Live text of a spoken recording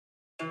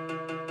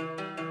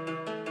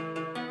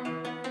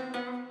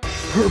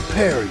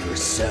Prepare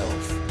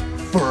yourself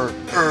for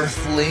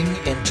Earthling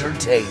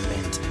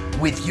Entertainment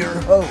with your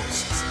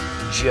hosts,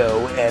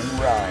 Joe and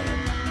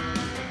Ryan.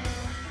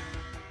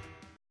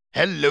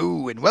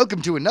 Hello, and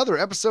welcome to another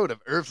episode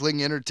of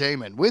Earthling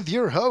Entertainment with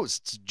your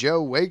hosts,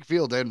 Joe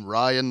Wakefield and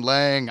Ryan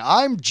Lang.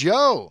 I'm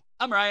Joe.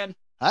 I'm Ryan.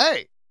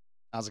 Hey,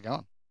 how's it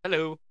going?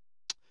 Hello.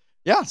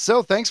 Yeah,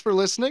 so thanks for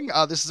listening.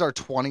 This is our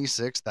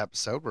 26th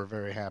episode. We're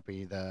very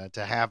happy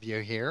to have you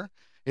here.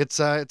 It's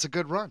a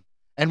good run.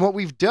 And what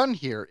we've done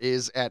here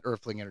is at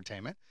Earthling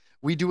Entertainment,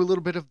 we do a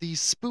little bit of the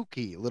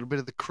spooky, a little bit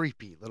of the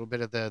creepy, a little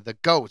bit of the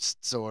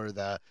ghosts or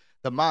the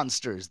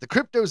monsters, the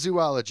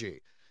cryptozoology.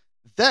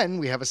 Then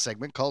we have a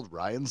segment called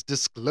Ryan's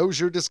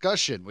Disclosure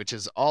Discussion, which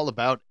is all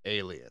about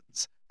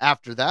aliens.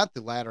 After that,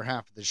 the latter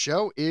half of the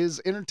show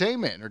is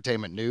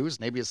entertainment news.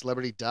 Maybe a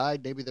celebrity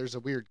died, maybe there's a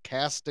weird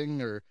casting,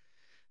 or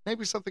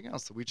maybe something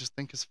else that we just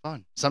think is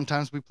fun.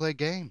 Sometimes we play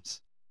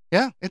games.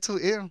 Yeah, it's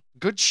a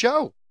good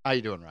show. How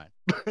you doing, Ryan?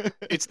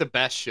 It's the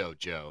best show,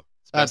 Joe.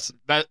 It's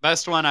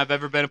best one I've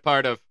ever been a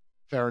part of.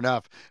 Fair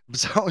enough.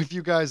 So if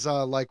you guys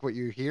like what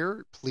you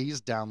hear,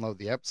 please download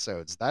the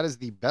episodes. That is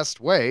the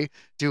best way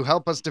to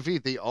help us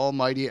defeat the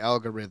almighty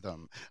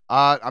algorithm.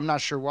 I'm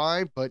not sure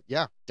why, but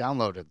yeah,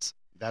 download it.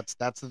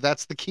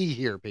 That's the key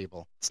here,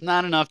 people. It's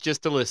not enough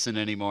just to listen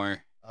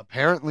anymore.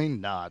 Apparently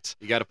not.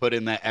 You got to put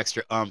in that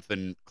extra oomph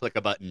and click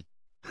a button.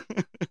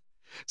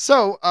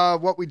 So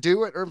what we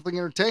do at Earthling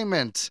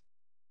Entertainment,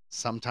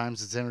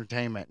 sometimes it's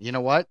entertainment. You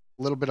know what?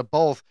 A little bit of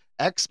both.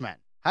 X-Men.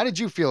 How did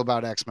you feel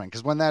about X-Men?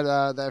 Because when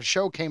that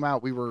show came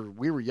out, we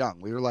were young.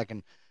 We were like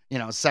in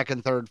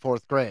second, third,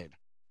 fourth grade.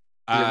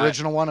 The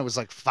original one, it was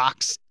like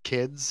Fox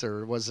Kids,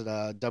 or was it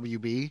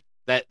WB?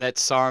 That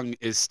song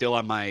is still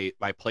on my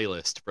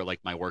playlist for like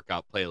my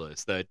workout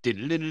playlist. The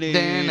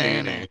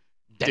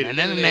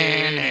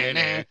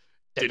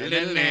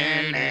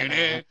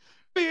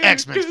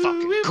X-Men's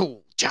fucking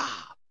cool job.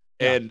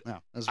 And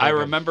I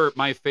remember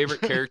my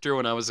favorite character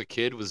when I was a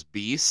kid was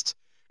Beast,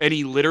 and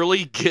he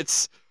literally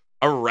gets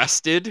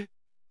arrested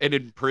and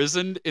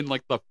imprisoned in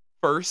like the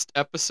first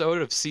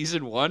episode of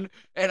season 1,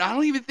 and I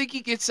don't even think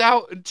he gets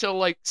out until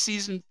like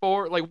season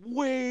 4, like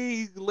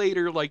way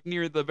later, like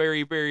near the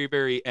very, very,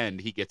 very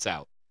end, he gets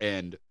out.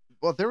 And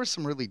well, there were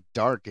some really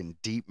dark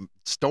and deep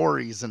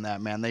stories in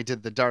that, man. They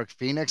did the Dark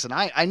Phoenix, and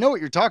I know what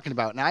you're talking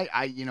about, and I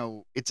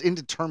it's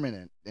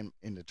indeterminate.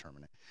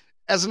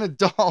 As an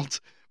adult,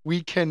 we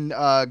can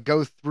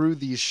go through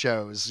these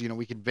shows.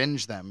 We can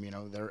binge them.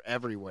 They're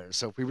everywhere.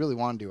 So if we really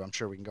want to, I'm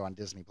sure we can go on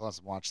Disney Plus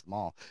and watch them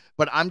all.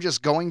 But I'm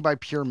just going by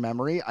pure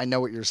memory. I know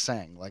what you're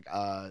saying. Like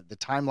the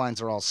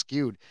timelines are all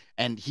skewed,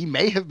 and he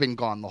may have been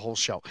gone the whole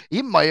show.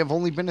 It might have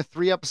only been a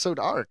 3-episode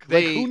arc.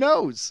 Who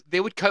knows? They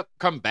would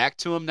come back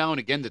to him now and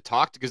again to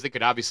talk, because they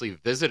could obviously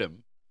visit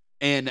him.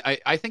 And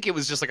I think it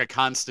was just like a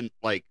constant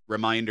like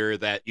reminder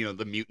that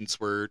the mutants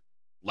were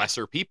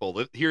lesser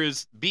people. Here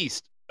is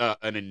Beast,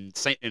 an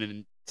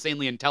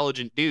insanely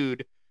intelligent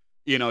dude,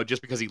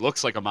 just because he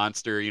looks like a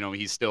monster,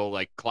 he's still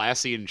like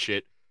classy and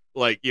shit,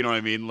 like, you know what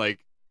I mean,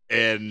 like,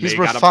 and he's they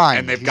refined. got him,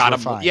 and they've he's got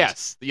refined. him.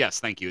 Yes,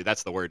 thank you,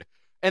 that's the word.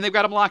 And they've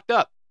got him locked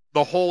up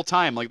the whole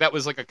time. Like, that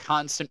was like a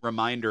constant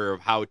reminder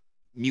of how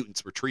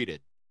mutants were treated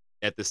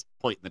at this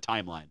point in the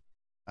timeline.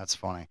 That's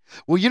funny.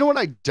 Well, you know what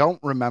I don't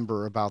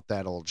remember about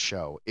that old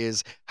show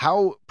is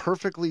how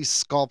perfectly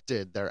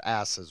sculpted their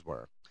asses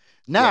were.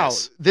 Now,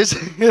 Yes. this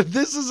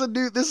is a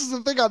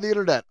thing on the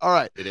internet. All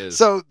right. It is.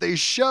 So they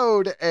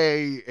showed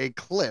a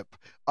clip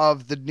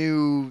of the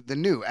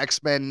new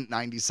X-Men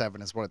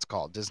 97 is what it's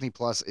called. Disney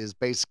Plus is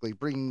basically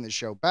bringing the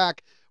show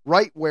back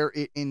right where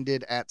it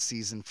ended at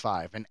season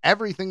 5, and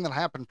everything that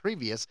happened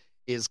previous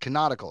is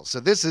canonical. So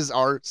this is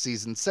our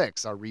season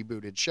 6, our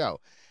rebooted show.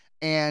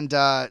 And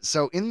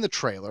so in the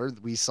trailer,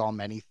 we saw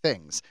many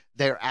things.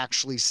 They're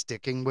actually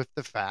sticking with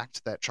the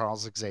fact that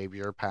Charles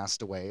Xavier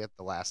passed away at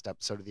the last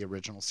episode of the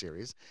original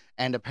series.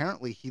 And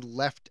apparently he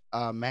left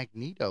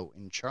Magneto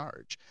in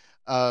charge.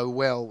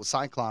 Well,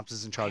 Cyclops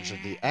is in charge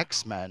of the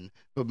X-Men,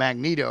 but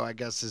Magneto, I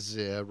guess, is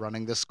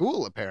running the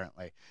school,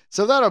 apparently.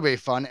 So that'll be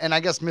fun. And I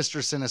guess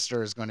Mr.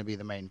 Sinister is going to be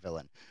the main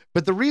villain.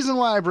 But the reason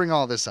why I bring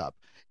all this up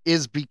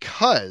is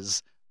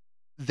because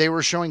they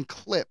were showing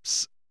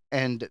clips,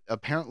 and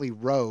apparently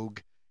Rogue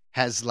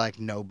has like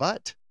no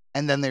butt.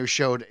 And then they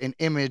showed an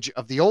image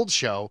of the old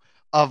show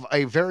of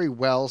a very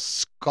well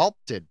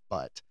sculpted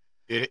butt.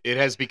 It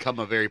has become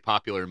a very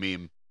popular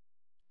meme.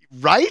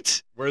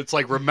 Right? Where it's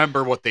like,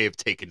 remember what they've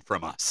taken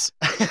from us.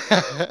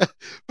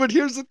 But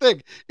here's the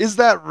thing. Is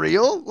that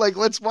real? Like,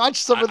 let's watch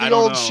some of the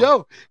old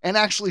show and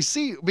actually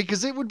see,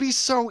 because it would be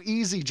so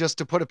easy just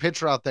to put a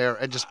picture out there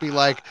and just be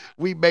like,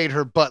 we made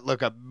her butt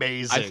look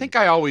amazing. I think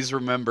I always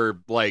remember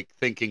like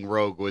thinking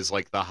Rogue was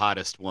like the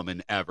hottest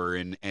woman ever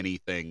in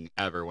anything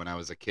ever when I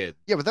was a kid.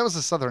 Yeah, but that was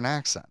a Southern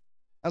accent.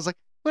 I was like,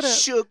 what up?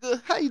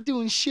 Sugar. How you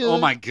doing, sugar? Oh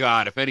my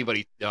God. If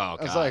anybody, I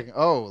was like,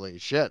 holy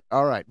shit.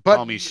 All right. But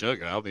call me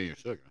sugar. I'll be your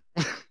sugar.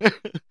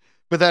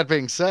 But that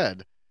being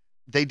said,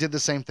 they did the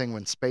same thing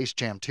when Space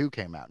Jam 2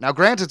 came out. Now,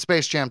 granted,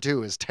 Space Jam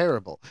 2 is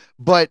terrible,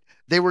 but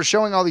they were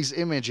showing all these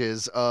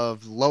images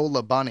of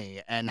Lola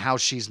Bunny and how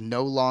she's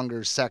no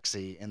longer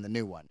sexy in the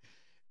new one.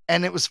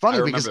 And it was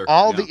funny because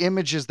all the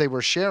images they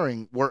were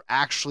sharing were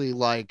actually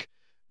like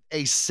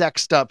a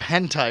sexed up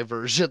hentai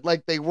version.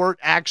 Like they weren't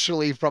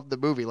actually from the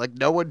movie. Like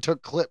no one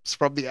took clips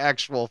from the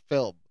actual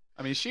film.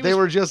 I mean,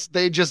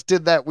 they just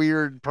did that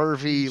weird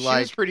pervy, she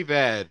like. was pretty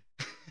bad.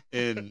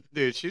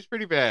 She's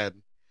pretty bad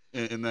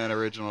in that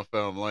original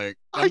film. Like,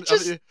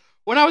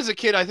 when I was a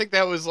kid, I think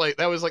that was like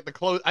the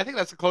close. I think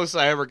that's the closest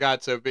I ever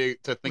got to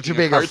thinking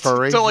being a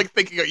furry. To like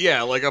thinking,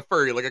 like a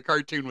furry, like a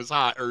cartoon was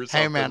hot or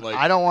something. Hey man, like,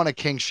 I don't want to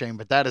kink shame,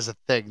 but that is a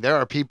thing. There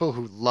are people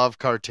who love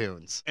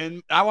cartoons.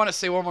 And I want to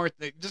say one more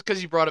thing, just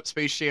because you brought up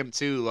Space Jam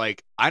 2.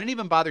 Like, I didn't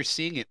even bother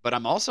seeing it, but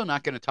I'm also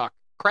not going to talk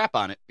crap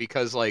on it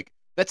because like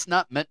that's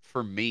not meant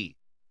for me.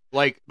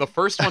 Like the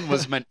first one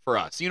was meant for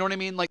us. You know what I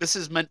mean? Like this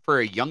is meant for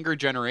a younger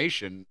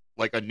generation.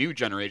 Like a new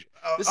generation.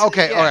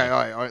 Okay, all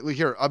right.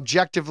 Here,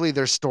 objectively,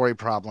 there's story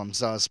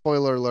problems.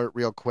 Spoiler alert,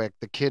 real quick.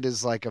 The kid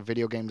is like a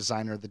video game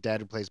designer. The dad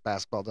who plays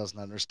basketball doesn't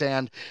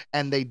understand,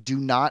 and they do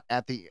not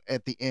at the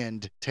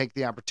end take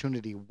the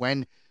opportunity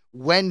when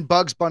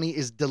Bugs Bunny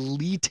is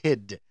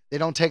deleted. They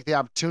don't take the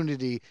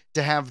opportunity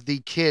to have the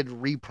kid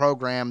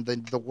reprogram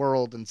the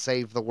world and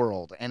save the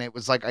world. And it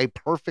was like a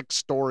perfect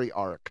story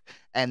arc,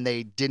 and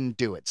they didn't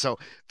do it. So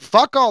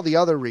fuck all the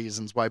other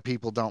reasons why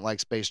people don't like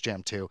Space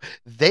Jam 2.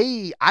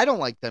 I don't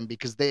like them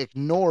because they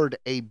ignored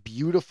a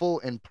beautiful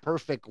and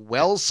perfect,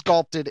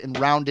 well-sculpted and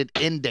rounded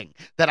ending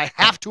that I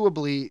have to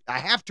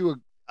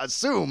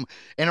assume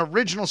an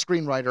original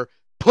screenwriter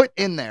put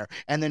in there,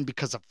 and then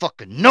because of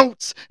fucking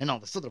notes and all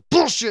this other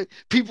bullshit,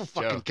 people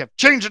fucking kept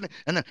changing it,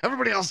 and then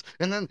everybody else,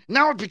 and then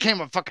now it became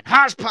a fucking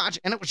hodgepodge,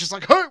 and it was just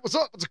like, hey, what's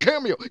up? It's a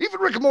cameo.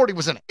 Even Rick and Morty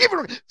was in it.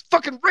 Even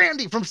fucking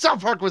Randy from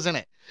South Park was in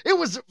it. It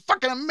was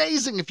fucking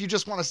amazing if you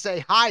just want to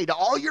say hi to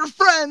all your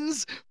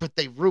friends, but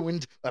they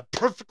ruined a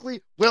perfectly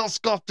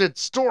well-sculpted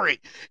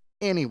story.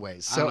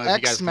 Anyways, so I don't know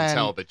if you guys can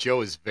tell, but Joe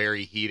is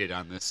very heated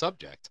on this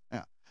subject.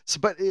 Yeah.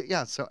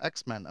 So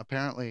X-Men,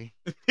 apparently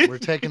we're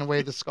taking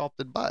away the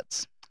sculpted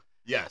butts.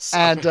 Yes,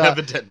 and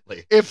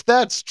evidently. If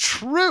that's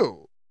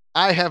true,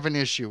 I have an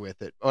issue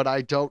with it, but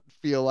I don't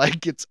feel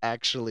like it's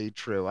actually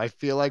true. I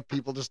feel like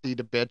people just need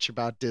to bitch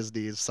about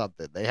Disney or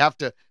something. They have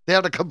to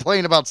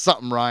complain about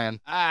something,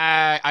 Ryan.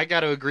 I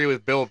got to agree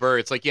with Bill Burr.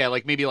 It's like,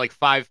 like maybe like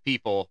 5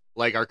 people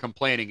like are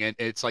complaining, and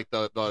it's like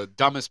the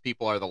dumbest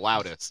people are the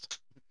loudest.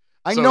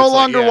 I no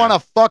longer want to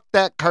fuck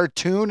that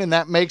cartoon, and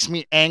that makes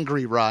me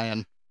angry,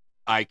 Ryan.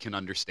 I can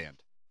understand.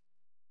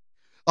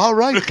 All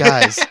right,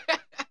 guys.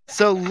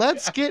 So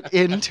let's get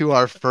into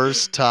our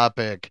first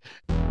topic.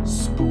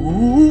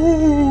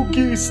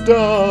 Spooky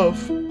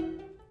stuff.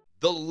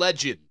 The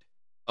legend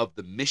of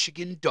the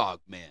Michigan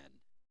DogMan.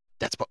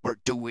 That's what we're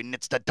doing.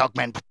 It's the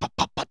DogMan.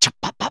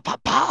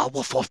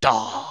 Woof woof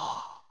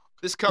dog.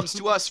 This comes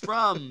to us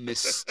from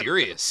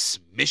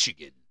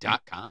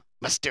MysteriousMichigan.com.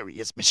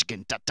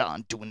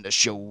 MysteriousMichigan.com doing the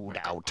show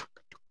out.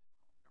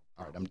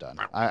 All right, I'm done.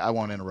 I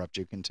won't interrupt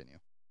you. Continue.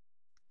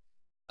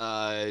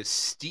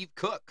 Steve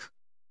Cook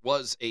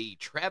was a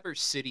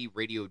Traverse City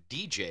radio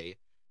DJ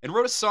and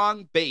wrote a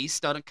song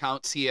based on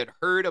accounts he had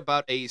heard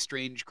about a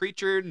strange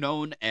creature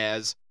known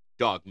as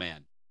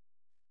Dogman.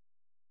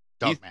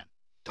 Dogman.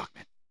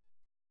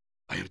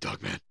 I am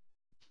Dogman.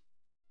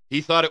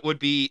 He thought it would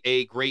be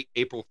a great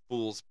April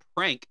Fool's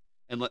prank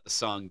and let the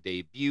song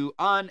debut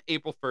on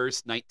April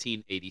 1st,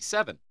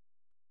 1987.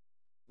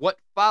 What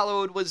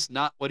followed was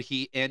not what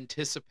he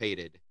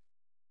anticipated.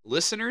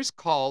 Listeners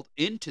called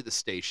into the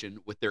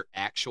station with their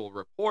actual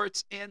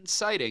reports and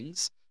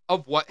sightings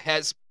of what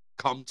has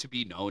come to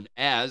be known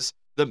as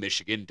the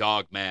Michigan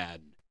DogMan.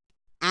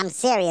 I'm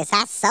serious.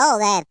 I saw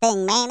that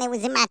thing, man. It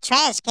was in my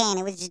trash can.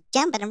 It was just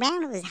jumping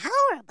around. It was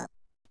horrible.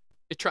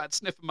 It tried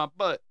sniffing my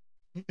butt.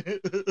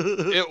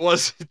 It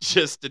wasn't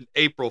just an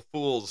April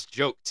Fool's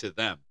joke to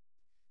them.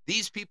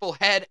 These people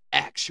had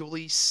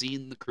actually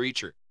seen the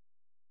creature.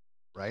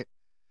 Right?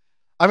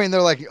 I mean,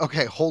 they're like,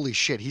 okay, holy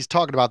shit, he's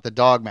talking about the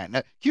Dogman. Now,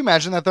 can you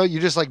imagine that, though? You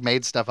just, like,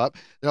 made stuff up.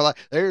 They're like,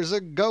 there's a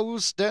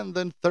ghost and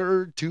then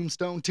third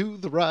tombstone to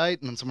the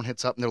right. And then someone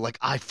hits up and they're like,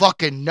 I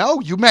fucking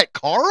know. You met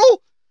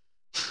Carl?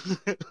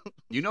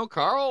 You know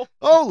Carl?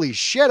 Holy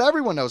shit,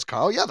 everyone knows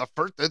Carl. Yeah,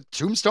 the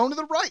tombstone to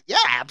the right. Yeah,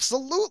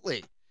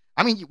 absolutely.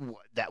 I mean,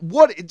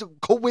 what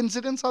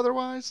coincidence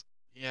otherwise?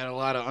 He had a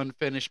lot of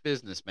unfinished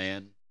business,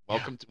 man.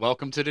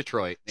 Welcome to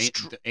Detroit.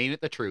 Ain't it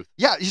the truth?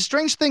 Yeah,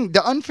 strange thing.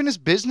 The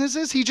unfinished business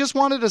is he just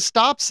wanted a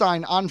stop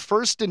sign on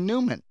First and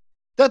Newman.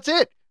 That's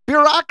it.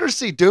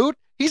 Bureaucracy, dude.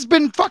 He's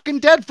been fucking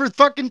dead for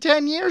fucking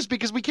 10 years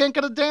because we can't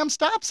get a damn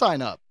stop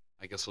sign up.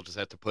 I guess we'll just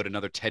have to put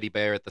another teddy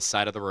bear at the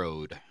side of the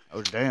road.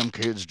 Those damn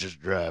kids just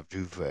drive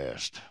too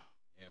fast.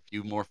 Yeah, a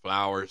few more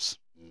flowers.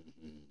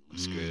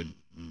 Looks good.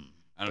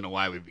 I don't know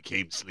why we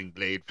became Sling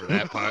Blade for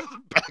that part.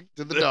 Back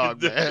to the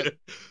Dogman.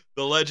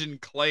 The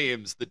legend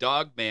claims the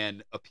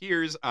Dogman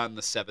appears on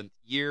the 7th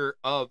year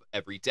of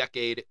every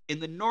decade in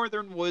the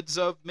northern woods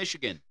of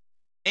Michigan,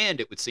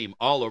 and it would seem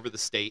all over the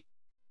state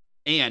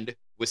and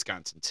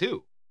Wisconsin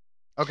too.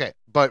 Okay,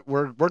 but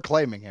we're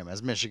claiming him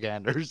as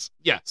Michiganders.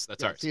 Yes,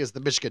 that's Yes, ours. he is the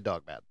Michigan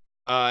Dogman.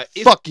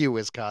 If, Fuck you,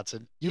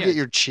 Wisconsin. You Yeah. get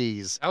your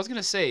cheese. I was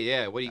gonna say,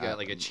 yeah. What do you got?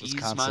 Like a cheese,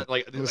 Wisconsin-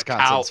 like a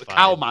Wisconsin's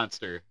cow fine.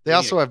 monster. They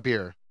also have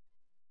beer.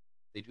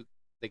 They do.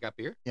 They got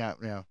beer.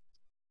 Yeah.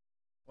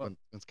 What?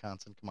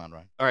 Wisconsin. Come on,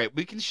 Ryan. All right,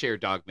 we can share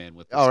Dogman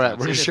with. All right,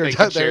 Wisconsin we're if sure. they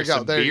can There you share go.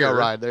 some There you go, beer.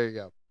 Ryan. There you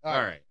go.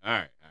 All right.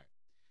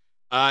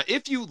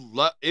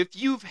 If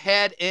you've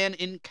had an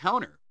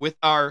encounter with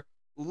our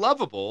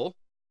lovable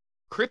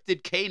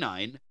cryptid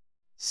canine,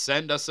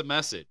 send us a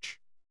message.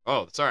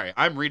 Oh, sorry,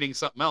 I'm reading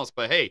something else,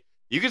 but hey,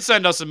 you can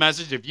send us a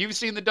message. If you've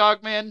seen the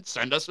Dogman,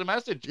 send us a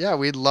message. Yeah,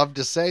 we'd love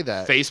to say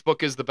that.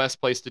 Facebook is the best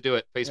place to do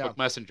it. Facebook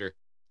Yeah. Messenger.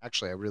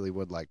 Actually, I really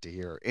would like to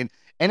hear. And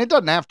it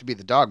doesn't have to be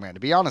the Dogman. To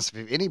be honest,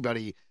 if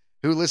anybody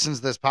who listens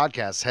to this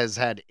podcast has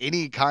had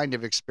any kind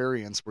of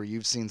experience where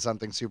you've seen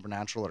something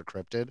supernatural or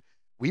cryptid,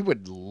 we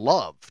would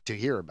love to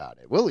hear about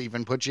it. We'll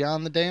even put you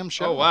on the damn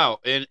show. Oh wow,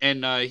 and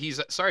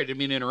he's sorry, didn't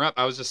mean to interrupt.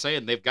 I was just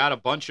saying they've got a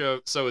bunch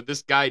of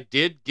this guy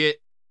did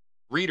get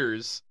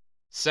readers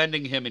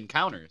sending him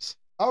encounters.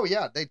 Oh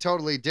yeah, they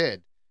totally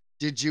did.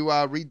 Did you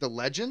read the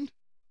legend?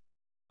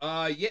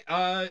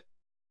 Yeah.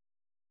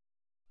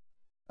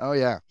 Oh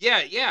yeah.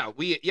 Yeah.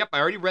 I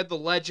already read the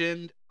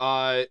legend.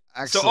 So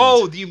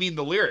Excellent. do you mean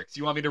the lyrics?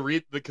 You want me to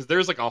read because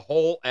there's like a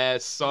whole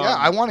ass song. Yeah,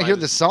 I want to by hear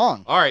the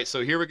song. All right,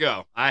 so here we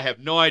go. I have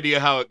no idea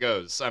how it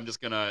goes. I'm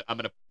gonna.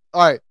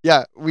 All right,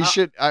 yeah, we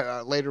should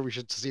later. We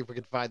should see if we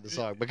can find the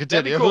song. But That'd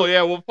continue. be cool.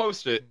 Yeah, we'll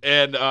post it,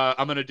 and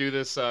I'm gonna do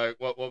this.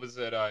 What was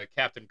it?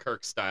 Captain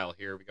Kirk style.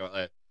 Here we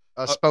go.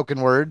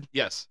 Spoken word.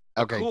 Yes.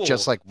 Okay, Cool.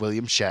 just like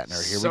William Shatner.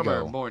 Here Summer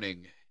we go.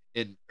 morning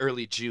in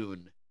early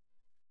June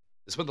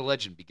is when the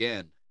legend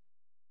began.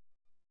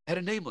 At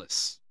a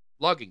nameless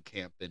logging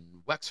camp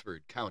in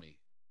Wexford County,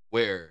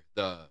 where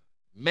the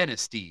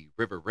Manistee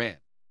River ran.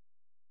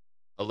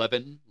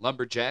 11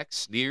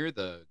 lumberjacks near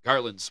the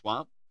Garland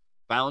Swamp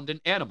found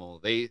an animal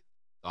they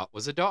thought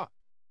was a dog.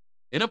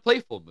 In a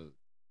playful mood,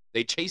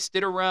 they chased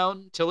it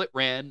around till it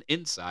ran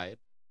inside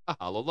a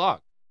hollow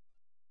log.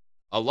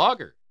 A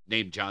logger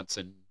named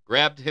Johnson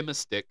grabbed him a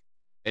stick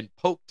and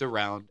poked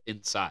around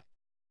inside.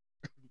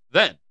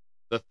 Then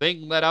the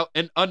thing let out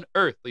an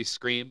unearthly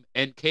scream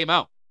and came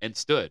out and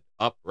stood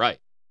upright.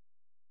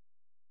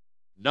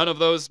 None of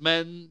those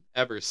men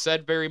ever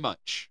said very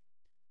much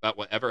about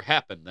whatever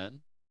happened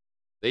then.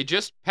 They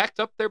just packed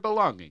up their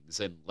belongings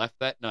and left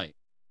that night,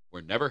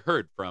 were never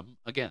heard from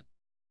again.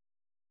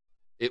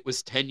 It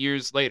was 10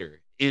 years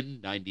later, in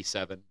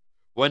 97,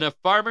 when a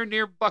farmer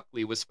near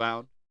Buckley was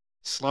found,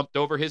 slumped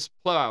over his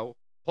plow.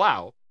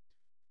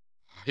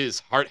 His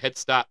heart had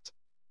stopped.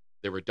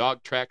 There were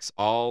dog tracks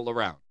all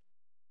around.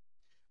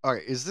 All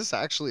right, is this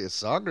actually a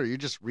song, or are you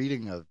just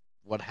reading of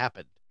what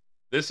happened?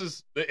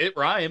 It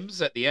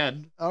rhymes at the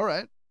end. All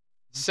right.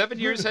 7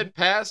 years had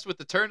passed. With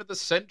the turn of the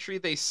century,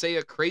 they say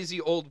a crazy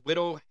old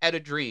widow had a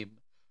dream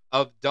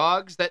of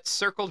dogs that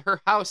circled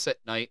her house at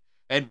night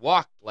and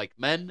walked like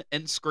men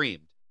and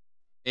screamed.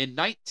 In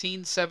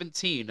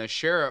 1917, a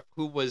sheriff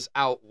who was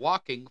out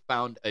walking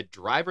found a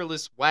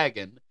driverless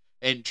wagon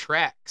and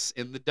tracks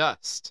in the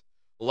dust.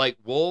 Like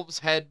wolves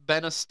had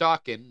been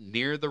a-stalking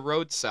near the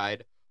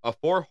roadside, a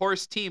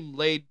 4-horse team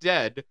lay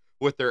dead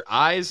with their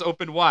eyes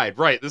open wide.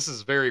 Right, this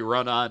is very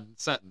run-on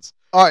sentence.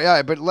 All right,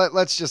 yeah, but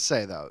let's just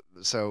say though.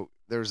 So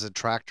there's a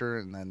tractor,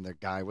 and then the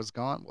guy was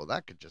gone. Well,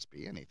 that could just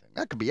be anything.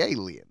 That could be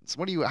aliens.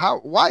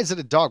 Why is it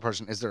a dog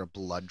person? Is there a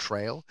blood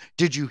trail?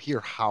 Did you hear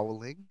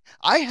howling?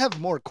 I have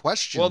more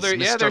questions. Well, they're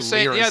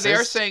saying Lyricist. they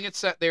are saying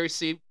it's that they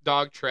receive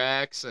dog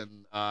tracks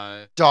and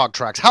dog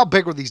tracks. How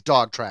big were these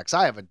dog tracks?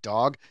 I have a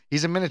dog.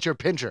 He's a miniature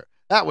pinscher.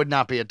 That would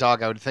not be a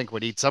dog I would think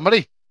would eat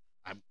somebody.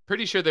 I'm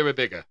pretty sure they were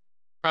bigger,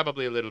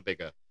 probably a little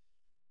bigger.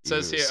 It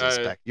says You here,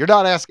 suspect. You're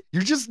not asking.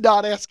 You're just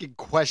not asking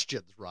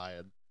questions,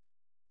 Ryan.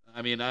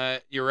 I mean,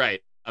 you're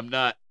right. I'm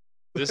not.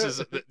 This is.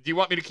 Do you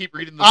want me to keep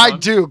reading the I song?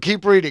 do.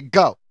 Keep reading.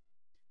 Go.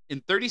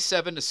 In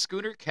 37, a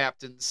schooner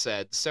captain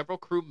said several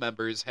crew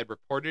members had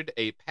reported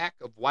a pack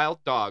of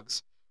wild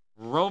dogs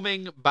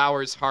roaming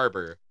Bowers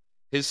Harbor.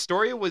 His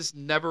story was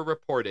never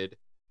reported.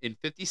 In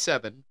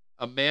 57,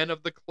 a man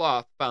of the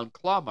cloth found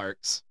claw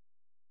marks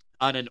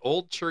on an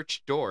old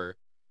church door.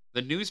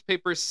 The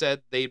newspaper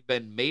said they'd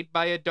been made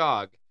by a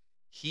dog.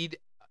 He'd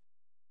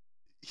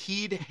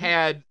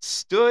had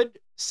stood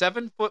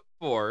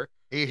 7'4".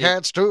 He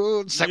had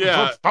stood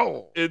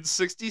 7'4". In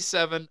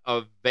 67,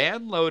 a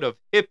van load of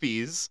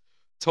hippies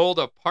told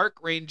a park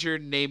ranger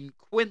named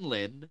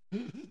Quinlan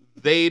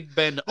they'd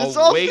been This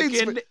all awakened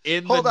seems-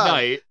 in Hold the on.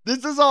 night.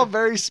 This is all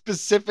very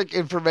specific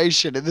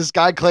information, and this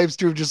guy claims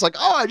to have just like,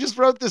 oh, I just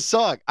wrote this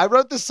song. I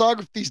wrote this song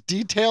with these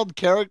detailed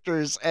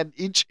characters and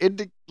each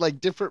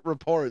different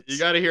reports. You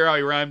got to hear how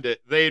he rhymed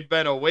it. They'd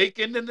been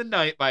awakened in the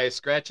night by a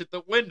scratch at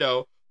the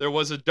window. There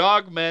was a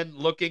dogman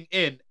looking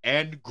in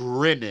and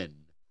grinning.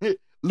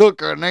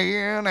 Looking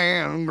in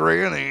and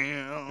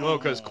grinning. Oh,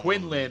 because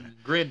Quinlan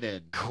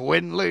grinning.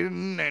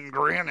 Quinlan and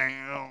grinning.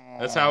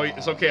 That's how he.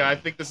 It's okay. I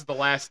think this is the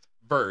last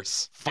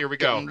verse. Here we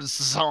go. Fucking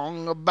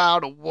song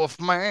about a wolf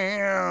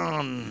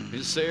man.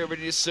 In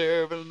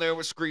 77, there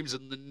were screams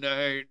in the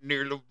night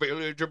near the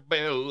village of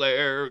Bel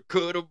Air.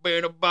 Could have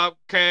been a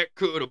bobcat,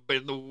 could have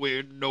been the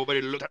wind.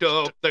 Nobody looked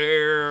up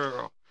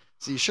there.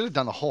 So you should have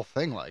done the whole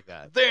thing like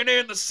that. Then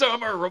in the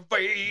summer of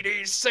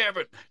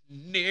 87,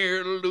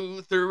 near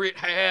Luther, it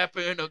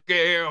happened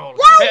again.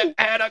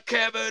 At a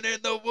cabin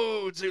in the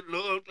woods, it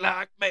looked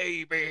like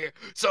maybe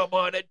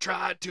someone had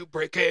tried to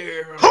break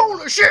in.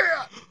 Holy shit!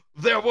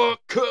 There were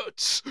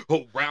cuts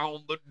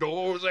around the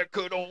doors that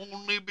could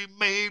only be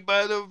made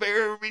by the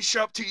very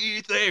sharp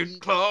teeth and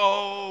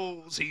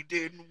claws. He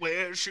didn't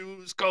wear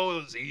shoes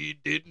 'cause he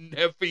didn't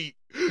have feet.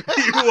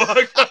 He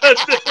walked on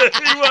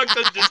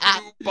just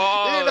two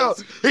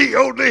paws. He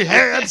only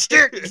had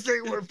sticks.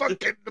 They were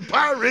fucking the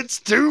pirates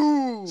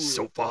too.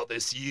 So far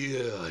this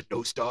year,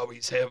 no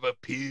stories have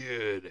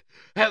appeared.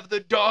 Have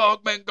the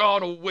dogmen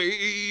gone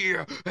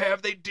away?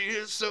 Have they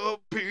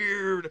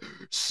disappeared?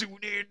 Soon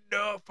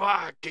enough,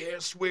 I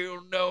guess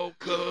we'll know,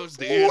 'cause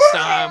there's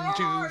time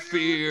to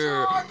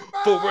fear.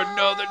 For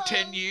another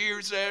 10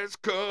 years has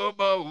come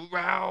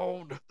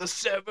around. The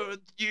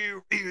 7th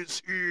year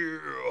is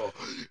here.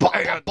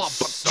 And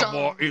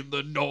somewhere in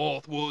the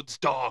Northwoods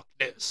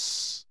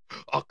darkness,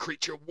 a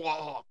creature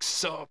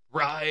walks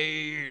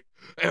upright.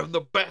 And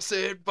the best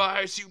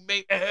advice you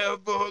may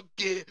ever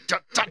get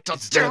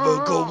is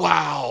never go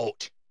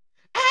out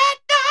at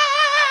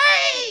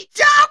night.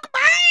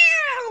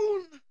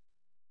 Dogman!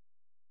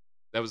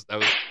 That was,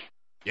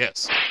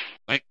 yes.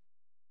 I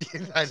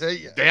know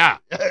you. Yeah.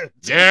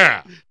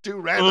 Yeah.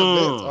 Two random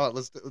bits. Oh,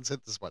 let's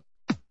hit this one.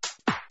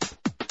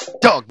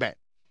 Dogman.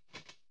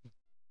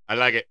 I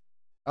like it.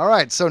 All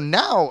right, so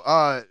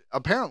now,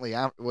 apparently,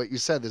 what you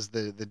said is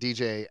the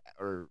DJ,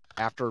 or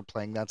after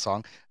playing that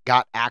song,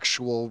 got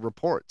actual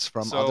reports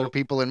from other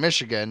people in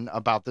Michigan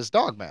about this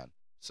Dogman.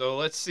 So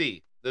let's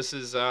see. This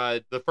is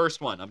the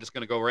first one. I'm just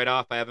going to go right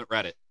off. I haven't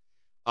read it.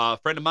 A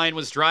friend of mine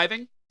was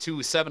driving to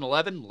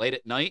 7-Eleven late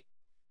at night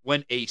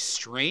when a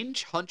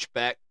strange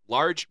hunchback,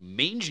 large,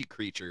 mangy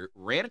creature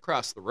ran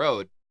across the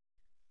road.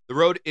 The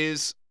road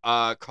is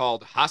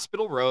called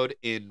Hospital Road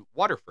in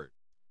Waterford.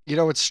 You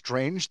know, it's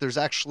strange. There's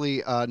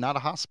actually not a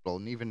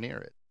hospital even near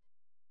it.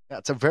 Yeah,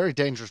 it's a very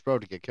dangerous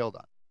road to get killed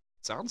on.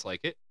 Sounds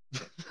like it.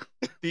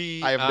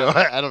 I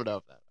don't know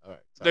if that. All right.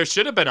 Sorry. There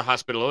should have been a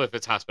hospital if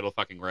it's Hospital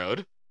fucking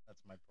Road.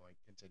 That's my point.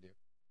 Continue.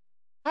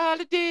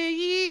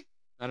 Holiday.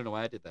 I don't know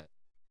why I did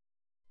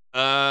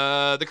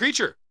that. The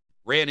creature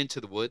ran into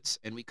the woods,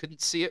 and we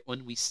couldn't see it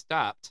when we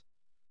stopped.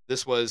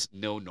 This was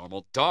no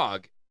normal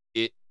dog.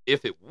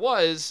 If it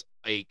was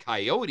a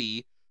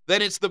coyote,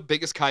 then it's the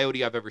biggest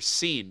coyote I've ever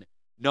seen.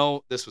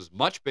 No, this was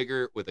much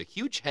bigger with a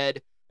huge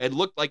head and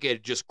looked like it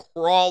had just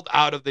crawled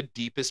out of the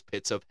deepest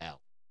pits of hell.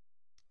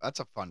 That's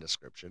a fun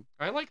description.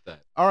 I like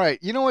that. All right.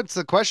 You know what's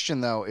the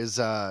question, though, is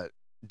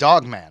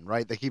Dogman,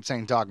 right? They keep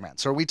saying Dogman.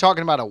 So are we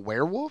talking about a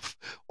werewolf,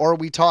 or are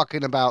we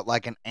talking about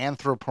like an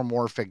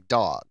anthropomorphic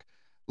dog?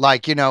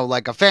 Like,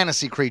 like a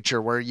fantasy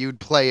creature where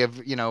you'd play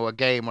a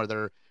game where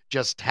there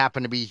just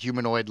happen to be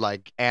humanoid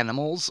like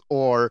animals,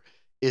 or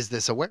is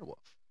this a werewolf?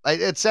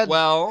 It said,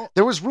 well,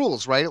 there was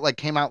rules, right? It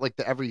came out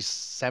every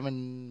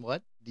 7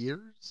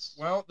 years.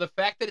 Well, the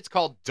fact that it's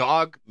called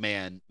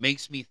Dogman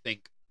makes me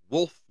think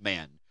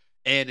Wolfman,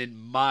 and in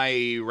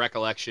my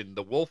recollection,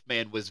 the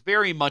Wolfman was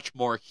very much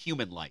more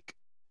human-like.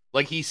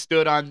 Like he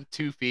stood on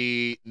 2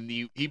 feet, and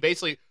he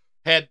basically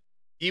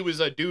he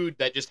was a dude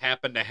that just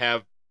happened to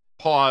have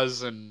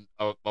paws and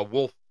a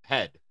wolf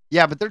head.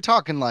 Yeah, but they're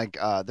talking like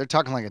a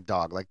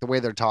dog. Like the way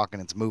they're talking,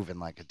 it's moving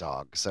like a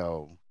dog.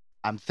 So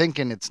I'm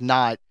thinking it's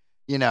not.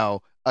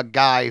 A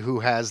guy who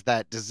has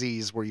that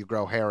disease where you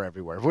grow hair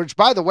everywhere, which,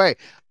 by the way,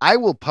 I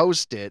will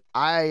post it.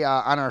 On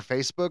our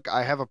Facebook,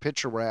 I have a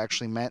picture where I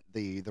actually met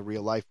the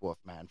real life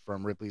Wolfman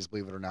from Ripley's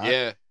Believe It or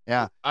Not.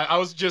 Yeah. I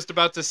was just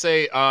about to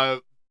say,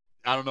 I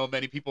don't know if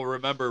many people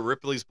remember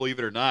Ripley's Believe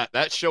It or Not.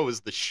 That show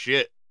is the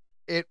shit.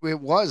 It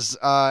was,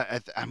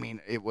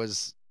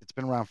 it's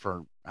been around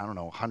for,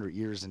 100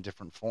 years in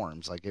different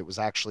forms. Like it was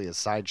actually a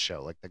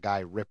sideshow, like the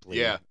guy Ripley.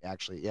 Yeah.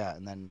 Actually, yeah.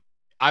 And then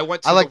I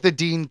like the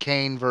Dean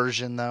Cain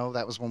version, though.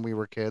 That was when we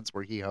were kids,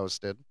 where he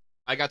hosted.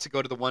 I got to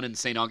go to the one in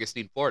St.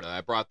 Augustine, Florida.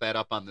 I brought that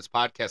up on this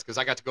podcast because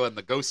I got to go on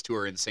the ghost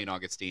tour in St.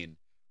 Augustine,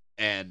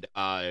 and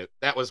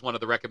that was one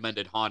of the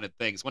recommended haunted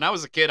things. When I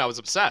was a kid, I was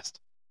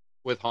obsessed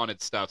with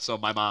haunted stuff, so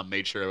my mom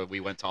made sure we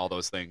went to all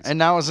those things. And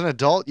now, as an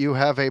adult, you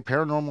have a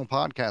paranormal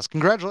podcast.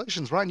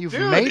 Congratulations, Ryan! You've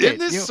made it. Isn't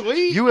this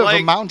sweet? You have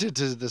amounted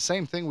to the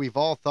same thing we've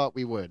all thought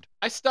we would.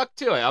 I stuck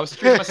to it. I was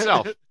true to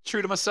myself.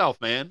 True to myself,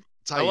 man.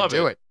 That's how you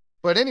do it.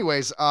 But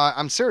anyways,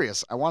 I'm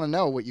serious. I want to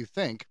know what you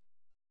think.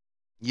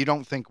 You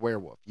don't think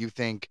werewolf. You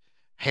think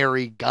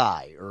hairy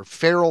guy or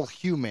feral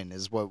human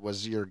is what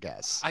was your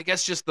guess. I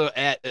guess just the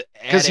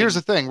because here's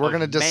the thing. We're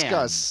going to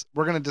discuss.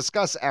 We're going to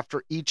discuss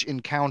after each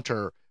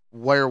encounter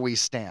where we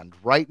stand.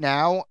 Right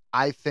now,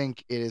 I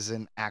think it is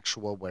an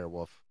actual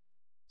werewolf.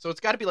 So it's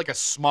got to be like a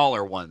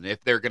smaller one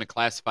if they're going to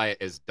classify it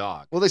as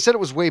dog. Well, they said it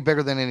was way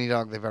bigger than any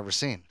dog they've ever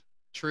seen.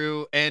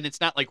 True, and it's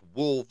not like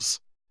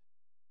wolves.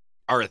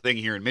 are a thing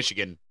here in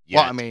Michigan yet.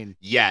 Well, I mean,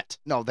 yet.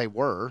 no, they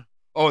were.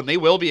 Oh, and they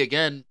will be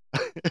again.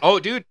 Oh,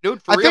 dude, for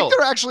I real. think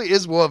there actually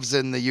is wolves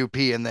in the UP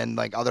and then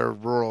like other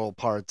rural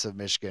parts of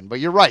Michigan. But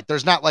you're right.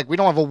 There's not like we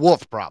don't have a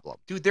wolf problem.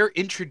 Dude, they're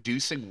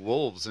introducing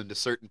wolves into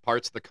certain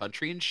parts of the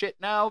country and shit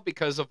now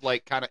because of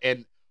like kind of,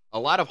 and a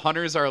lot of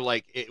hunters are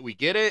like, we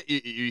get it.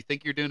 You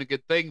think you're doing a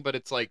good thing, but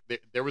it's like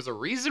there was a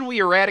reason we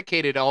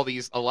eradicated a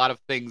lot of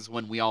things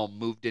when we all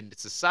moved into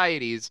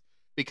societies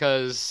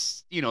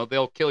because,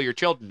 they'll kill your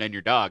children and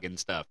your dog and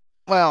stuff.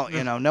 Well,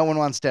 no one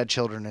wants dead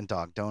children and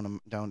dog.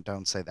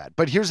 Don't say that.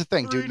 But here's the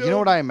thing, dude. You know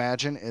what I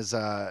imagine is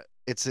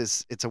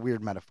it's a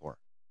weird metaphor.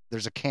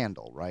 There's a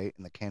candle, right?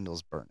 And the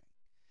candle's burning.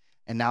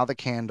 And now the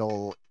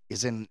candle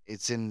is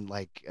in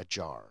like a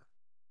jar.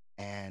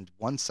 And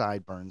one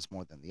side burns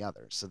more than the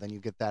other. So then you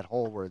get that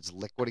hole where it's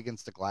liquid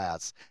against the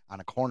glass on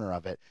a corner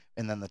of it.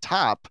 And then the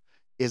top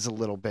is a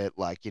little bit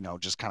like,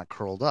 just kind of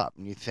curled up.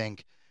 And you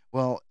think,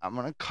 well, I'm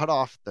going to cut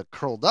off the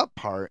curled up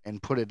part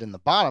and put it in the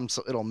bottom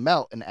so it'll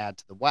melt and add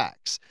to the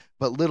wax.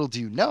 But little do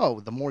you know,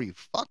 the more you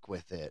fuck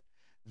with it,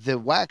 the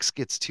wax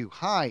gets too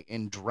high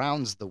and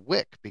drowns the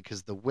wick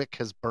because the wick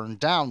has burned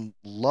down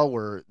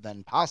lower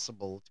than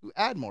possible to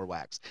add more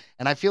wax.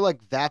 And I feel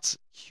like that's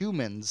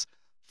humans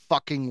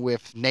fucking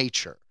with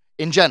nature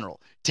in general,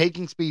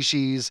 taking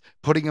species,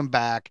 putting them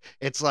back.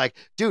 It's like,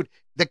 dude,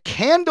 the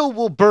candle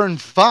will burn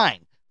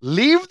fine.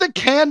 Leave the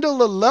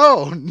candle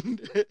alone.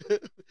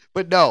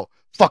 But no,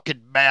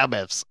 fucking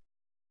mammoths.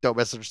 Don't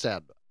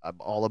misunderstand. I'm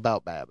all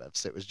about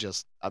mammoths.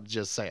 I'm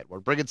just saying. We're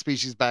bringing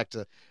species back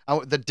to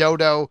the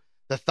dodo,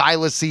 the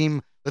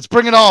thylacine. Let's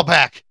bring it all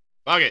back.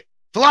 Fuck it.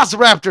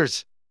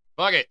 Velociraptors.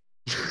 Fuck it.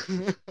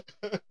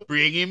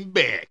 Bring him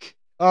back.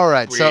 All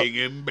right. Bring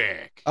him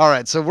back. All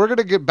right. So we're going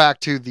to get back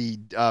to the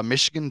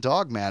Michigan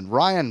DogMan.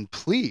 Ryan,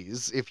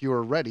 please, if you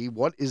are ready,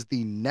 what is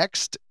the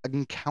next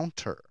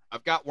encounter?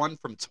 I've got one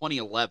from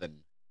 2011.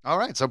 All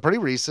right. So pretty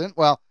recent.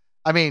 Well,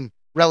 I mean,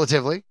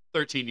 relatively.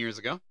 13 years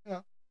ago. Yeah.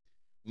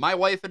 My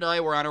wife and I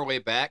were on our way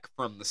back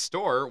from the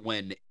store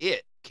when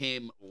it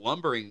came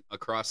lumbering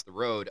across the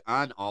road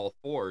on all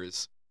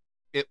fours.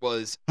 It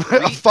was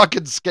a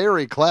fucking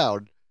scary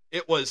cloud.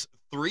 It was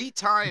 3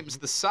 times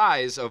the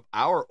size of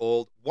our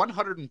old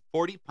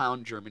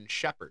 140-pound German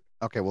Shepherd.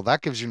 Okay, well,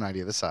 that gives you an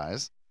idea of the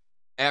size.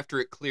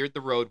 After it cleared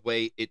the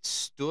roadway, it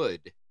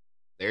stood.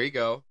 There you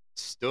go.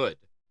 Stood.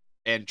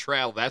 And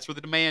trail, that's where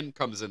the demand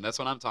comes in. That's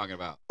what I'm talking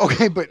about.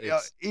 Okay, but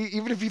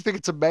even if you think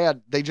it's a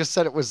man, they just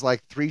said it was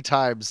like 3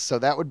 times. So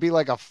that would be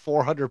like a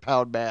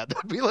 400-pound man.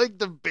 That'd be like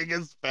the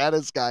biggest,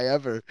 fattest guy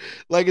ever.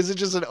 Like, is it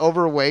just an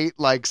overweight,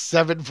 like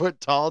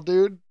 7-foot tall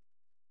dude?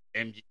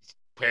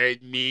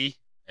 Pardon me.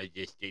 I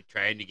just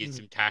trying to get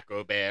some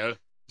Taco Bell.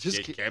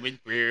 Just coming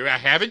through. I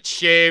haven't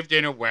shaved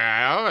in a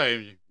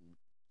while.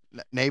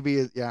 Maybe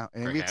it's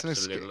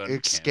an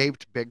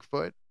escaped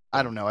Bigfoot.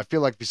 I don't know. I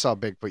feel like if you saw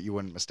Bigfoot, you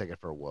wouldn't mistake it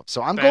for a wolf.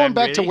 So I'm going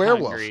back to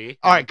werewolf. Hungry.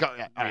 All right, go.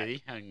 I'm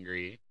really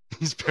hungry.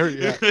 He's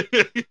very.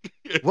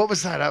 What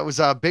was that? It was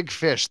a big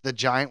fish. The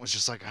giant was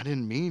just like, I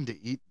didn't mean to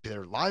eat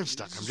their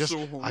livestock.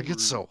 I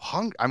get so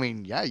hungry. I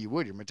mean, yeah, you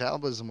would. Your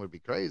metabolism would be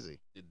crazy.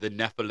 The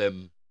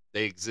Nephilim,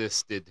 they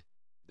existed.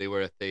 They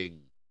were a thing.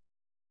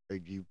 Are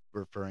you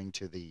referring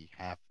to the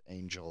half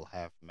angel,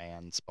 half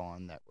man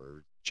spawn that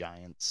were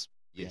giants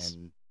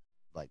in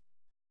like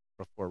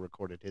before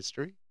recorded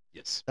history?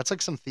 Yes. That's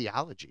like some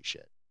theology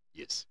shit.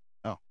 Yes.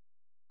 Oh.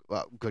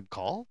 Well, good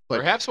call. But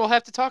perhaps we'll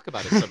have to talk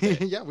about it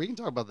someday. Yeah, we can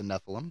talk about the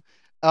Nephilim.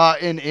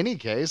 In any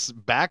case,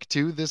 back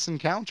to this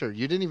encounter.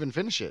 You didn't even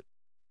finish it.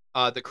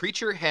 The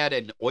creature had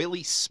an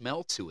oily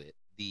smell to it.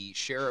 The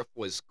sheriff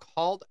was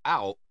called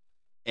out,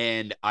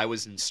 and I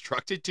was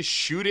instructed to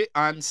shoot it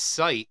on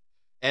sight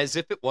as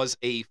if it was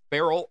a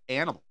feral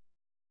animal.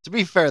 To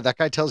be fair, that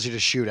guy tells you to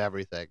shoot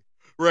everything.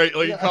 Right,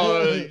 like you call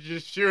it,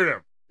 just shoot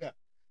him.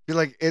 Be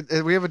like,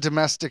 we have a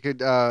domestic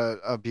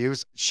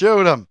abuse.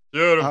 Shoot him.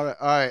 Shoot him. All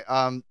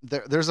right.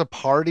 There's a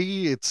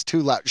party. It's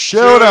too loud.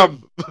 Shoot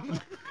him.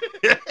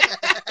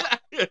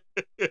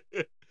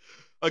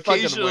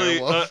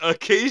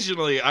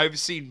 Occasionally, I've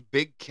seen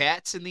big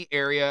cats in the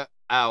area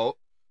out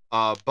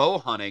bow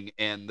hunting,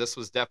 and this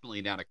was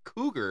definitely not a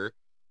cougar.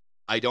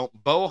 I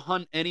don't bow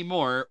hunt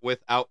anymore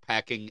without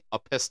packing a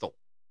pistol.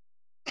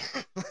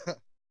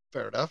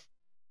 Fair enough.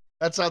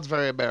 That sounds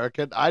very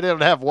American. I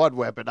didn't have one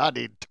weapon. I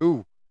need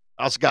 2.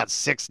 I also got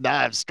 6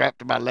 knives strapped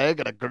to my leg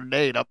and a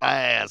grenade up my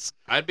ass.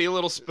 I'd be a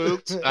little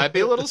spooked.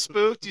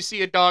 You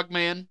see a dog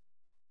man?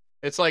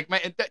 It's like,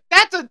 man,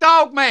 that's a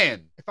dog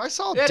man. If I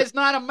saw that is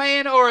not a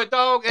man or a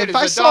dog. If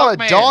I saw a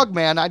dog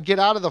man, I'd get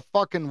out of the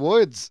fucking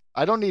woods.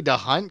 I don't need to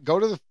hunt. Go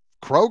to the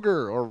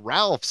Kroger or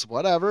Ralph's,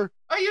 whatever.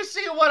 Are you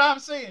seeing what I'm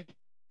seeing?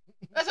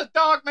 That's a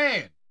dog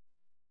man.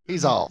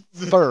 He's all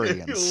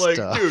furry and like,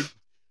 stuff. Dude.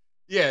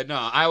 Yeah, no,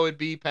 I would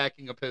be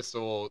packing a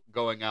pistol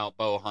going out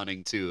bow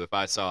hunting too if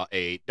I saw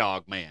a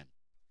dog man.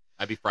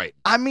 I'd be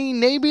frightened. I mean,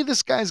 maybe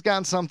this guy's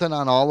got something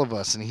on all of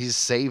us and he's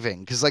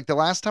saving. Because, like, the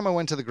last time I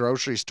went to the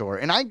grocery store,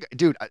 and I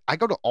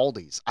go to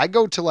Aldi's. I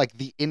go to, like,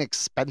 the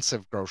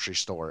inexpensive grocery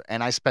store,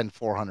 and I spend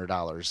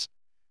 $400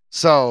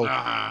 So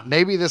Ah.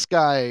 maybe this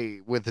guy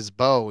with his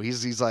bow,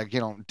 he's like,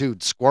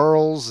 dude,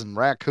 squirrels and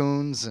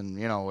raccoons,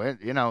 and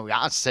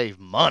I save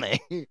money.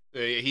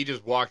 He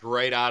just walked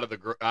right out of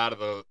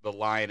the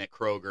line at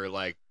Kroger,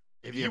 like,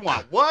 If you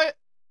want what?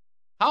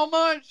 How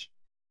much?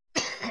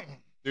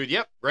 Dude,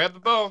 yep, grab the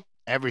bow.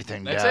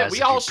 Everything That's does. it. We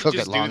if all you should cook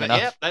just it do long that.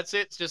 enough. Yep, that's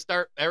it. Just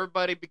start.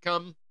 Everybody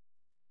become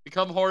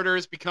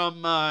hoarders.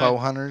 Become Bow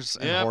hunters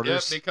and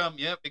hoarders. Become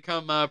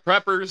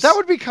preppers. That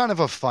would be kind of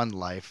a fun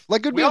life.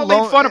 Like it'd we be all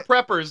alone. made fun of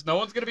preppers. No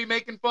one's gonna be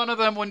making fun of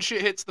them when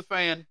shit hits the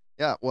fan.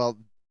 Yeah, well,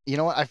 you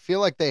know what? I feel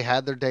like they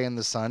had their day in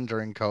the sun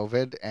during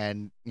COVID,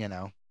 and if And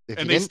you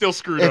they didn't, still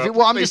screwed if up. you,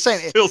 well, I'm They just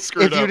saying, still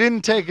screwed if you up.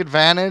 didn't take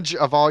advantage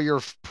of all your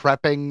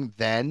prepping,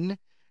 then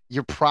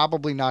you're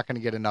probably not going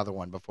to get another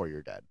one before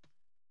you're dead.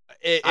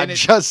 I'm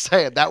just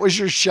saying that was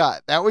your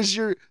shot. That was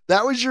your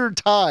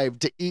time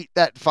to eat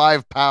that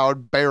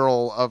 5-pound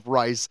barrel of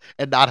rice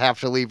and not have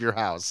to leave your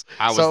house.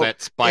 How was that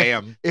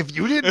spam? If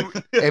you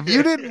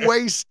didn't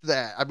waste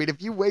that, I mean,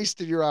 if you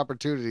wasted your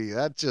opportunity,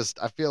 I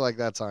feel like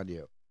that's on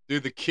you.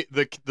 Dude,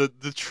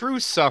 the true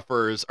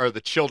sufferers are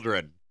the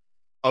children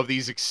of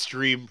these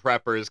extreme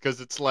preppers,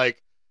 because it's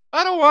like,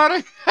 I don't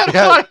want to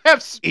have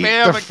spam.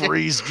 Eat the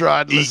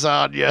freeze-dried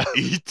lasagna.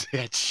 Eat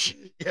that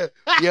shit.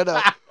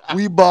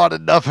 We bought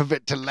enough of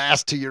it to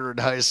last till you're in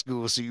high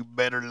school, so you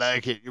better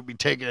like it. You'll be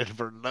taking it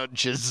for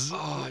lunches.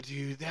 Oh,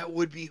 dude, that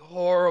would be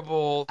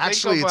horrible.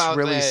 Actually, Think it's about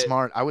really that.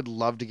 smart. I would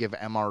love to give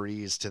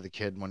MREs to the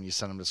kid when you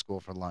send him to school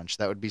for lunch.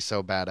 That would be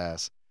so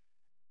badass.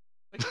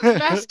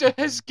 Master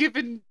has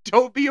given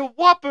Toby a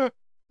Whopper.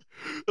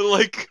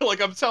 Like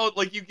I'm telling,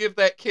 like you give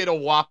that kid a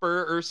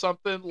Whopper or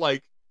something,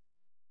 like.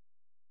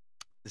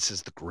 This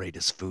is the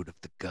greatest food of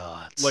the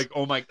gods. Like,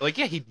 oh my, like,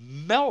 yeah, he'd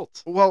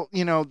melt. Well,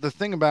 the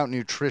thing about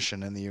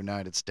nutrition in the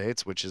United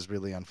States, which is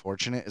really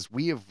unfortunate, is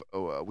we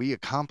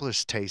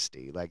accomplish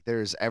tasty. Like,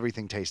 there's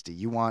everything tasty.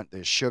 You want the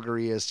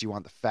sugariest, you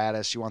want the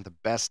fattest, you want the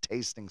best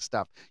tasting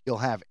stuff you'll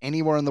have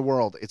anywhere in the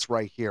world. It's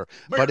right here.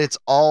 But it's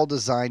all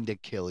designed to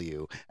kill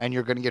you, and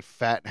you're going to get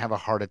fat and have a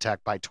heart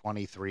attack by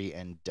 23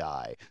 and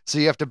die. So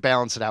you have to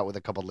balance it out with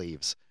a couple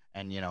leaves.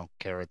 And,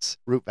 carrots,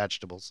 root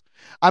vegetables.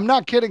 I'm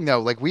not kidding,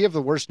 though. Like, we have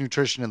the worst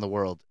nutrition in the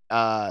world.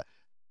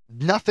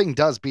 Nothing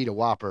does beat a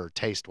Whopper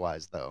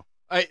taste-wise, though.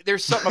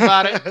 There's something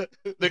about it.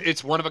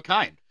 It's one of a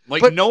kind.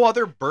 Like, no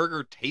other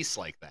burger tastes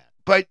like that.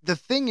 But the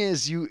thing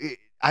is,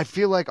 I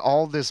feel like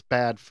all this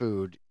bad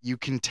food, you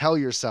can tell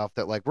yourself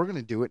that, like, we're going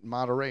to do it in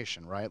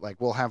moderation, right? Like,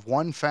 we'll have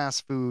one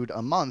fast food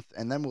a month,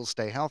 and then we'll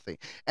stay healthy.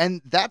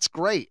 And that's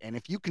great. And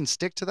if you can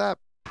stick to that,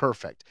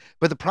 perfect.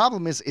 But the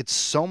problem is it's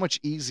so much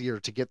easier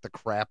to get the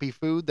crappy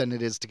food than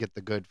it is to get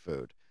the good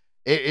food.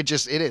 It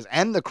is.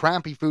 And the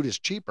crappy food is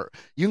cheaper.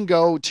 You can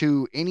go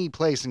to any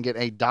place and get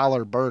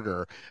 $1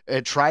 burger,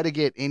 try to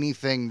get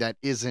anything that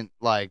isn't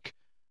like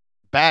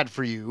bad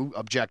for you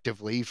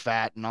objectively,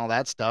 fat and all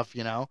that stuff,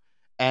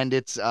 and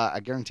it's I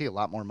guarantee a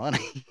lot more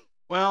money.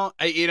 Well,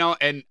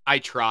 and I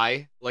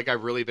try, like,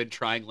 I've really been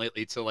trying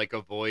lately to, like,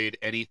 avoid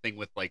anything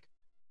with, like,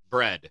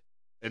 bread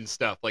and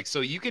stuff. Like,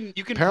 so you can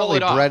Apparently pull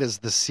it off. bread is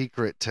the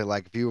secret to,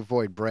 like, if you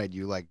avoid bread,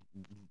 you, like,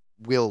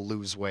 will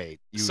lose weight,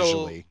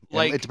 usually. So,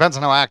 like, it depends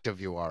on how active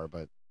you are,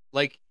 but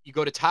like, you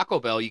go to Taco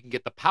Bell, you can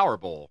get the Power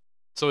Bowl.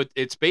 So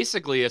it's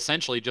basically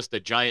essentially just a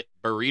giant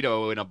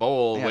burrito in a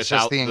bowl it's without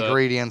just the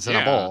ingredients in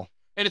a bowl.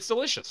 And it's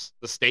delicious.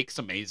 The steak's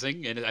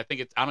amazing, and I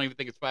don't even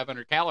think it's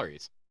 500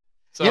 calories.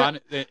 So Yeah.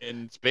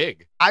 And it's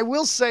big. I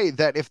will say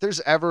that if there's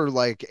ever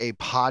like a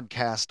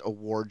podcast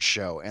award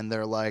show and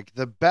they're like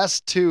the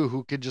best two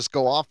who could just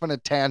go off on a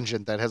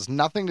tangent that has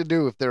nothing to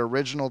do with their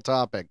original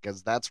topic,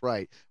 because that's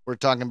right, we're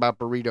talking about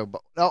burrito.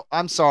 No,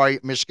 I'm sorry,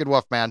 Michigan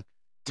Wolfman.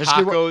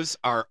 Tacos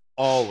are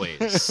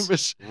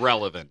always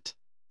relevant.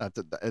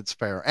 It's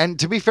fair. And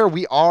to be fair,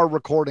 we are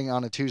recording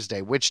on a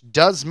Tuesday, which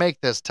does make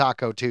this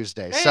Taco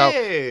Tuesday.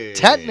 Hey! So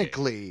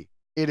technically,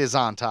 it is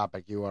on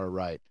topic. You are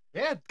right.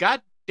 Yeah,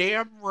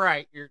 goddamn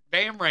right. You're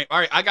damn right. All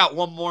right, I got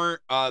one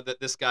more that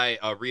this guy,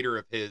 a reader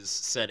of his,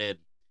 sent in.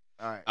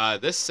 All right.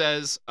 This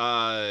says,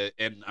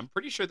 and I'm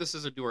pretty sure this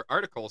is a newer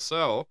article.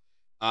 So,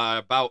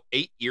 about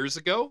 8 years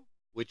ago,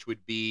 which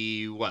would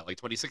be what, like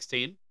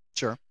 2016?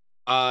 Sure.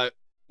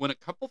 When a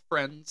couple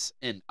friends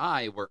and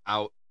I were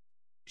out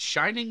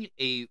shining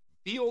a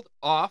field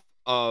off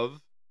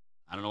of,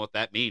 I don't know what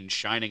that means,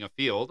 shining a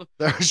field.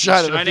 They're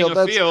shining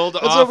a field.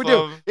 That's off what we do.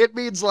 of, It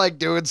means like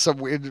doing some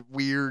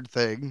weird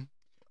thing.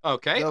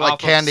 okay. Like off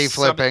candy of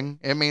flipping.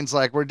 It means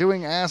like we're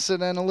doing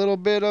acid and a little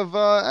bit of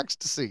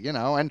ecstasy,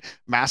 and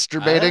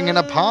masturbating in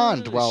a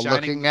pond while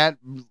looking at,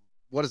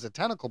 what is it,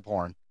 tentacle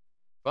porn.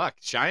 Fuck,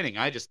 shining.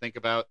 I just think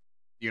about,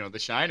 The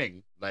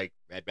Shining, like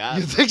Red Bad.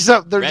 You think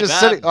so? They're Red just Bad.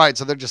 sitting. All right,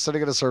 so they're just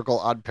sitting in a circle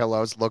on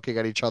pillows, looking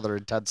at each other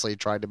intensely,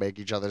 trying to make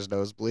each other's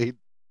nose bleed.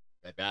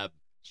 Red Bad.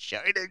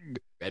 Shining.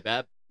 Red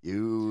Bad.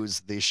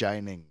 Use the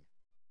Shining.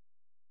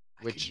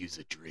 I could use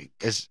a drink.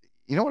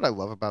 You know what I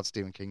love about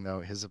Stephen King,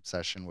 though? His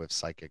obsession with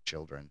psychic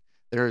children.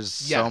 There's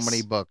so Yes.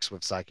 many books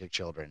with psychic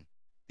children.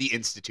 The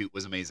Institute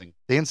was amazing.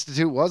 The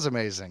Institute was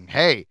amazing.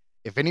 Hey,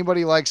 if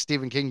anybody likes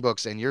Stephen King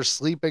books and you're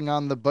sleeping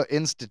on the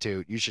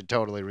Institute, you should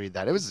totally read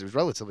that. It was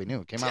relatively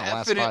new. It came out in the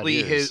last 5 Definitely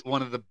years.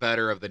 one of the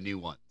better of the new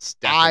ones.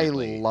 I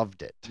Definitely.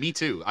 loved it. Me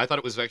too. I thought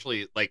it was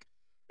actually like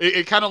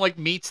it kind of like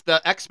meets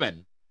the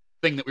X-Men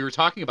thing that we were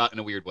talking about in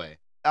a weird way.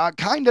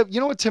 Kind of. You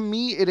know what? To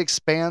me, it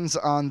expands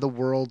on the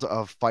world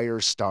of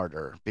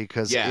Firestarter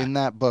because in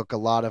that book, a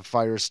lot of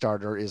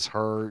Firestarter is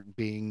her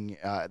being,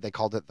 they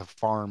called it the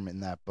farm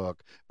in that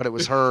book, but it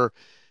was her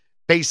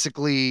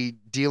basically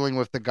dealing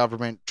with the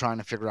government, trying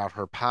to figure out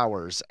her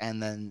powers.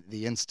 And then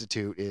the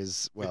Institute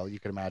is, well, you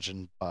can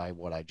imagine by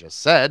what I just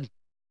said.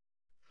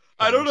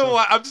 I don't know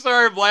why. I'm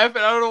sorry, I'm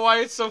laughing. I don't know why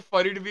it's so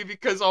funny to me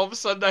because all of a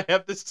sudden I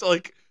have this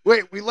like.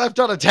 Wait, we left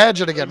on a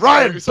tangent again.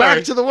 Ryan,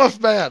 back to the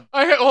Wolfman.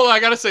 Hold on, I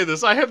gotta say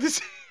this. I have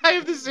this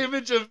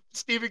image of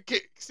Stephen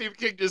King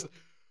just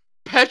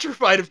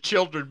petrified of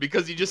children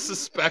because he just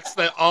suspects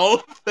that all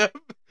of them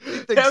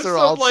have some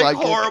all like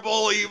psychic.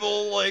 Horrible,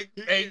 evil, like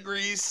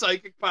angry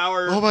psychic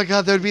power. Oh my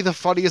god, that would be the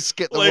funniest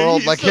skit in the Like,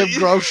 world. he's Like him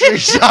grocery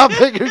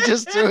shopping or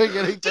just doing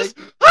anything.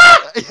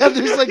 Yeah,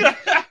 there's like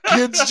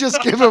kids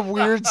just give him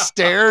weird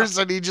stares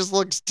and he just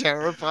looks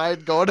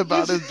terrified going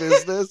about his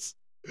business.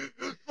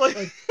 Like,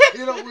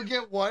 you know, we'll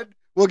get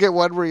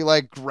one where he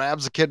like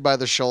grabs a kid by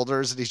the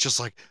shoulders and he's just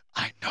like,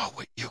 I know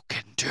what you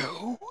can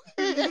do.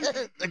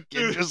 The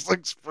kid just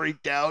looks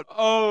freaked out.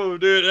 Oh,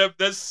 dude,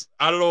 that's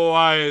I don't know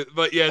why,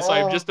 but yes,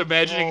 I'm just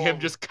imagining him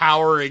just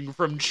cowering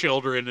from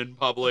children in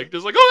public,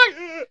 just like, oh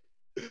my.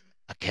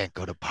 I can't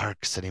go to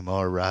parks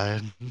anymore,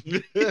 Ryan.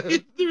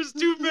 There's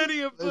too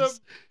many of them.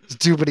 There's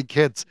too many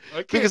kids. I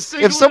can't Because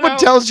single if someone it out.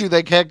 tells you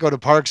they can't go to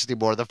parks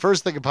anymore, the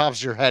first thing that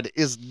pops in your head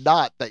is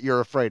not that you're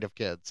afraid of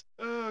kids.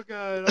 Oh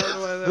god, I don't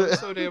know why that was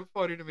so damn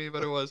funny to me,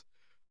 but it was.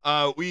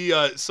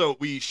 So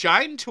we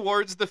shine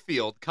towards the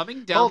field,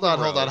 coming down. Hold the on.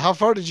 road. How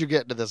far did you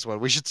get into this one?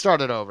 We should start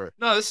it over.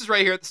 No, this is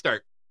right here at the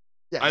start.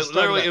 Yeah,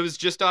 It was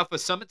just off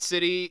of Summit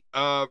City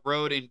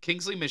Road in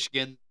Kingsley,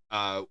 Michigan.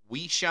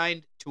 We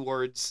shined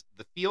towards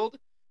the field,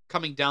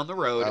 coming down the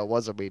road. It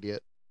was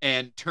immediate.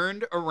 And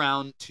turned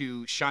around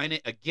to shine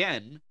it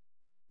again.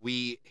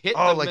 We hit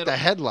Oh, the like middle. the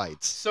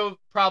headlights. So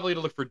probably to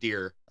look for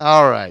deer,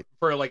 All right.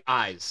 for like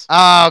eyes.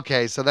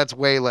 Okay, so that's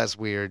way less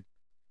weird.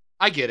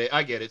 I get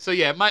it. So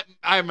yeah,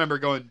 I remember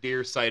going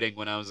deer sighting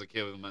when I was a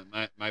kid with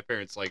my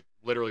parents. Like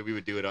literally, we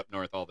would do it up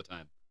north all the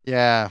time.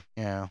 Yeah.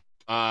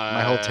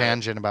 My whole Uh,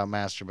 tangent about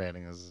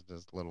masturbating is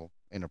just a little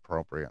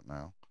inappropriate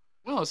now.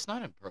 Well, it's not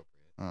inappropriate.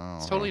 Oh,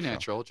 It's totally okay.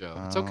 natural, Joe.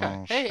 It's Oh,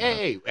 okay. shit.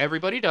 Hey,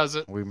 everybody does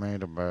it. We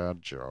made a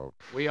bad joke.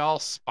 We all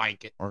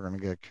spank it. We're gonna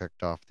get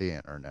kicked off the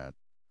internet.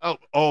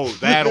 Oh,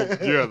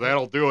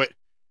 that'll do it.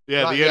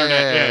 Yeah, Right, the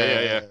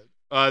internet.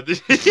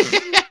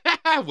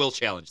 Yeah. We'll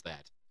challenge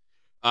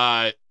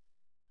that.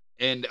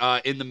 And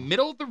in the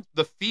middle of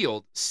the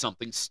field,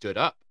 something stood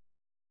up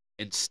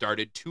and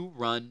started to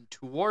run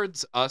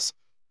towards us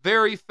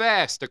very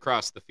fast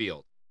across the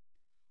field.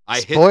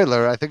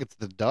 Spoiler, I think it's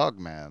the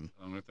DogMan.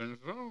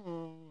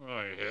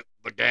 I hit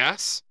the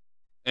gas,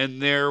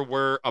 and there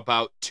were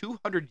about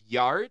 200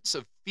 yards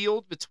of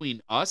field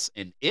between us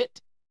and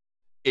it.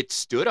 It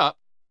stood up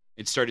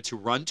and started to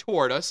run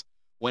toward us.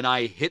 When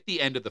I hit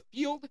the end of the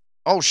field,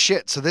 Oh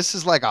shit, so this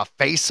is like a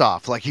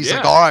face-off. Like he's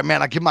like, Yeah. all right,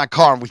 man, I give my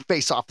car and we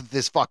face off with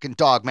this fucking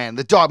DogMan.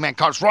 The DogMan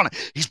car's running.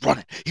 He's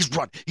running.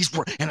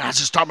 And I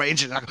just start my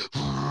engine and I go,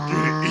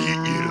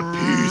 eat to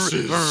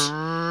pieces.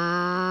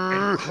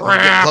 We're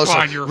crap getting closer.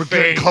 on your We're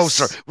getting face.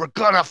 closer. We're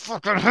gonna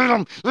fucking hit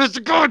him. It's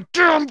a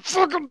goddamn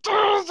fucking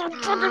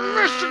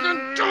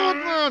Michigan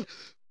DogMan.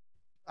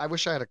 I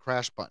wish I had a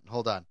crash button.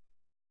 Hold on.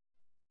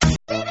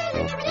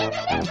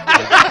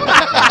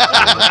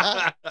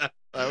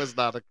 That was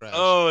not a crash.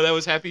 Oh, that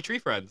was Happy Tree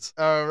Friends.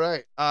 All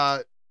right.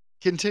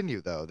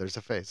 Continue though. There's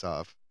a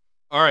face-off.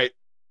 All right.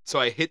 So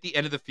I hit the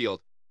end of the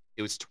field.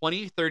 It was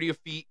 20, 30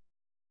 feet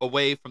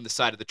away from the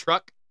side of the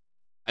truck.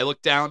 I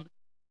looked down.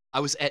 I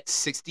was at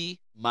 60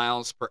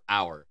 miles per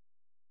hour.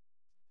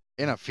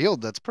 In a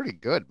field, that's pretty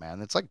good,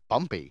 man. It's like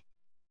bumpy.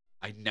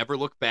 I never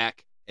looked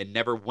back and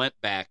never went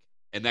back.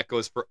 And that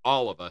goes for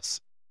all of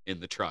us in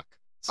the truck.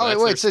 So that's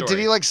wait. their So did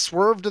story. he like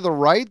swerve to the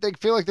right? They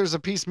feel like there's a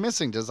piece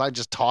missing. Does I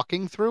just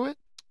talking through it?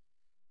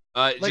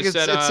 It Like just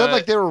it said, said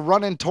like they were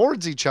running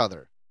towards each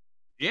other.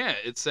 Yeah,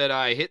 it said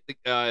I hit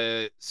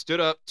stood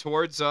up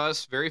towards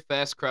us very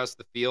fast across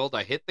the field.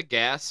 I hit the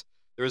gas.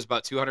 There was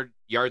about 200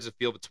 yards of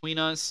field between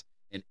us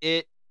and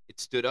it. It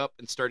stood up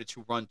and started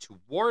to run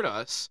toward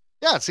us.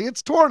 Yeah, see,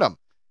 it's toward him.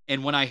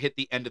 And when I hit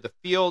the end of the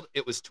field,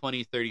 it was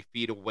 20, 30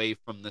 feet away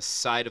from the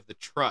side of the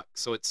truck.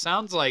 So it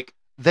sounds like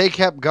They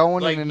kept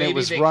going like and maybe it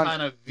was they run.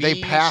 kind of They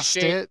passed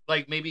it.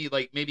 Like maybe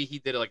he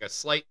did like a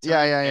slight turn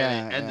Yeah,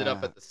 and it ended up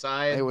yeah. at the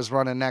side. It was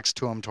running next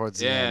to him towards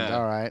the end. Yeah.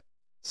 All right.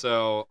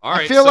 So all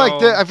right. I feel like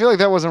so- I feel like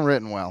that wasn't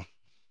written well.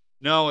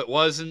 No, it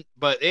wasn't.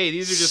 But hey,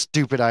 these are just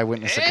Stupid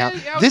eyewitness account.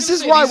 Yeah, I was This gonna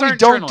is say, why these we aren't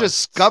don't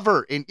journalists.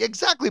 discover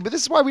exactly, but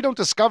this is why we don't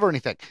discover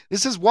anything.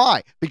 This is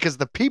why, because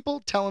the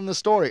people telling the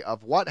story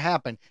of what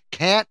happened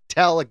can't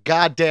tell a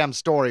goddamn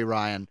story,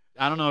 Ryan.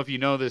 I don't know if you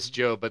know this,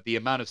 Joe, but the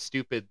amount of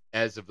stupid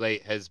as of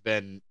late has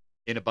been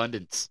in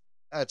abundance.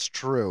 That's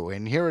true.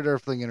 And here at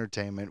Earthling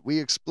Entertainment, we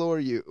implore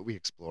you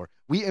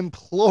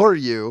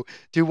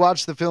to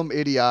watch the film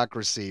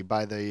Idiocracy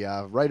by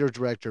the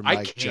writer-director I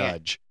Mike can't.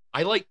 Judge.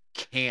 I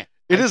can't.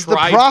 It I is the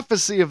tried-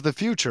 prophecy of the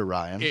future,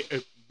 Ryan.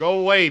 Go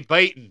away,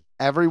 Baton.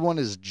 Everyone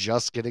is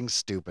just getting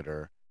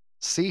stupider.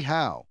 See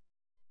how?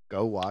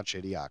 Go watch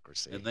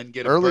Idiocracy. And then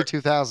get Early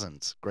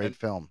 2000s. Great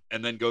film.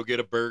 and then go get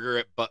a burger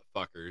at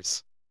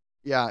Buttfuckers.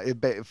 Yeah,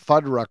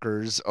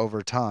 Fuddruckers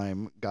over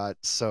time got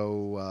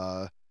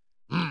so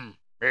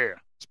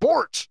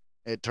sports.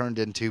 It turned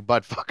into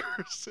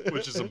Buttfuckers,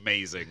 Which is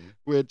amazing.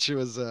 which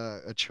was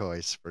a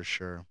choice for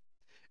sure.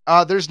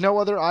 There's no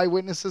other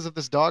eyewitnesses of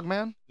this dog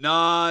man?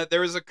 Nah,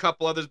 there was a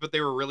couple others, but they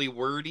were really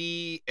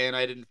wordy, and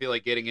I didn't feel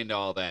like getting into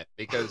all that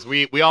because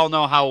we all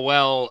know how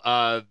well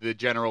the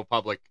general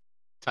public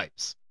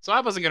types. So I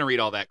wasn't gonna read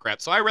all that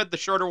crap. So I read the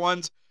shorter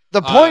ones.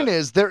 The point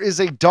is, there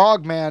is a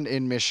dog man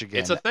in Michigan.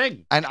 It's a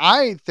thing. And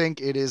I think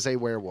it is a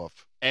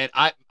werewolf. And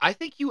I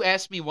think you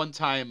asked me one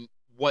time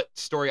what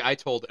story I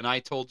told, and I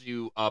told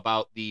you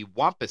about the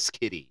Wampus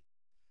Kitty.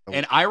 Oh.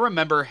 And I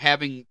remember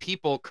having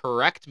people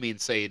correct me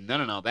and say,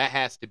 no, that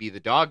has to be the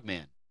dog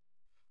man.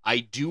 I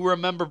do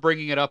remember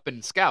bringing it up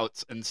in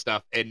Scouts and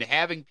stuff and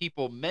having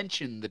people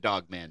mention the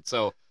dog man.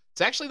 So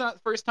it's actually not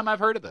the first time I've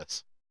heard of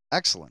this.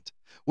 Excellent.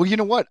 Well, you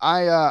know what?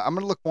 I'm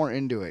gonna look more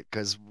into it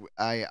because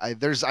I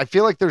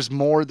feel like there's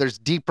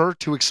deeper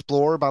to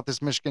explore about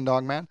this Michigan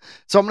dog man.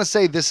 So I'm gonna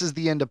say this is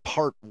the end of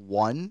part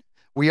 1.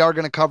 We are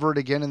gonna cover it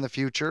again in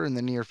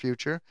the near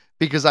future,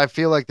 because I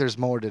feel like there's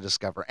more to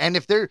discover. And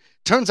if there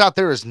turns out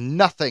there is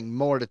nothing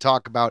more to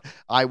talk about,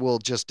 I will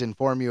just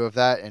inform you of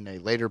that in a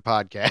later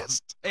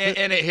podcast.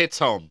 And it hits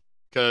home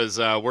because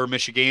we're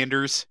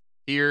Michiganders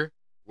here.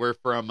 We're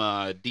from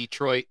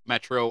Detroit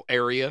metro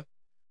area.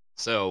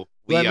 So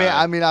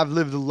I mean, I've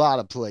lived a lot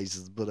of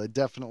places, but I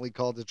definitely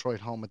call Detroit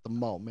home at the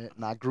moment.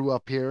 And I grew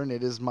up here, and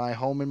it is my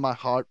home in my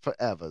heart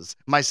forever.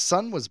 My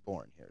son was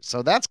born here,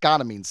 so that's got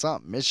to mean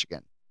something.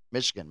 Michigan,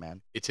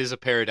 man. it is a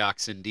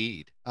paradox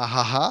indeed.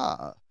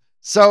 Ha.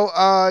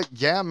 So,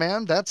 yeah,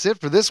 man, that's it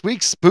for this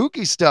week's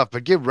spooky stuff.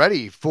 But get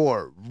ready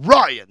for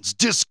Ryan's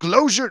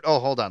disclosure. Oh,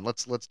 hold on.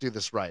 Let's do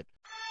this right.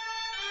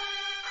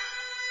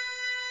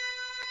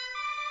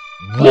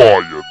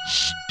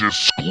 Ryan's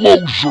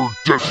Disclosure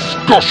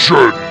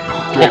Discussion!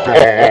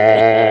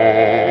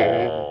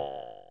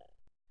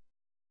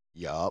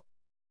 Yup.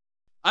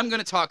 I'm going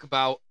to talk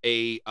about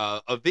a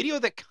video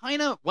that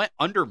kind of went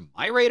under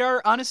my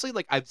radar, honestly.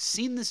 Like, I've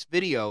seen this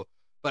video,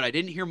 but I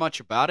didn't hear much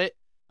about it.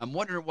 I'm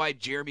wondering why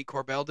Jeremy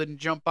Corbell didn't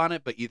jump on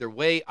it, but either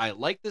way, I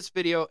like this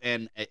video,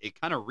 and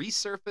it kind of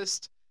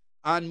resurfaced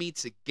on me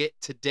to get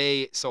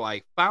today. So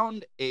I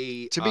found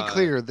a... To be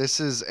clear,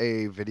 this is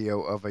a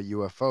video of a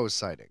UFO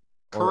sighting.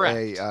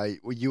 Correct. Or a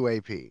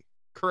UAP.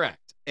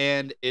 Correct.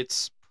 And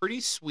it's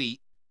pretty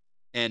sweet.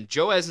 And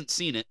Joe hasn't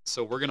seen it,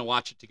 so we're going to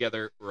watch it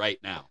together right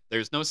now.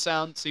 There's no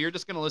sound, so you're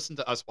just going to listen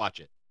to us watch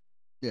it.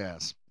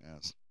 Yes.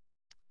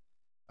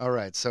 All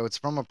right, so it's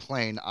from a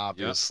plane,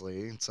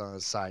 obviously. Yep. It's on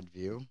a side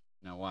view.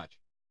 Now watch.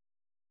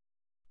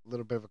 A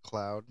little bit of a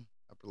cloud,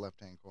 upper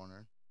left-hand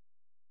corner.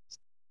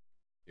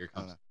 Here it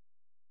comes.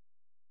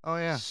 Oh,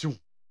 yeah.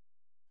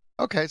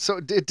 Okay, so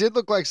it did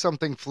look like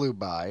something flew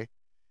by.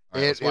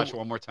 All right, let's watch it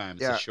one more time.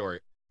 It's a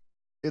short.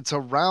 It's a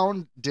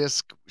round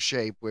disc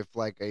shape with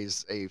like a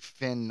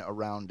fin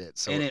around it.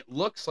 So, and it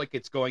looks like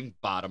it's going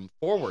bottom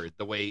forward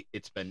the way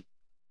it's been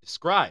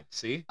described.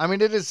 See? I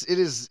mean, it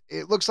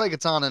looks like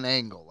it's on an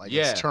angle, like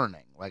it's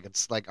turning, like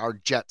it's like our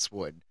jets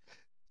would.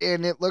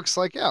 And it looks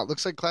like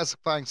classic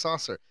flying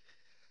saucer.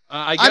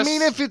 I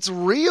mean, if it's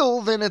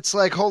real, then it's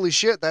like, holy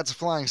shit, that's a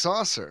flying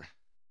saucer.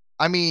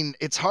 I mean,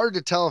 it's hard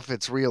to tell if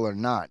it's real or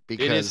not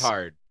because it is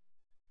hard.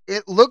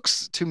 It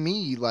looks to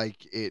me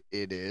like it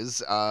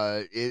is.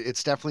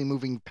 It's definitely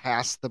moving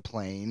past the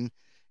plane.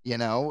 You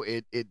know,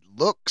 it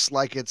looks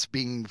like it's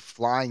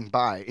flying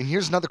by. And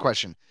here's another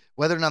question: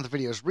 whether or not the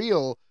video is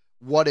real,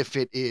 what if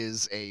it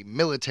is a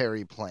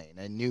military plane,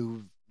 a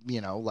new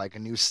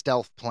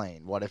stealth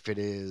plane? What if it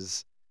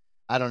is?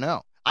 I don't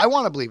know. I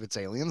want to believe it's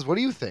aliens. What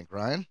do you think,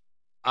 Ryan?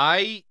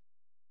 I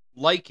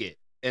like it.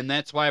 And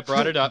that's why I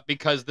brought it up,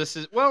 because this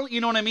is, well,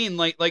 you know what I mean?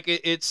 Like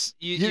it's,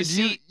 you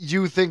see.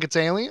 You think it's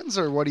aliens,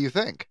 or what do you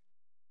think?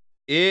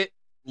 It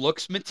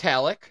looks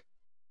metallic.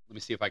 Let me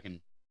see if I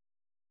can.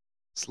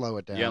 Slow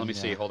it down. Yeah, let me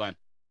see. Hold on.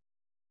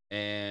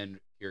 And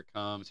here it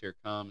comes,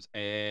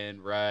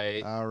 and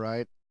right. All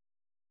right.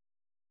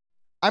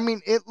 I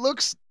mean, it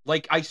looks.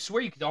 Like, I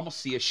swear you could almost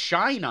see a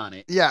shine on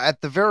it. Yeah,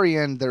 at the very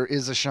end, there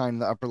is a shine in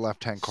the upper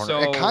left-hand corner.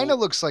 It kind of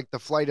looks like the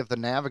Flight of the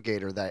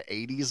Navigator, that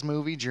 80s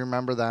movie. Do you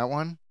remember that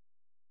one?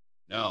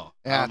 No.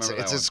 Yeah,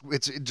 it's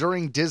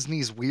during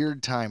Disney's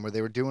weird time where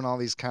they were doing all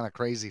these kind of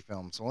crazy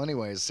films. Well,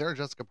 anyways, Sarah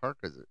Jessica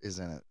Parker is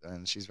in it,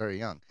 and she's very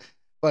young.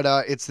 But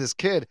it's this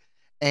kid,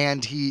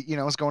 and he,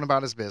 is going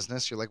about his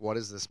business. You're like, what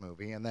is this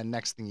movie? And then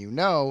next thing you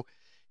know,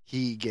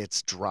 he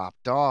gets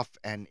dropped off,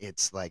 and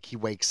it's like he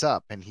wakes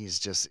up, and he's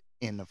just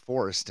in the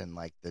forest, and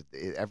like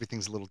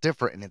everything's a little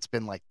different, and it's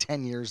been like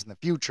 10 years in the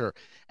future,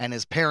 and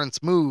his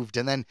parents moved,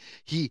 and then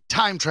he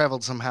time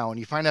traveled somehow, and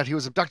you find out he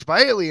was abducted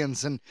by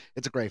aliens, and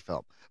it's a great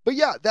film. But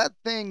yeah, that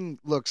thing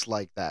looks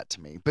like that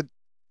to me. But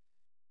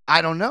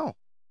I don't know.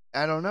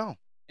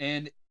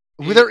 And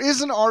Well, there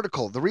is an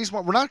article. The reason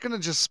why we're not going to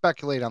just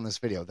speculate on this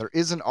video, there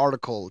is an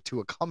article to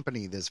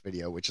accompany this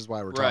video, which is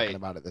why we're talking Right.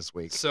 about it this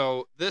week.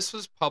 So this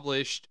was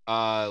published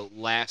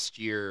last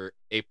year,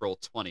 April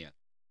 20th.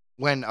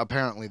 When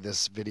apparently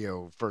this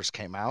video first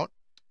came out.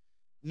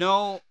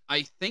 No,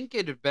 I think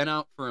it had been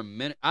out for a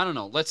minute. I don't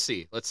know. Let's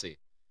see.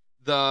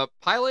 The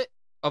pilot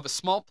of a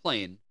small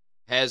plane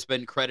has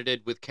been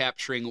credited with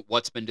capturing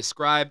what's been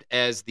described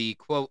as the,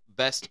 quote,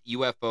 best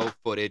UFO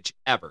footage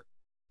ever.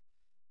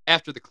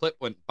 After the clip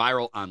went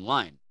viral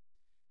online,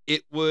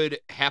 it would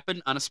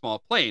happen on a small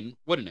plane,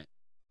 wouldn't it?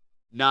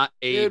 Not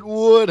a. It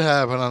would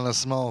happen on a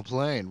small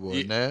plane,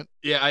 wouldn't it?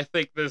 Yeah, I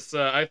think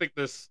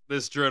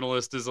this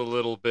journalist is a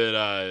little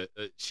bit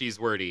she's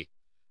wordy.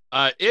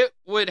 It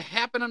would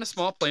happen on a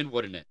small plane,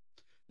 wouldn't it?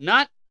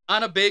 Not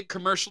on a big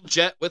commercial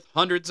jet with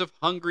hundreds of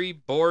hungry,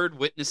 bored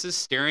witnesses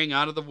staring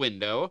out of the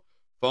window,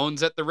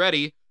 phones at the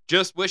ready,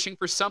 just wishing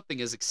for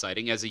something as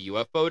exciting as a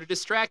UFO to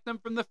distract them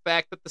from the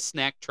fact that the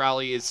snack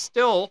trolley is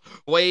still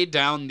way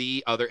down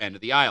the other end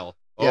of the aisle.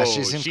 Yeah, Oh,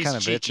 she seems she's kind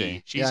of cheeky.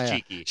 bitchy. She's Yeah.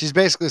 cheeky. She's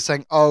basically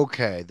saying,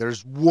 okay,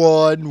 there's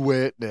one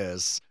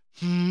witness.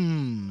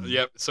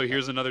 Yep, so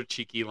here's another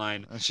cheeky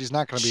line. And she's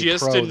not going to be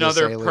Just pro this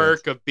another alien.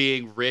 perk of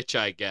being rich,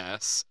 I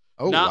guess.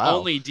 Oh, Not wow.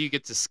 only do you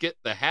get to skip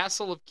the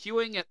hassle of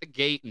queuing at the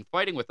gate and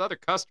fighting with other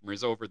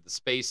customers over the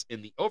space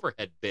in the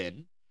overhead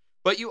bin,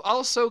 but you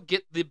also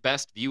get the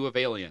best view of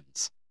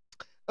aliens.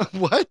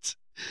 What?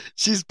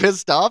 She's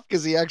pissed off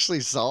because he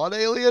actually saw an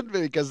alien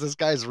because this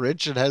guy's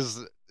rich and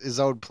has his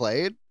own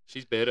plane?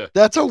 She's bitter.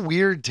 That's a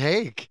weird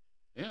take.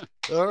 Yeah.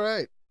 All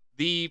right.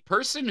 The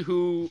person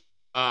who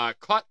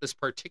caught this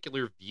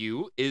particular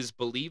view is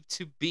believed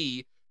to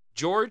be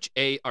George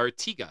A.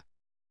 Artiga,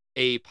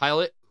 a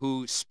pilot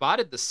who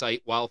spotted the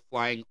site while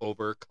flying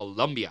over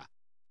Colombia.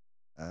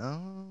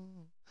 Oh.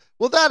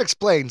 Well, that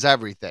explains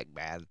everything,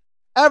 man.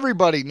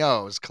 Everybody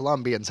knows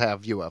Colombians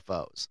have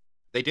UFOs.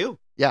 They do.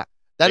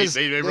 They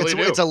really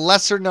do. It's a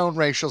lesser known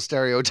racial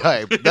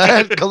stereotype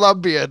that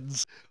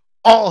Colombians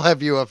all have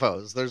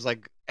UFOs. There's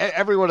like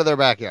everyone in their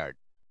backyard.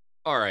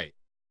 All right.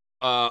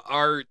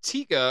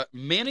 Artiga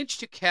managed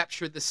to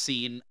capture the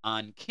scene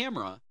on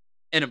camera,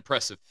 an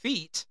impressive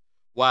feat,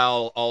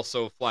 while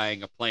also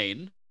flying a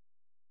plane,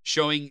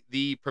 showing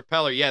the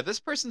propeller. Yeah, this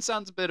person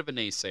sounds a bit of a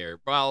naysayer.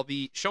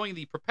 Showing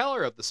the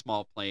propeller of the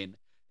small plane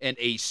and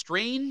a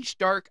strange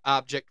dark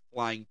object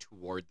flying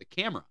toward the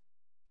camera.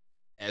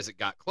 As it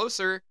got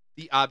closer,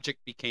 the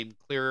object became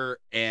clearer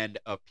and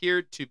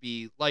appeared to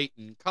be light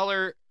in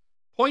color,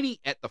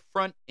 pointy at the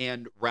front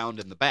and round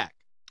in the back.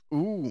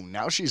 Ooh,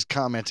 now she's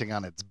commenting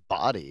on its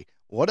body.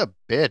 What a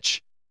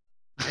bitch.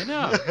 I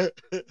know.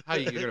 How are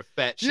you going to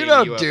fat shame You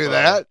don't UFO? do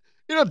that.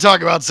 You don't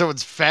talk about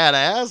someone's fat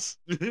ass.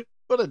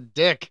 What a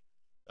dick.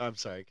 I'm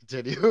sorry,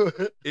 continue.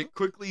 It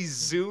quickly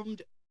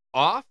zoomed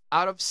off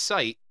out of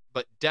sight,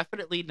 but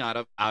definitely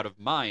not out of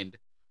mind.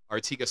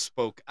 Artiga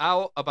spoke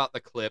out about the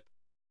clip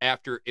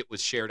after it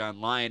was shared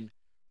online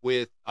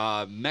with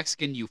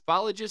Mexican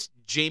ufologist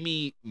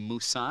Jamie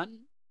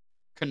Musan,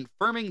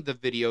 confirming the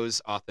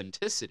video's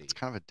authenticity. It's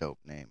kind of a dope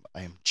name.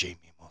 I am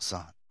Jamie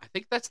Mosan. I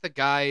think that's the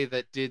guy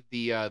that did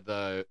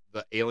the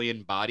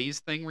alien bodies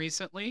thing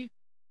recently.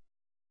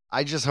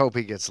 I just hope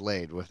he gets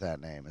laid with that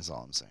name, is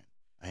all I'm saying.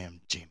 I am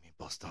Jamie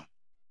Boston.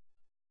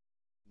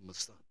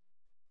 Musan.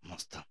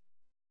 Boston.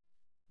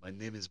 My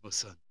name is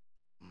Musan.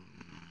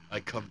 I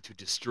come to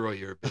destroy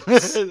your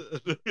bits.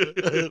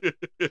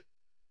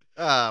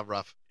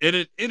 Rough. In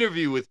an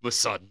interview with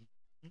Musan,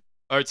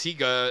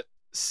 Artiga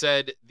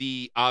said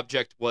the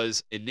object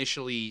was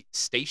initially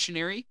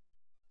stationary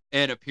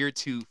and appeared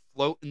to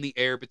float in the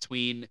air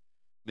between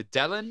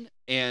Medellin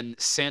and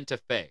Santa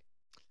Fe.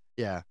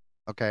 Yeah.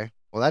 Okay.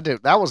 Well,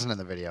 that wasn't in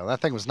the video.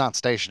 That thing was not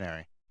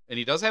stationary. And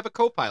he does have a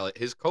co-pilot.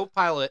 His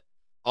co-pilot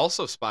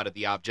also spotted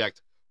the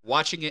object,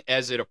 watching it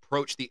as it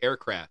approached the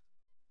aircraft.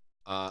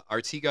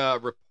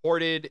 Artiga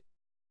reported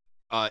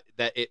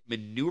that he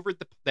maneuvered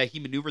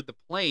the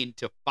plane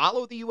to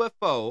follow the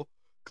UFO,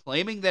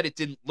 claiming that it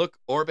didn't look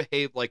or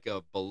behave like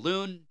a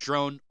balloon,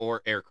 drone,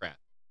 or aircraft.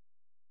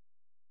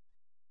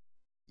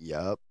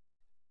 Yup.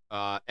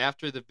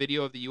 After the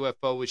video of the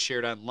UFO was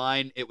shared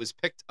online, it was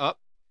picked up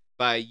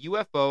by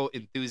UFO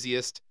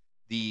enthusiast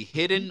The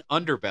Hidden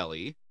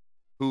Underbelly,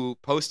 who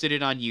posted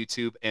it on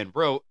YouTube and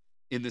wrote,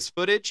 "In this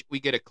footage, we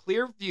get a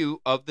clear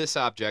view of this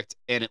object,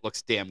 and it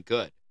looks damn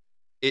good.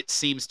 It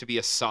seems to be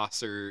a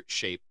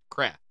saucer-shaped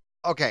craft."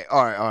 Okay.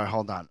 All right.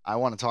 Hold on. I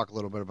want to talk a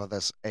little bit about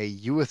this. A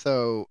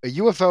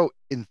UFO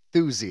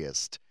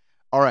enthusiast.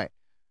 All right.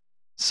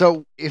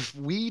 So if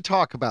we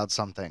talk about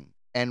something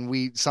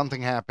and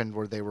something happened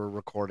where they were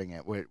recording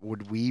it,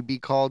 would we be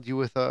called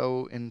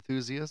UFO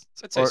enthusiasts?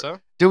 I'd say Or so.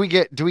 Do we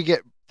get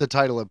the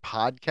title of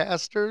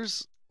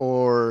podcasters,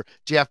 or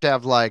do you have to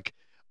have like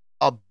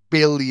a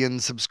billion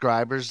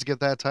subscribers to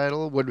get that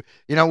title? Would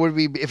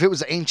we, if it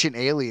was Ancient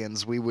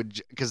Aliens, we would,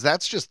 because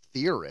that's just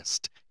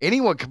theorist.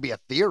 Anyone could be a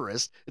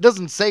theorist. It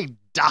doesn't say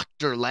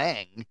Dr.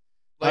 Lang.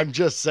 Like, I'm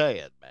just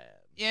saying, man.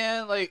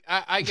 Yeah, like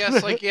I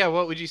guess, like, yeah.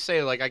 What would you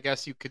say? Like, I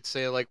guess you could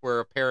say like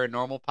we're a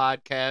paranormal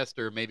podcast,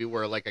 or maybe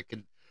we're like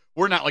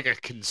we're not like a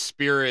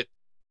conspiratorial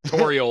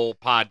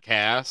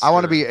podcast. I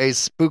want to be a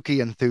spooky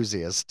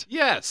enthusiast.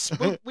 Yes,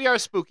 we are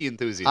spooky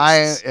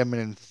enthusiasts. I am an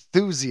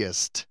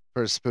enthusiast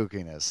for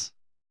spookiness.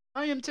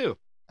 I am too.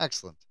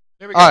 Excellent.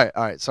 There we go. All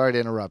right. Sorry to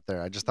interrupt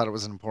there. I just thought it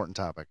was an important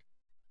topic.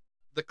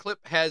 The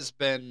clip has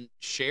been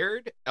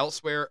shared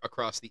elsewhere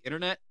across the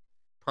internet,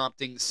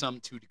 prompting some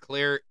to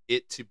declare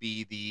it to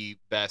be the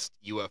best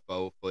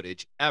UFO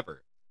footage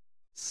ever.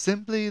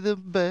 Simply the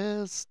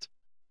best.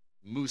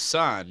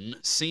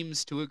 Musan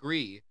seems to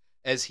agree,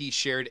 as he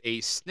shared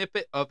a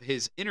snippet of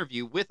his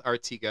interview with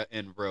Artiga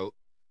and wrote,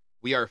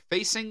 "We are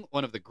facing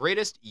one of the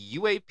greatest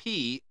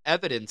UAP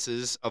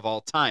evidences of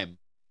all time,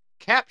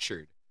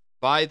 captured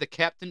by the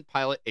captain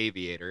pilot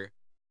aviator,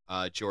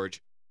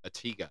 George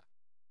Artiga.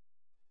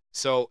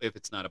 So if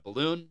it's not a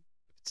balloon,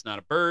 if it's not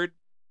a bird,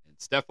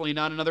 it's definitely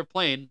not another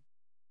plane,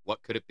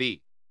 what could it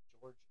be?"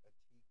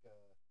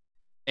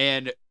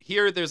 And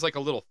here there's like a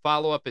little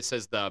follow-up. It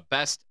says the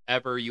best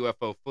ever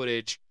UFO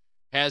footage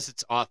has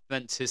its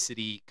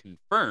authenticity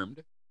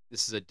confirmed.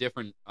 This is a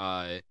different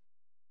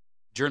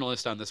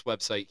journalist on this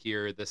website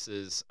here. This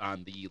is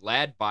on the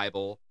Lad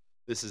Bible.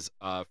 This is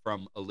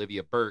from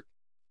Olivia Burke.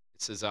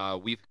 It says,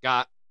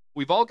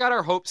 we've all got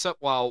our hopes up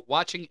while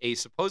watching a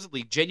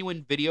supposedly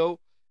genuine video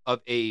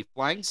of a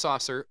flying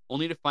saucer,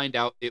 only to find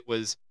out it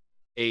was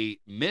a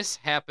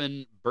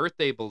mishappen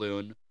birthday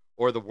balloon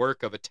or the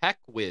work of a tech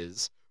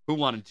whiz who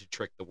wanted to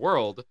trick the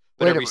world.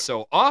 But every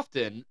so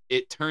often,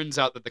 it turns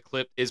out that the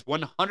clip is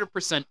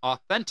 100%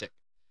 authentic.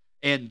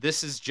 And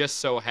this is just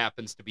so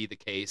happens to be the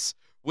case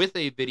with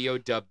a video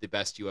dubbed the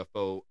best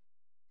UFO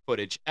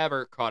footage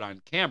ever caught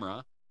on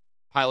camera.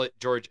 Pilot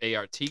George A.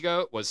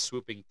 Artiga was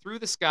swooping through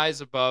the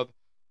skies above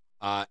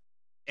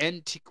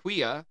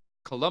Antigua,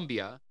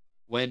 Colombia,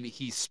 when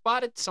he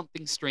spotted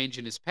something strange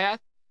in his path,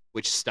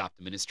 which stopped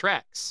him in his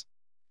tracks.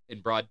 In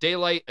broad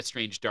daylight, a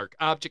strange dark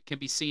object can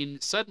be seen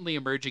suddenly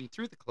emerging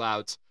through the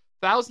clouds,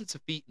 thousands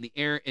of feet in the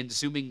air, and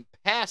zooming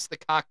past the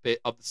cockpit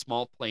of the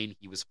small plane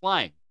he was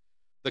flying.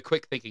 The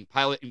quick-thinking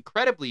pilot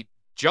incredibly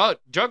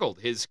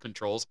juggled his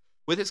controls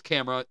with his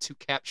camera to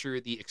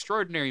capture the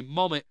extraordinary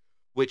moment,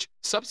 which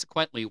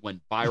subsequently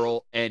went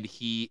viral, and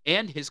he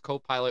and his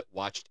co-pilot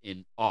watched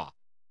in awe.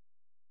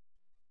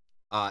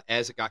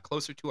 As it got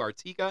closer to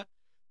Artiga,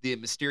 the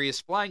mysterious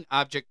flying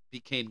object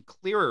became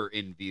clearer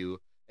in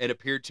view and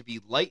appeared to be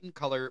light in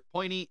color,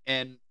 pointy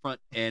and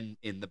front and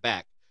in the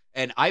back.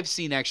 And I've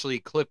seen actually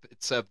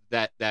clips of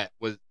that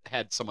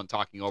had someone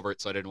talking over it,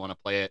 so I didn't want to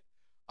play it.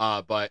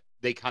 But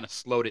they kind of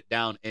slowed it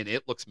down, and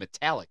it looks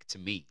metallic to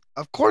me.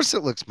 Of course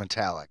it looks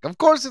metallic. Of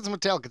course it's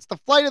metallic. It's the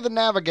flight of the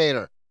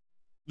Navigator.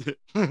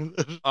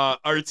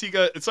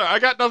 Artiga, sorry, I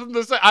got nothing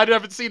to say. I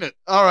haven't seen it.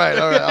 All right.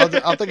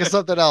 I'll think of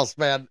something else,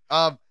 man.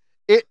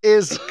 It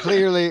is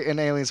clearly an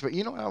alien, but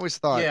you know, I always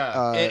thought,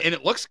 and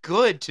it looks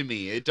good to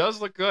me. It does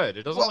look good.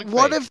 It doesn't look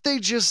what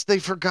fake. if they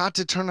forgot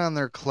to turn on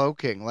their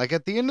cloaking? Like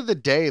at the end of the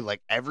day,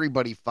 like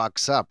everybody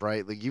fucks up,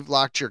 right? Like you've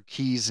locked your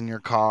keys in your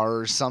car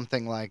or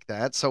something like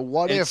that. So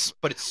but it's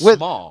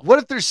small. What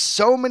if there's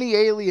so many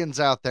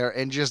aliens out there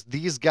and just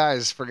these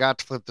guys forgot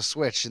to flip the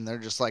switch and they're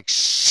just like,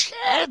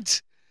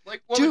 shit.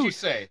 Like, what Dude, would you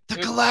say? The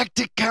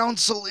Galactic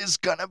Council is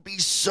gonna be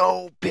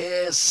so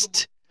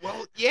pissed.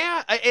 Well,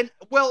 yeah, and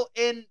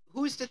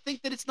who's to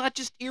think that it's not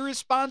just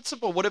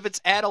irresponsible? What if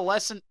it's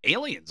adolescent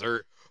aliens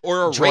or a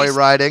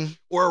joyriding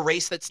or a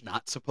race that's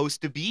not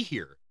supposed to be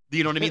here?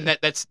 You know what I mean?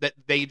 that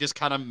they just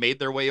kind of made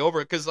their way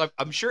over, because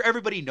I'm sure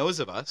everybody knows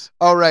of us.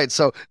 All right,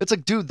 so it's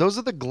like, dude, those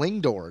are the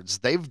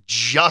Glingdors. They've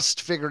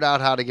just figured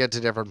out how to get to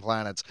different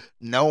planets.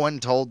 No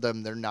one told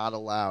them they're not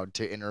allowed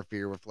to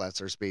interfere with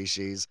lesser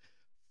species.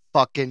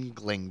 Fucking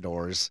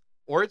Glingdors.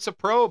 Or it's a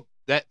probe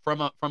that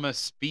from a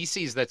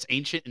species that's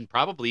ancient and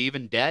probably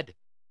even dead,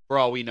 for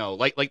all we know.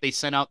 Like they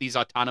sent out these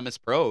autonomous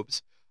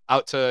probes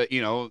out to,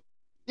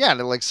 yeah,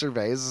 to like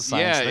survey as a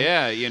science thing.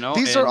 Yeah,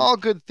 These are all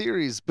good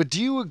theories, but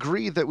do you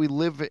agree that we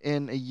live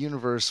in a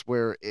universe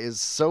where it is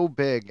so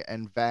big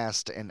and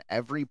vast and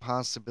every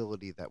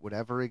possibility that would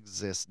ever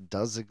exist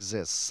does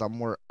exist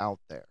somewhere out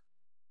there?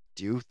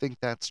 Do you think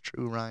that's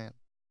true, Ryan?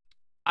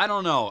 I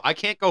don't know. I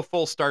can't go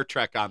full Star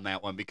Trek on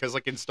that one, because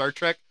like in Star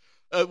Trek,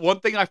 one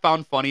thing I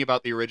found funny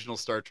about the original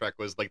Star Trek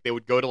was like they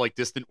would go to like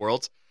distant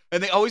worlds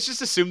and they always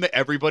just assumed that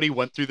everybody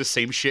went through the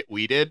same shit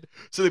we did.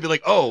 So they'd be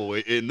like, oh,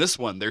 in this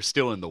one, they're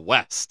still in the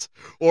West.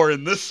 Or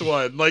in this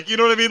one, like, you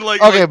know what I mean?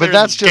 Like, okay, like but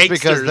that's just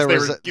because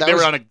they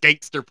were on a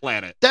gangster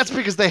planet. That's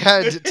because they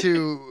had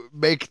to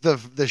make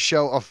the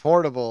show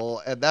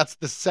affordable, and that's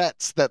the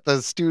sets that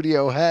the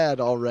studio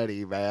had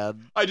already,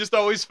 man. I just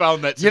always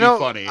found that to be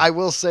funny. I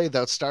will say,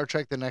 though, Star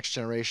Trek The Next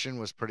Generation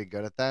was pretty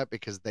good at that,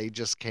 because they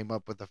just came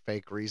up with a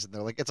fake reason.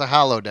 They're like, it's a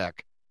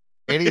holodeck.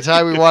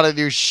 Anytime we want to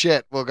do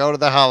shit, we'll go to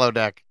the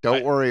holodeck.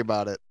 Don't worry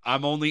about it.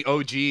 I'm only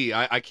OG.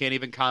 I can't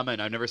even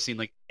comment. I've never seen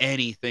like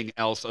anything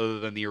else other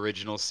than the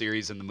original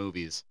series and the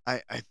movies.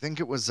 I think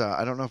it was,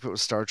 I don't know if it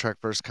was Star Trek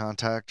First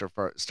Contact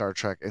or Star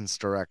Trek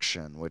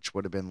Insurrection, which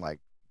would have been like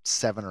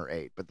 7 or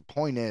 8. But the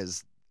point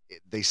is,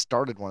 they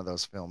started one of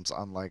those films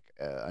on like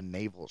a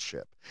naval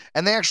ship.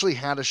 And they actually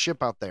had a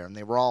ship out there, and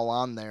they were all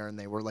on there, and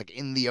they were like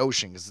in the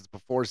ocean because it's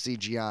before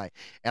CGI.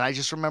 And I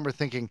just remember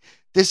thinking,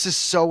 this is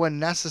so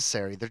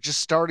unnecessary. They're just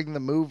starting the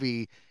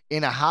movie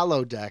in a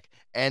holodeck,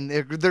 and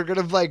they're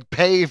gonna like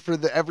pay for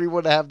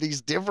everyone to have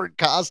these different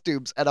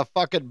costumes and a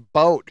fucking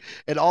boat,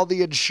 and all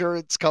the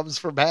insurance comes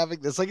from having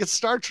this. Like, it's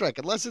Star Trek.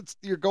 Unless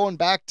you're going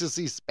back to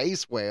see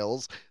space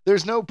whales,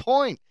 there's no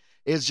point.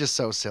 It's just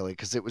so silly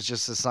because it was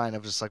just a sign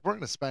of just like, we're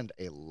gonna spend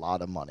a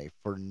lot of money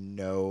for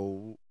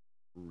no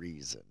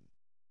reason.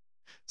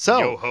 So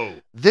Yo-ho.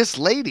 this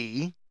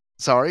lady,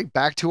 sorry,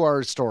 back to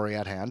our story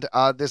at hand.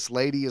 This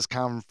lady is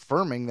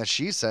confirming that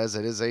she says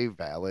it is a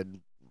valid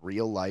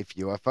real life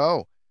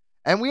UFO.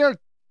 And we are,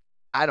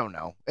 I don't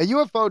know. A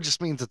UFO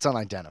just means it's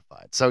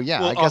unidentified. So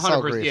yeah, I guess I'll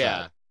agree with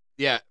that.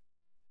 Yeah.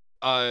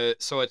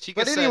 So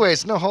Chica But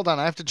anyways, no, hold on.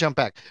 I have to jump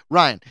back.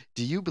 Ryan,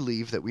 do you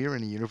believe that we are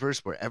in a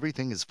universe where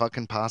everything is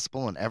fucking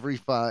possible and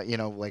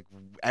like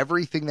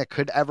everything that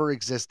could ever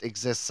exist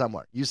exists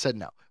somewhere? You said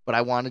no, but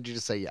I wanted you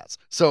to say yes.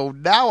 So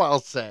now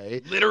I'll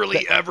say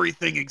literally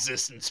everything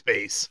exists in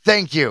space.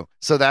 thank you.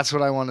 So that's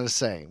what I wanted to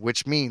say,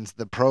 which means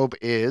the probe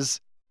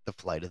is the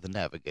Flight of the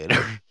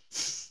Navigator.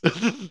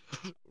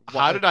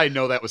 How did I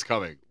know that was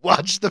coming?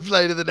 Watch the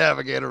Flight of the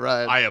Navigator,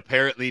 Ryan. I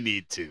apparently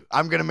need to.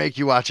 I'm gonna make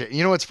you watch it.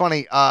 You know what's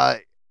funny? I'm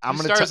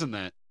Who gonna stars in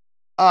that?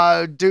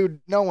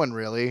 dude, no one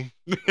really.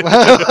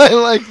 I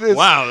like this.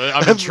 Wow,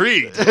 I'm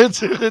intrigued.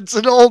 It's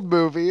an old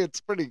movie. It's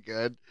pretty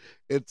good.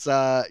 It's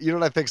you know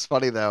what I think's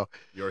funny though?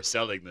 You're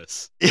selling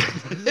this.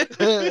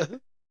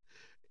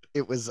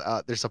 It was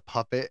there's a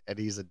puppet, and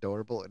he's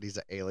adorable, and he's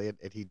an alien,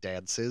 and he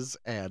dances,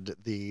 and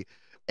the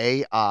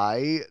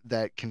AI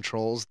that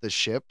controls the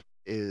ship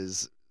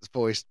is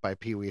voiced by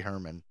Pee Wee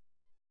Herman.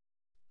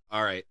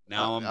 All right,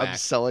 now I'm back. I'm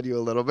selling you a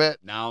little bit.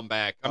 Now I'm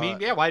back. I mean,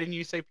 yeah, why didn't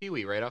you say Pee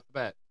Wee right off the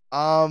bat?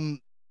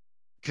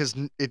 Because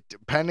it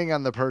depending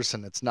on the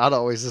person, it's not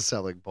always a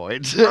selling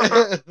point.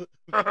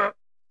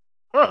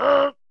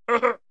 Oh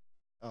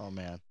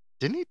man,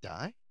 didn't he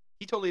die?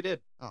 He totally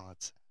did. Oh,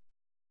 that's sad.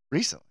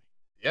 Recently.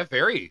 Yeah,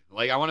 very.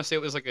 Like, I want to say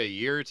it was like a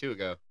year or two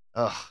ago.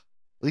 Ugh.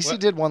 At least he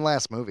did one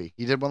last movie.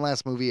 He did one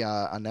last movie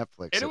on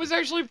Netflix. And it was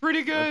actually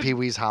pretty good. Pee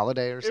Wee's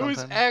Holiday or something. It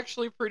was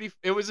actually pretty.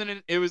 It was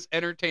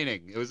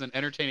entertaining. It was an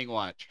entertaining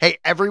watch. Hey,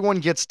 everyone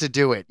gets to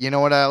do it. You know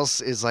what else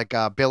is like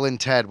Bill and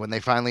Ted when they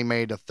finally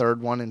made a third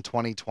one in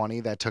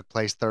 2020 that took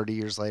place 30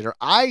 years later.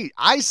 I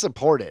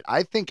support it.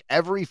 I think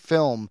every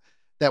film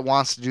that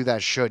wants to do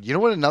that should. You know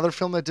what another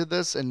film that did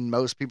this and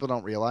most people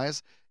don't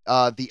realize?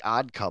 The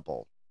Odd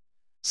Couple.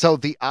 So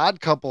The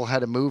Odd Couple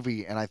had a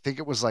movie, and I think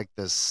it was like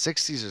the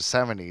 60s or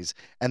 70s,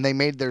 and they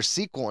made their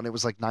sequel, and it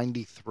was like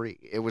 93.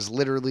 It was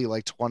literally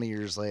like 20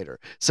 years later.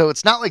 So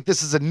it's not like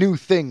this is a new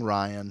thing,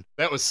 Ryan.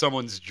 That was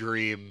someone's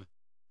dream.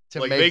 To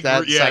like make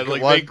that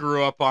second one. They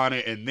grew up on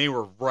it, and they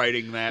were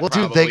writing that. Well,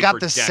 dude, they got for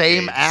the decades.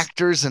 same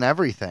actors and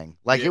everything.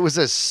 Like, Yeah. it was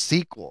a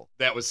sequel.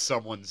 That was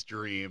someone's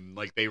dream.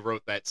 Like, they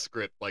wrote that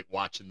script, like,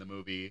 watching the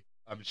movie,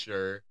 I'm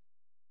sure.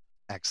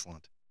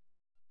 Excellent.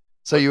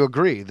 So you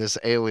agree this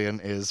alien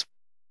is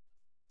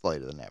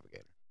Flight of the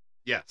Navigator?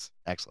 Yes.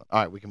 Excellent. All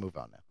right, we can move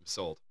on now. I'm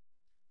sold.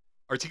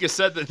 Artika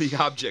said that the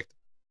object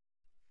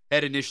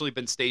had initially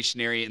been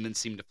stationary and then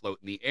seemed to float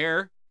in the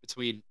air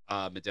between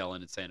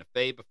Medellin and Santa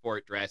Fe before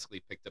it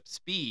drastically picked up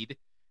speed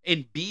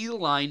and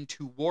beelined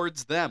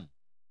towards them.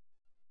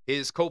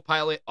 His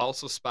co-pilot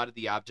also spotted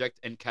the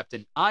object and kept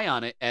an eye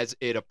on it as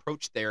it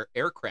approached their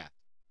aircraft.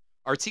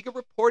 Artika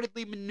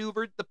reportedly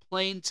maneuvered the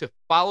plane to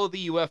follow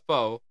the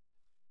UFO,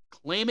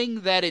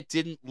 claiming that it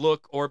didn't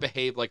look or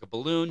behave like a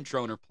balloon,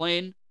 drone, or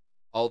plane,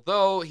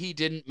 although he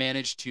didn't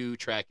manage to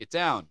track it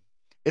down.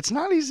 It's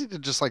not easy to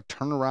just like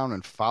turn around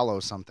and follow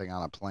something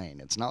on a plane.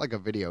 It's not like a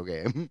video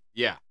game.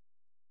 Yeah.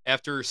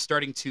 After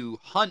starting to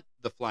hunt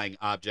the flying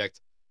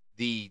object,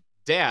 the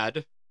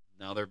dad,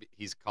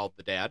 he's called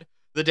the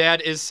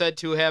dad is said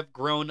to have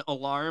grown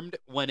alarmed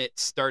when it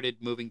started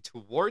moving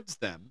towards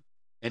them.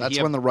 And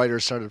that's when the writer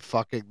started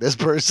fucking this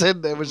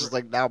person. It was just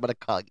like, now I'm going to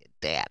call you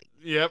daddy.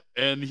 Yep,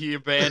 and he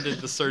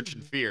abandoned the search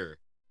in fear.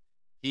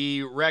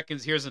 He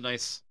reckons, here's a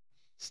nice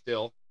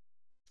still.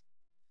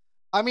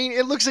 I mean,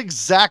 it looks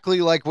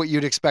exactly like what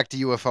you'd expect a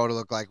UFO to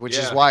look like, which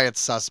is why it's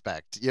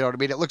suspect. You know what I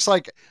mean? It looks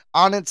like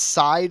on its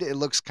side, it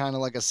looks kind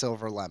of like a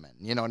silver lemon.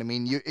 You know what I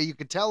mean? You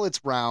could tell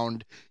it's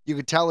round. You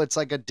could tell it's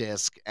like a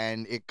disc,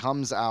 and it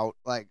comes out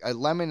like a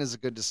lemon is a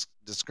good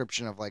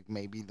description of like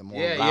maybe the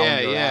more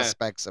rounder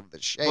aspects of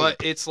the shape. But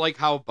it's like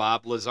how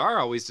Bob Lazar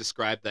always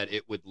described that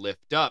it would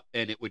lift up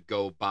and it would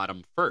go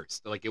bottom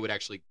first. Like it would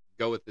actually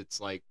go with its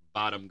like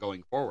bottom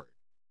going forward.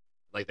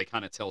 Like they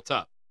kind of tilt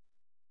up.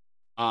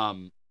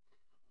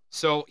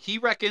 So he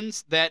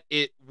reckons that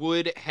it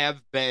would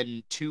have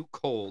been too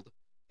cold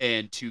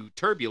and too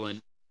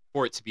turbulent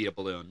for it to be a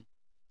balloon.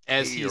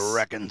 As He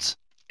reckons.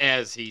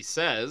 As he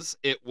says,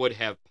 it would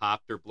have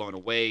popped or blown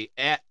away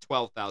at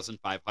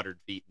 12,500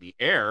 feet in the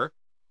air,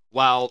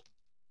 while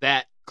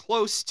that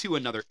close to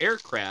another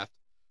aircraft,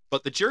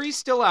 but the jury's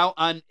still out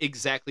on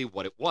exactly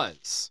what it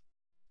was.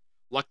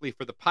 Luckily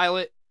for the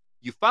pilot,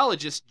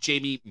 ufologist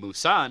Jamie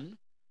Moussan,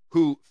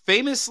 who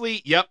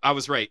famously, yep, I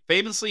was right,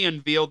 famously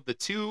unveiled the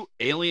 2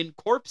 alien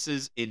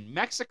corpses in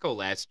Mexico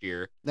last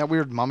year. That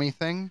weird mummy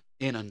thing?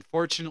 And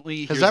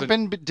unfortunately... Has that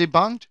been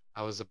debunked?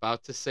 I was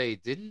about to say,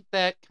 didn't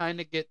that kind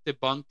of get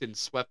debunked and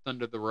swept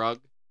under the rug?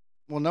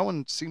 Well, no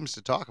one seems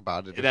to talk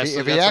about it. That's-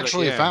 If he that's what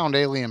actually yeah. found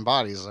alien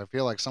bodies, I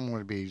feel like someone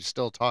would be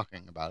still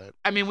talking about it.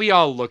 I mean, we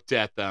all looked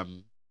at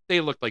them.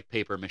 They looked like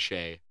paper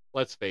mache.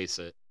 Let's face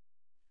it.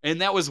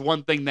 And that was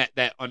one thing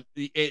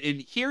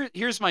and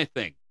here's my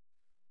thing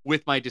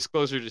with my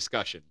disclosure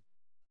discussion.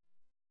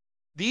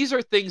 These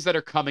are things that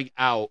are coming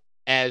out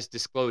as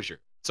disclosure.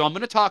 So I'm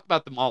going to talk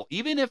about them all,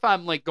 even if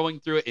I'm like going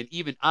through it and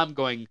even I'm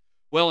going,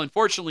 well,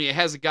 unfortunately, it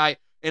has a guy,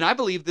 and I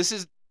believe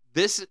this.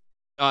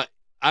 I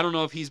don't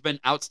know if he's been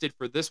ousted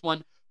for this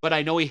one, but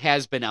I know he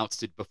has been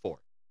ousted before.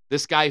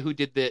 This guy who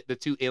did the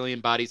 2 alien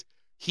bodies,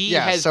 he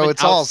has been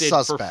it's all ousted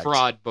for suspect.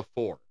 fraud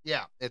before.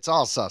 Yeah, it's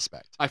all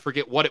suspect. I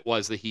forget what it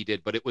was that he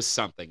did, but it was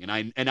something,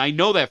 and I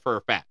know that for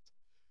a fact.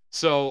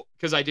 So,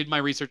 because I did my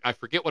research, I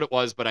forget what it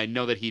was, but I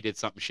know that he did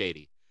something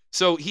shady.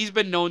 So he's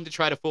been known to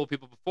try to fool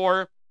people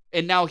before,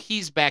 and now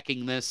he's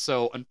backing this.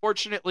 So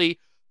unfortunately,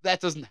 that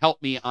doesn't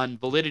help me on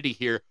validity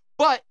here.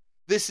 But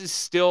this is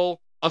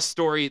still a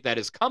story that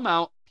has come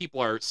out.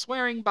 People are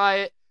swearing by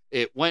it.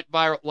 It went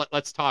viral.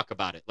 Let's talk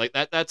about it. Like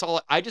that's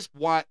all. I just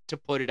want to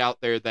put it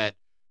out there that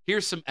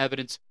here's some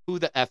evidence. Who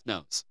the F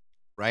knows?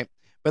 Right?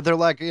 But they're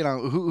like,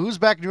 who's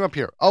backing you up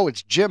here? Oh,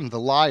 it's Jim the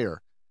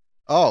liar.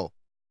 Oh,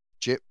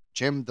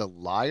 Jim the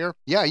liar?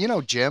 Yeah,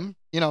 Jim,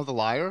 the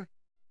liar.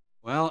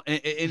 Well, and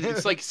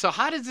it's like, so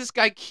how does this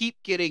guy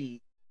keep getting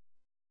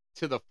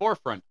to the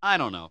forefront? I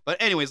don't know.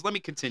 But anyways, let me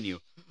continue.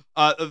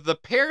 The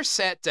pair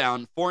sat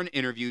down for an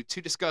interview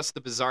to discuss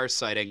the bizarre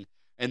sighting,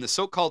 and the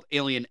so-called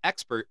alien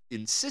expert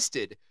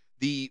insisted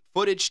the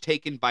footage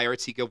taken by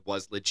Ortega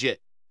was legit.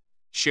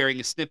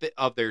 Sharing a snippet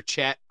of their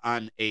chat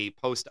on a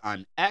post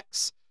on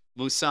X,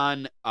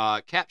 Moussan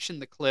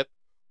captioned the clip,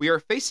 "We are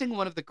facing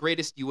one of the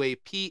greatest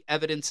UAP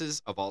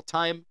evidences of all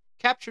time,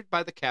 captured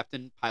by the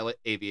captain, pilot,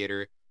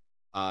 aviator,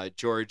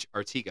 George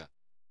Ortega."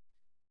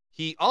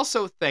 He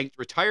also thanked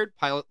retired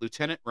pilot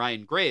Lieutenant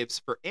Ryan Graves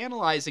for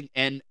analyzing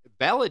and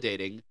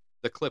validating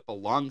the clip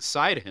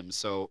alongside him.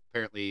 So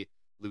apparently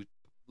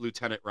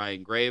Lieutenant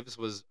Ryan Graves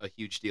was a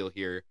huge deal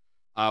here,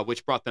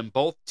 which brought them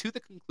both to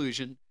the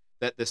conclusion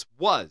that this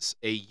was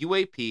a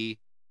UAP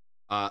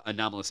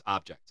anomalous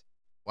object.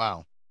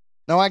 Wow.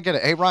 No, I get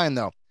it. Hey, Ryan,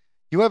 though,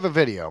 you have a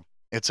video.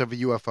 It's of a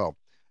UFO.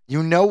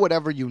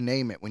 Whatever you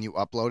name it when you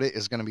upload it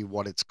is going to be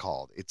what it's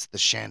called. It's the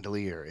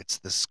chandelier. It's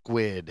the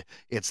squid.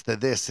 It's the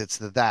this. It's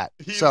the that.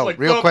 He's so, like,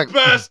 real the quick.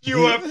 best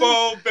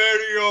UFO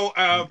video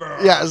ever.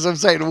 Yeah, as I'm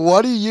saying,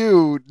 what do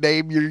you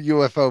name your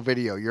UFO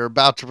video? You're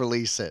about to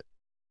release it.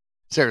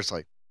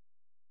 Seriously.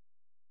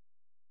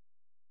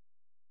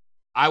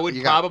 I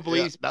would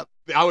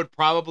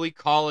probably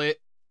call it,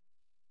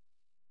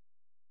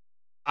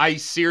 I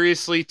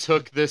seriously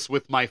took this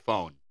with my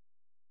phone.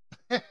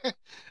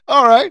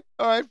 All right,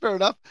 fair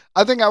enough.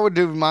 I think I would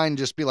do mine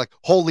just be like,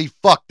 holy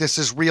fuck, this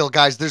is real,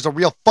 guys. There's a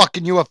real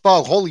fucking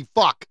UFO. Holy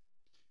fuck.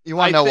 You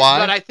want to know why?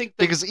 But I think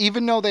because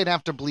even though they'd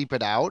have to bleep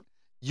it out,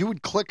 you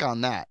would click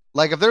on that.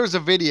 Like if there's a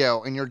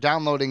video and you're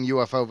downloading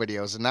UFO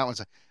videos and that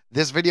one's,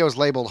 this video is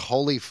labeled,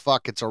 holy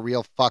fuck, it's a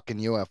real fucking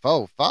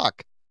UFO.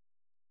 Fuck.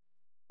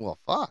 Well,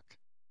 fuck.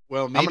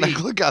 Well, maybe. I'm going to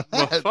click on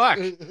that. Well, fuck.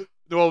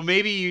 Well,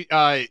 maybe,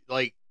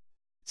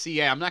 see,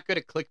 yeah, I'm not good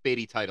at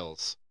clickbaity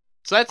titles.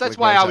 So that's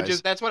why I would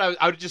just,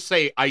 I would just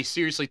say, I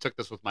seriously took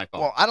this with my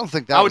phone. Well, I don't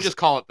think that I would just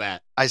call it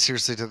that. I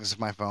seriously took this with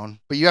my phone.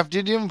 But you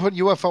didn't even put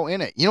UFO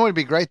in it. You know what would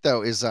be great,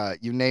 though, is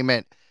you name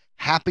it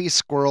Happy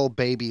Squirrel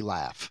Baby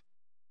Laugh.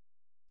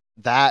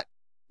 That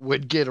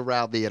would get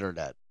around the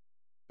internet.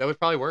 That would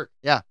probably work.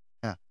 Yeah.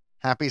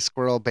 Happy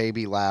Squirrel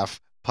Baby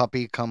Laugh.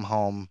 Puppy come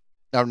home.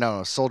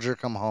 No. Soldier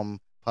come home.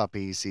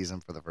 Puppy sees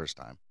him for the first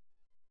time.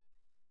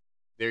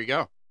 There you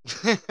go.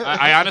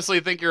 I honestly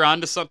think you're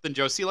onto something,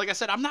 Joe. See, like I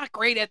said, I'm not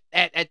great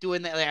at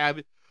doing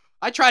that.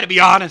 I try to be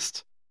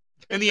honest.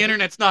 And the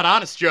internet's not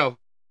honest, Joe.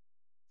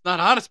 It's not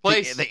an honest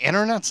place. The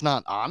internet's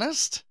not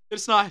honest?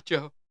 It's not,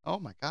 Joe. Oh,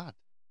 my God.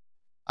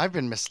 I've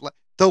been misled.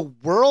 The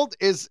world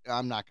is...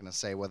 I'm not going to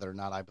say whether or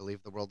not I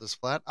believe the world is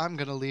flat. I'm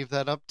going to leave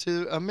that up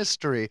to a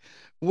mystery.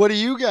 What do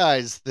you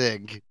guys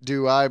think?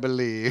 Do I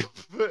believe?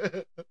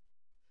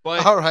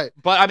 But, all right.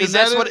 But I mean,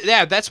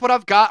 that's what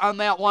I've got on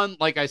that one.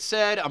 Like I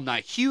said, I'm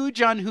not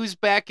huge on who's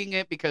backing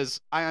it because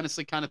I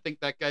honestly kind of think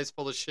that guy's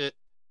full of shit.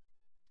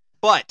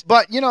 But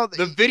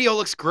the video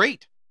looks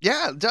great.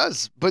 Yeah, it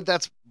does. But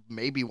that's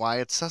maybe why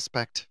it's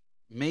suspect.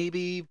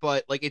 Maybe,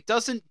 but like it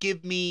doesn't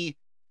give me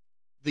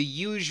the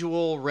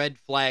usual red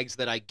flags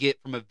that I get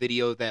from a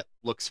video that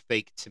looks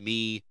fake to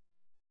me.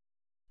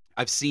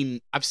 I've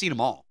seen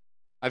them all.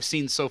 I've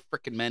seen so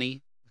freaking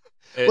many.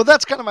 Well,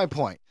 that's kind of my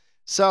point.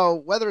 So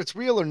whether it's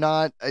real or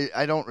not,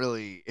 I don't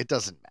really. It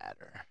doesn't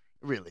matter.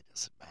 It really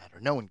doesn't matter.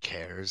 No one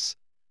cares.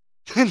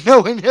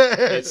 No one.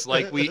 It's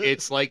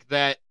like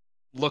that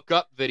look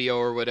up video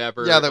or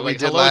whatever. Yeah, that we like,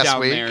 did hello last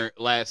down week. there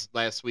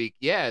last week.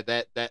 Yeah,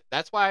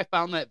 that's why I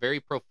found that very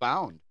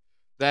profound.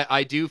 That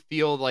I do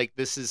feel like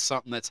this is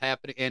something that's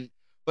happening,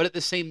 but at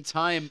the same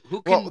time,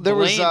 who can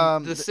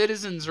blame the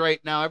citizens right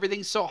now?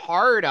 Everything's so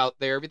hard out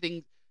there.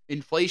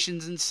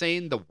 Inflation's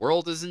insane. The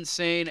world is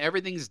insane.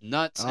 Everything's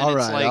nuts. All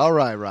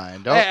right,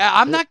 Ryan.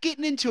 I'm not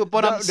getting into it,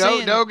 but I'm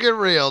saying, don't get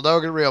real.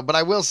 Don't get real. But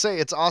I will say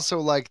it's also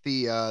like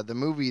the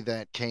movie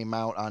that came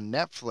out on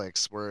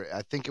Netflix, where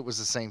I think it was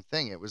the same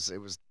thing. It was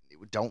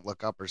Don't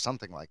Look Up or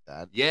something like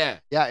that. Yeah.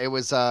 It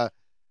was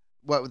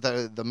what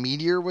the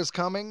meteor was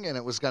coming and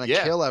it was going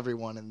to kill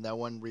everyone, and no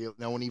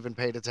one even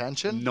paid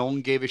attention. No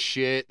one gave a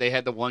shit. They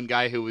had the one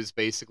guy who was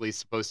basically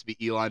supposed to be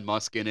Elon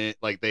Musk in it.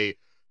 Like they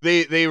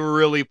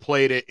really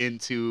played it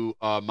into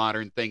a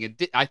modern thing, and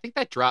I think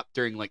that dropped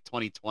during like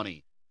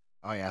 2020.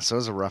 Oh yeah, so it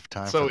was a rough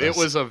time. So for this. it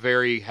was a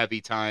very heavy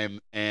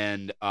time,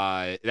 and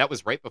that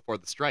was right before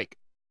the strike.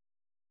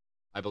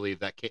 I believe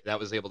that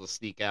was able to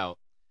sneak out.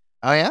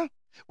 Oh yeah,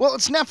 well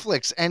it's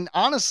Netflix, and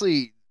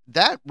honestly,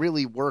 that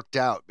really worked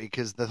out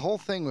because the whole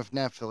thing with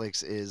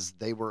Netflix is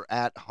they were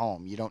at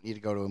home. You don't need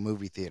to go to a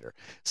movie theater.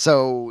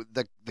 So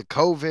the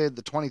COVID,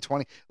 the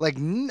 2020, like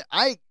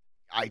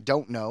I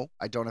don't know.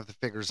 I don't have the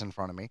figures in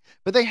front of me,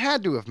 but they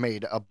had to have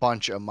made a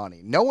bunch of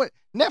money.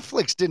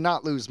 Netflix did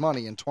not lose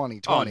money in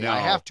 2020. Oh, no. I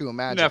have to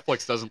imagine.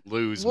 Netflix doesn't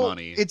lose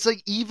money. It's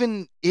like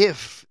even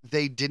if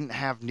they didn't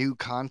have new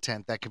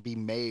content that could be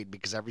made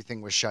because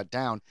everything was shut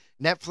down,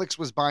 Netflix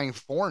was buying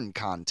foreign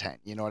content.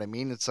 You know what I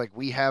mean? It's like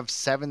we have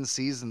 7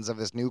 seasons of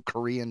this new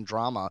Korean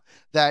drama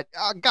that,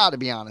 gotta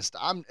be honest,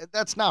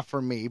 that's not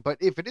for me. But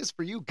if it is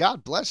for you,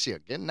 God bless you.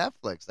 Get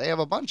Netflix. They have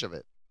a bunch of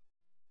it.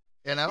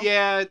 You know?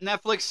 Yeah,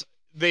 Netflix,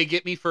 they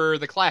get me for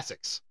the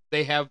classics.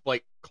 They have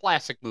like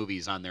classic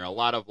movies on there, a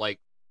lot of like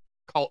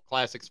cult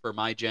classics for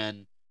my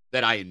gen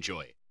that I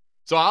enjoy.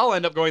 So I'll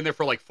end up going there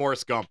for like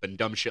Forrest Gump and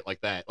dumb shit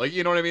like that. Like,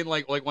 you know what I mean?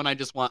 Like when I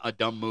just want a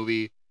dumb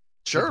movie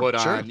to put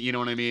on, you know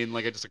what I mean?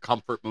 Like just a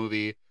comfort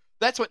movie.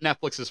 That's what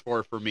Netflix is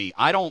for me.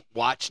 I don't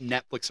watch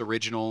Netflix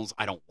originals.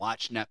 I don't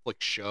watch Netflix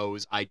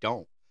shows. I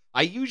don't.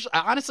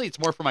 Honestly, it's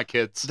more for my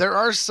kids. There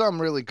are some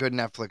really good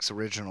Netflix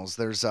originals.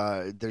 There's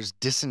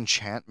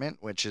Disenchantment,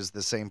 which is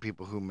the same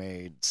people who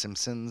made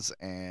Simpsons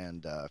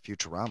and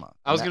Futurama.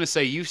 I was gonna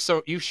say you've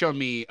shown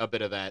me a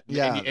bit of that.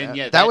 Yeah,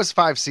 and that was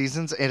 5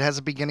 seasons. It has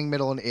a beginning,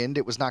 middle, and end.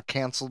 It was not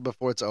canceled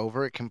before it's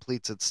over. It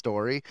completes its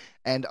story.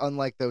 And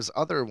unlike those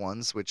other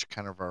ones, which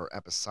kind of are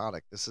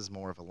episodic, this is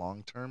more of a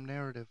long-term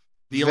narrative.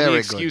 The only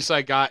excuse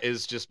I got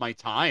is just my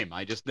time.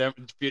 I just never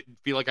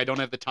feel like I don't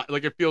have the time.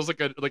 Like it feels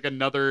like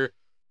another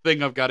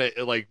thing I've got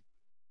to like.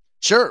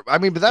 Sure, I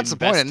mean, but that's the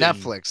point of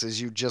Netflix is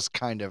you just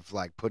kind of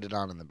like put it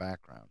on in the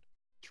background.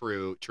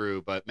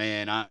 True, but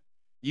man,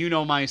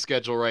 my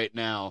schedule right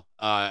now.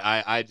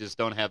 I just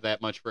don't have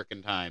that much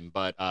freaking time.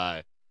 But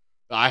I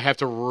have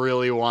to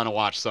really want to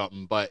watch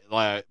something. But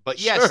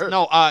yes, Sure.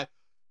 no.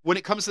 When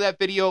it comes to that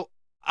video,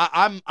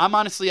 I'm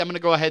honestly I'm gonna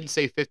go ahead and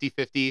say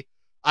 50-50.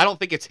 I don't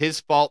think it's his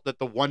fault that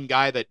the one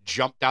guy that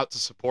jumped out to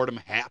support him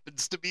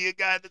happens to be a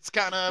guy that's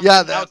kind of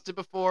announced it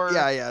before.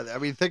 Yeah. I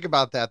mean, think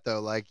about that though.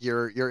 Like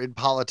you're in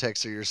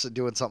politics or you're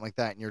doing something like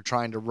that, and you're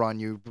trying to run.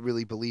 You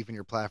really believe in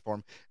your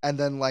platform, and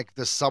then like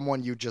the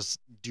someone you just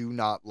do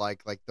not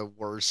like the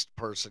worst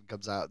person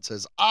comes out and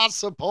says, "I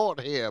support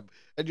him,"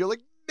 and you're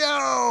like,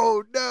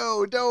 No,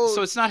 don't.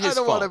 So it's not his fault. I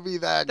don't want to be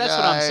that guy. That's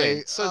what I'm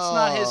saying. So it's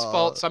not his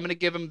fault. So I'm going to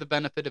give him the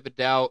benefit of a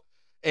doubt.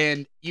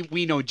 And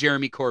we know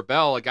Jeremy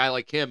Corbell, a guy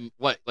like him,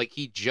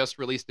 he just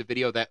released a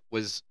video that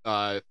was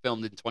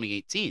filmed in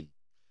 2018.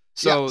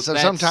 So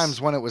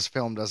sometimes when it was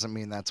filmed doesn't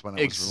mean that's when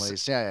it was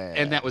released. Yeah.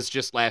 And that was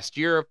just last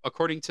year,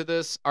 according to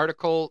this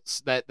article,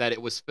 that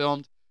it was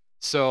filmed.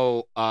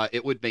 So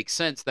it would make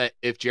sense that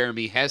if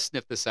Jeremy has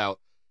sniffed this out,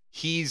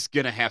 he's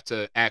going to have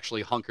to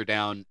actually hunker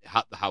down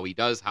how he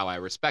does, how I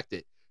respect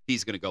it.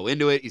 He's going to go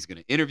into it. He's going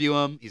to interview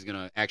him. He's going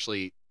to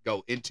actually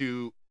go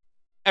into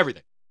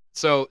everything.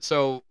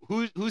 So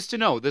who's to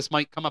know? This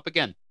might come up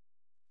again.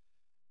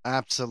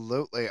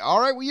 Absolutely.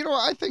 All right. Well,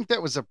 I think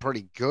that was a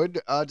pretty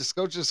good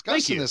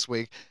discussion this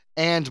week.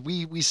 And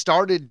we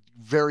started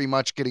very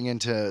much getting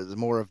into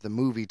more of the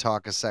movie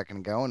talk a second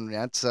ago, and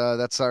that's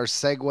our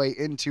segue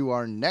into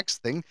our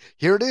next thing.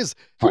 Here it is.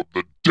 From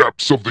the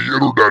depths of the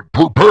internet,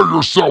 prepare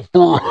yourself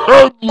for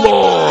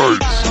headlines!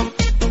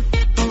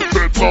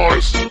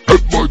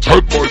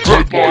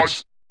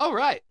 Headlines! All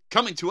right.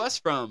 Coming to us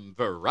from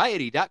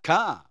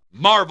Variety.com.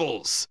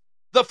 Marvel's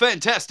The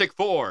Fantastic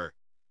Four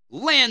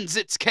lands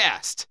its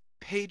cast.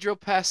 Pedro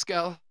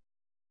Pascal.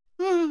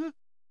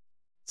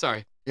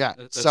 Sorry. Yeah.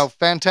 So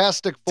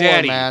Fantastic Four,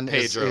 Daddy man.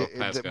 Pedro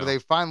Pascal. They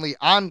finally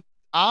on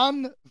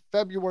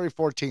February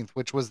 14th,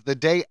 which was the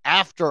day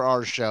after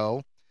our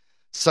show.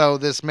 So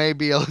this may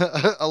be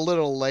a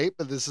little late,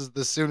 but this is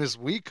the soonest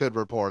we could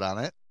report on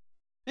it.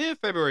 Yeah,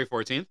 February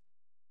 14th.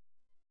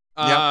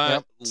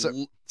 Yep.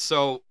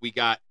 So we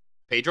got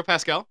Pedro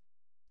Pascal,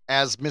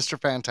 As Mr.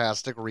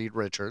 Fantastic, Reed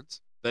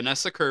Richards.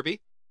 Vanessa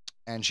Kirby.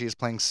 And she is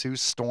playing Sue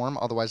Storm,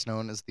 otherwise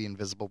known as the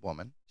Invisible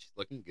Woman. She's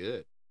looking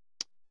good.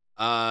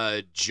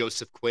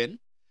 Joseph Quinn.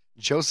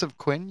 Joseph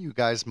Quinn, you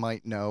guys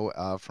might know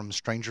from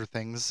Stranger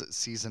Things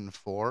season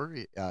 4.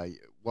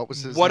 What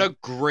was his name?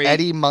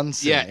 Eddie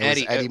Munson. Yeah,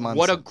 Eddie Munson.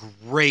 What a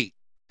great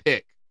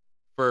pick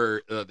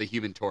for the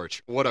Human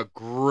Torch. What a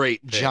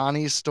great pick.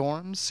 Johnny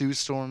Storm, Sue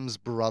Storm's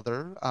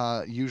brother.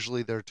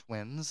 Usually they're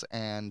twins,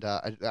 and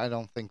I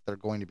don't think they're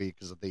going to be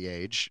because of the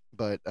age.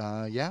 But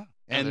yeah.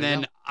 And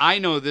then I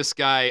know this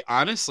guy,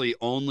 honestly,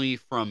 only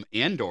from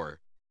Andor.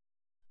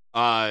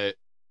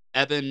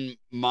 Evan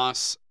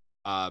Moss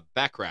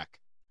Backrack.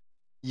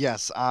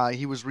 Yes,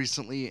 he was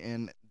recently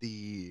in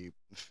the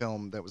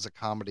film that was a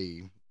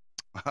comedy,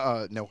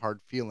 No Hard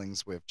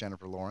Feelings, with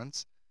Jennifer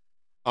Lawrence.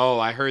 Oh,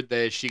 I heard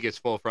that she gets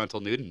full frontal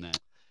nude in that.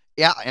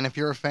 Yeah, and if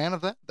you're a fan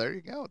of that, there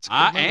you go. It's a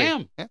good movie.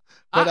 Am. Yeah.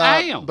 But,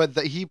 I am. But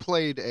he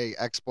played a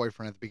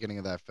ex-boyfriend at the beginning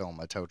of that film,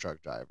 a tow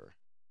truck driver.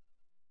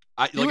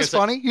 He was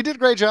funny. He did a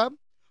great job.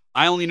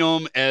 I only know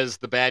him as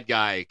the bad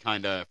guy,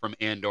 kind of, from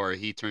Andor.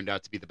 He turned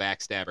out to be the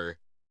backstabber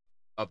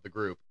of the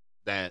group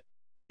that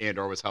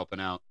Andor was helping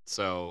out.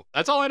 So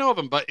that's all I know of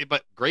him. But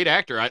great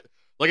actor.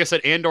 Like I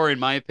said, Andor, in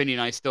my opinion,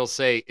 I still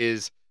say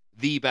is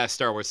the best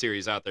Star Wars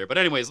series out there. But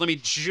anyways, let me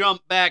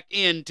jump back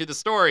into the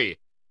story.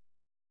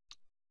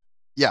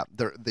 Yeah,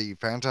 the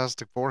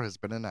Fantastic Four has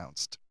been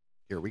announced.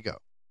 Here we go.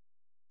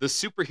 The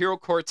Superhero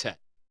Quartet.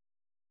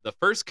 The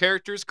first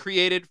characters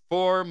created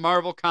for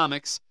Marvel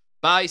Comics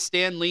by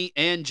Stan Lee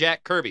and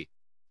Jack Kirby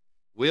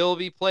will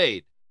be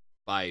played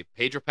by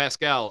Pedro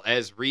Pascal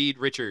as Reed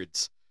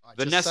Richards,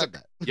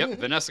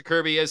 Vanessa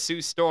Kirby as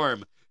Sue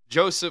Storm,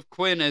 Joseph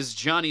Quinn as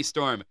Johnny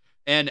Storm,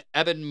 and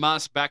Eben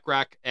Moss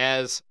Backrack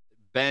as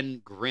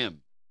Ben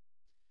Grimm.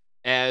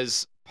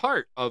 As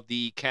part of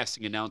the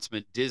casting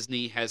announcement,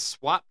 Disney has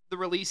swapped the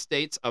release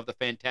dates of the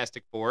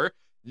Fantastic Four,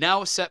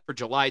 now set for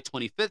July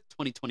 25th,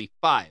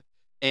 2025,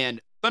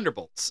 and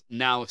Thunderbolts,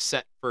 now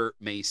set for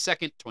May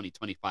 2nd,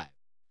 2025.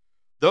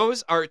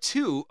 Those are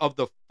two of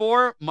the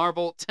 4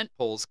 Marvel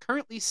tentpoles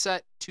currently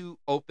set to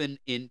open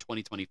in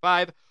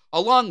 2025,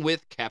 along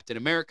with Captain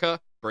America,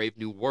 Brave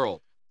New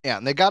World. Yeah,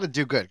 and they got to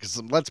do good,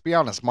 because let's be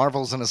honest,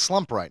 Marvel's in a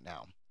slump right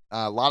now.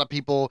 A lot of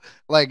people,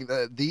 like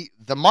the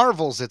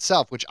Marvels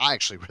itself, which I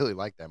actually really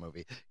like that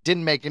movie,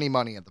 didn't make any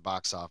money at the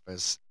box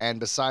office. And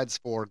besides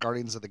for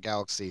Guardians of the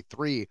Galaxy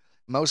 3,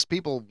 most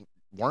people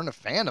weren't a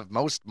fan of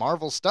most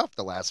Marvel stuff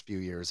the last few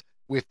years,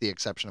 with the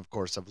exception, of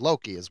course, of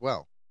Loki as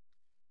well.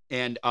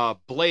 And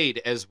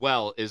Blade as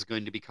well is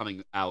going to be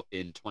coming out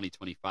in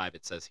 2025,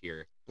 it says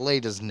here.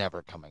 Blade is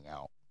never coming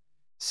out.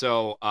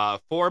 So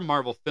 4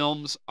 Marvel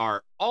films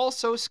are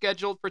also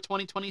scheduled for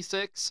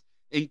 2026,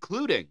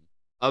 including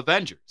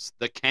Avengers,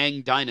 The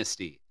Kang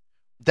Dynasty.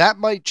 That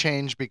might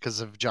change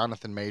because of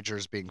Jonathan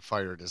Majors being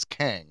fired as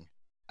Kang.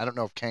 I don't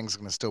know if Kang's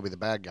going to still be the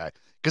bad guy,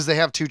 because they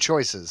have 2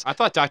 choices. I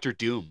thought Dr.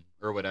 Doom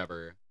or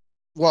whatever.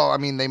 Well, I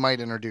mean, they might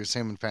introduce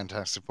him in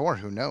Fantastic Four,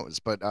 who knows?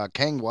 But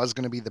Kang was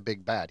going to be the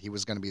big bad. He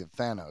was going to be the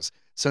Thanos.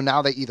 So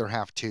now they either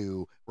have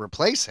to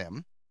replace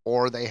him,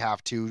 or they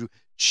have to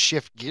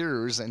shift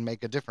gears and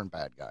make a different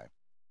bad guy.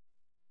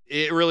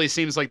 It really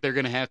seems like they're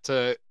going to have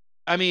to...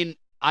 I mean,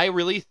 I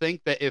really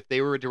think that if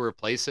they were to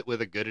replace it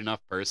with a good enough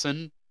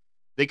person,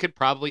 they could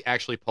probably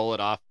actually pull it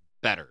off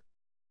better.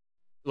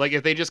 Like,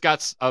 if they just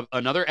got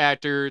another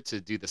actor to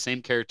do the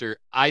same character,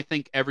 I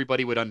think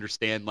everybody would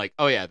understand, like,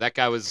 oh yeah, that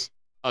guy was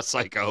a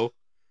psycho.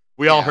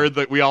 We all heard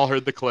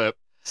the clip.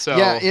 So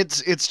yeah,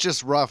 it's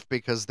just rough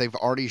because they've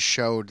already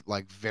showed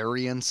like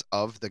variants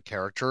of the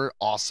character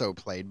also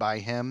played by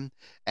him,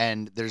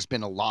 and there's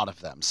been a lot of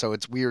them. So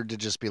it's weird to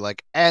just be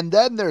like, and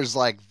then there's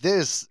like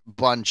this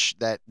bunch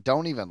that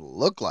don't even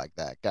look like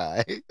that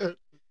guy.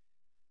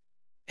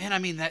 And I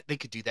mean that they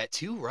could do that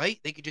too, right?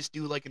 They could just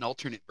do like an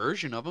alternate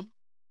version of him.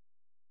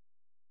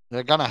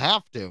 They're gonna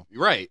have to.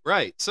 Right.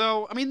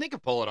 So I mean they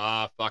could pull it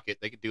off. Fuck it,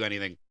 they could do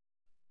anything.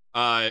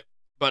 But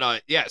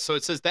yeah. So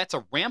it says that's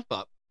a ramp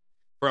up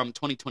from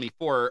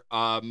 2024.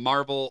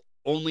 Marvel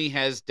only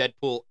has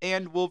Deadpool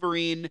and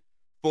Wolverine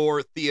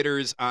for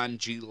theaters on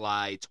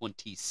July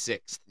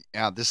 26th.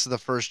 Yeah, this is the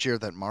first year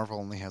that Marvel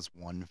only has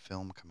 1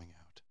 film coming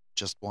out.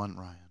 Just 1,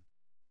 Ryan.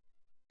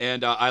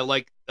 And I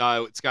like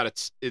it's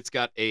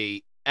got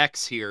a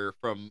X here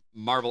from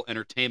Marvel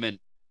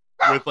Entertainment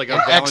with like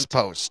a X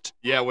post.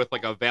 Yeah, with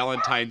like a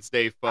Valentine's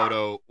Day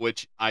photo,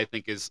 which I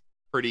think is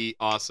pretty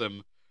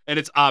awesome. And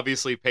it's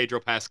obviously Pedro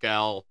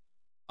Pascal.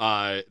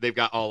 They've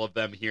got all of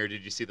them here.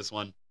 Did you see this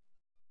one?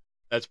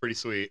 That's pretty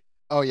sweet.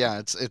 Oh yeah,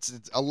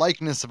 it's a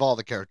likeness of all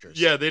the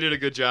characters. Yeah, they did a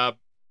good job.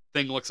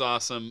 Thing looks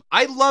awesome.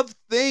 I love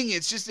Thing.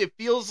 It's just it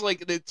feels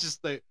like it's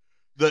just the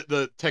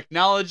the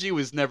technology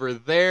was never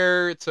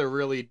there to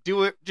really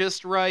do it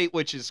just right,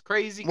 which is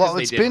crazy because Well,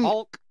 they it's did been-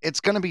 Hulk. It's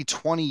going to be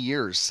 20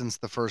 years since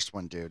the first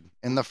one, dude.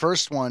 In the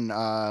first one,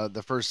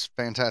 the first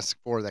Fantastic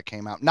Four that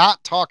came out,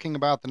 not talking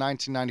about the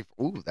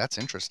 1994. Ooh, that's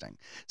interesting.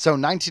 So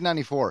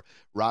 1994,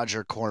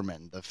 Roger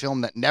Corman, the film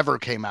that never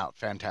came out,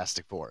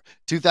 Fantastic Four.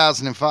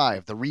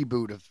 2005, the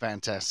reboot of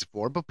Fantastic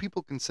Four, but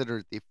people consider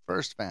it the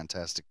first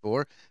Fantastic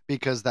Four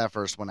because that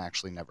first one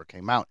actually never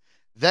came out.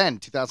 Then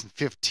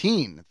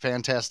 2015,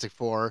 Fantastic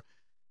Four.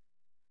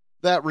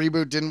 That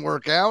reboot didn't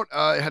work out.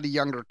 It had a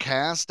younger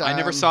cast. I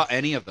never saw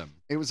any of them.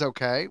 It was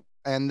okay.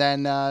 And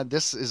then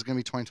this is going to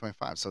be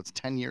 2025. So it's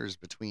 10 years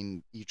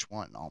between each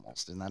one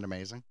almost. Isn't that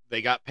amazing?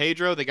 They got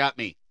Pedro, they got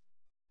me.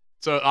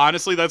 So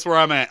honestly, that's where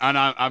I'm at. And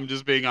I'm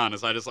just being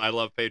honest. I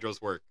love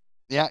Pedro's work.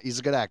 Yeah, he's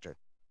a good actor.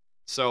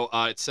 So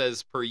it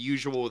says, per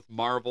usual with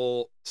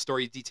Marvel,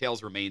 story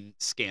details remain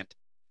scant.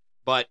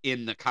 But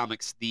in the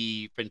comics,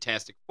 the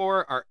Fantastic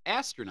Four are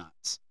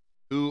astronauts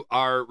who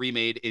are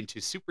remade into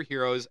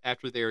superheroes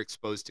after they are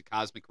exposed to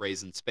cosmic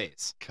rays in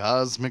space.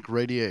 Cosmic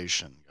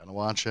radiation. Gotta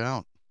watch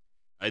out.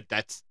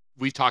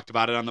 We talked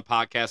about it on the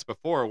podcast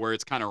before, where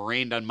it's kind of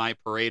rained on my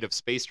parade of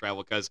space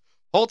travel because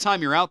whole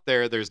time you're out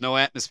there, there's no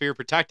atmosphere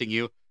protecting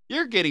you.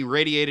 You're getting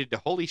radiated to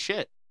holy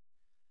shit.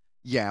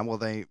 Yeah, well,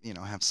 they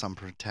have some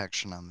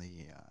protection on the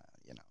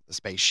the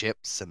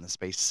spaceships and the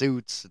space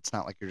suits. It's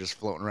not like you're just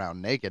floating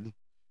around naked.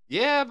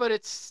 Yeah, but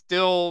it's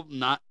still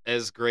not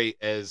as great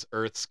as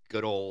Earth's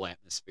good old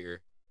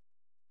atmosphere.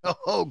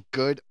 Oh,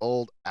 good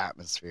old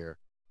atmosphere.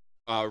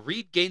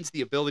 Reed gains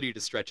the ability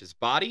to stretch his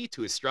body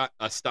to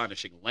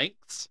astonishing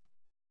lengths.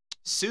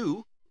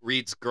 Sue,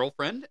 Reed's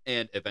girlfriend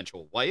and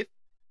eventual wife,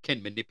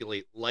 can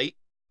manipulate light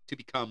to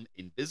become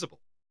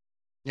invisible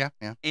Yeah.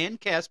 and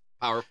cast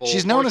powerful.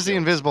 She's known force as the fields.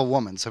 Invisible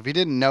Woman, so if you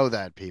didn't know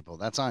that, people,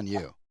 that's on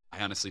you.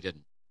 I honestly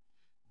didn't.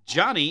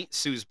 Johnny,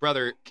 Sue's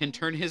brother, can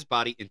turn his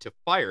body into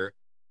fire,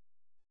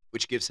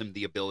 which gives him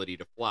the ability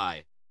to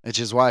fly. Which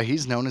is why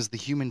he's known as the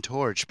Human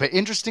Torch. But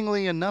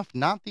interestingly enough,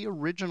 not the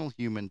original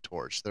Human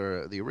Torch.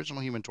 The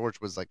original Human Torch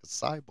was like a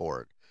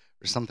cyborg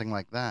or something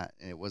like that.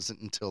 And it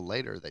wasn't until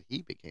later that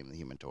he became the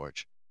Human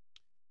Torch.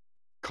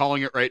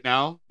 Calling it right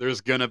now, there's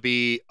gonna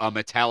be a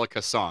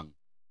Metallica song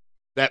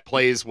that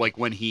plays like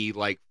when he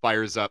like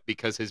fires up,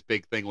 because his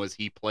big thing was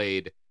he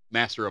played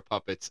Master of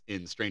Puppets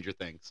in Stranger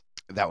Things.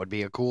 That would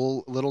be a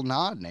cool little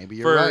nod. Maybe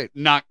you're right.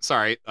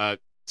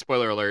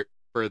 Spoiler alert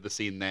for the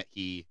scene that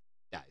he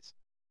dies.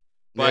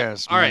 But,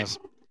 Yes. all yes.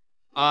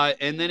 right.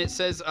 And then it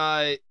says,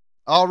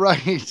 All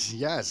right.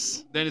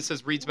 Yes. then it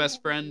says Reed's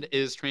best friend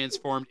is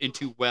transformed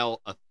into,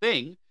 well, a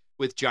thing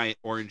with giant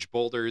orange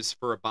boulders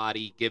for a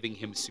body, giving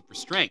him super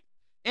strength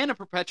and a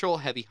perpetual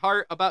heavy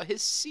heart about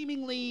his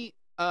seemingly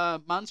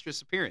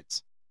monstrous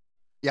appearance.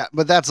 Yeah,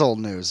 but that's old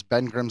news.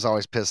 Ben Grimm's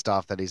always pissed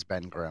off that he's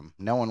Ben Grimm.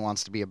 No one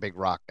wants to be a big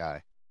rock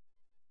guy.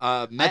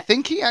 I Matt,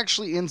 think he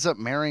actually ends up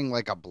marrying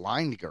like a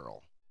blind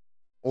girl.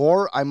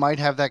 Or I might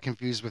have that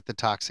confused with the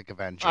Toxic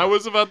Avenger. I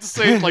was about to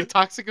say like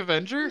Toxic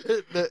Avenger.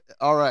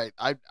 All right.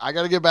 I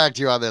got to get back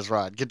to you on this,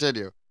 Rod.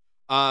 Continue.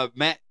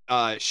 Matt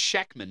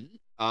Scheckman,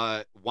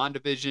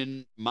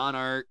 WandaVision,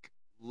 Monarch,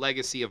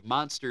 Legacy of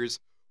Monsters,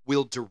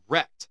 will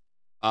direct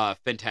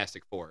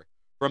Fantastic Four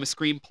from a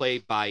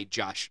screenplay by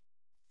Josh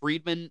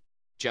Friedman,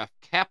 Jeff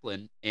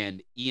Kaplan,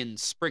 and Ian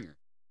Springer.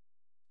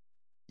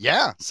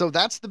 Yeah, so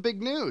that's the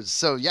big news.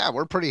 So yeah,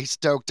 we're pretty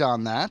stoked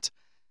on that.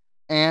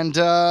 And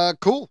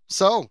cool.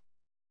 So,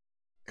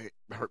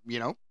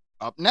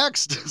 up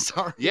next.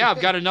 Sorry. Yeah,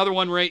 I've got another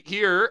one right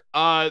here.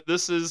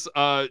 This is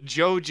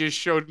Joe just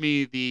showed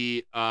me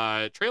the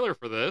trailer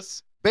for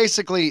this.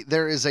 Basically,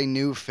 there is a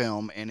new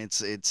film, and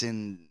it's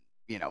in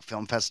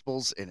film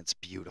festivals, and it's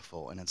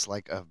beautiful, and it's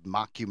like a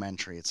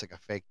mockumentary. It's like a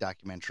fake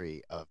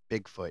documentary of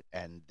Bigfoot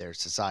and their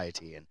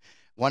society and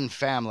one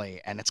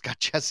family, and it's got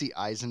Jesse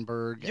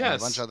Eisenberg and a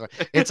bunch of other.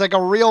 It's like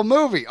a real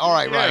movie. All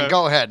right, Yeah. Ryan,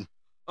 go ahead.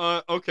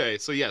 Okay,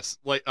 so yes,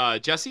 like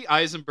Jesse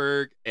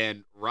Eisenberg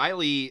and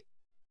Riley,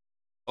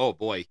 oh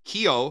boy,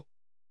 Keough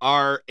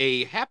are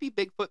a happy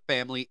Bigfoot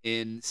family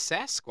in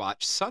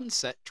Sasquatch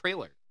Sunset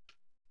trailer.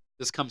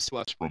 This comes to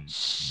us From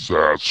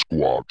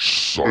Sasquatch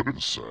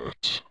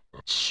Sunset.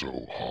 That's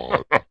so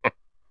hot.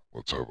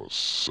 Let's have a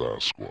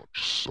Sasquatch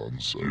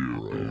Sunset,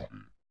 bro.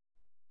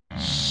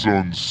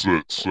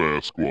 Sunset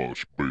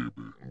Sasquatch, baby.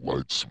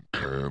 Light some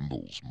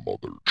candles,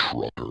 mother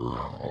trucker.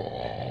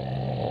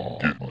 Oh,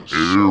 getting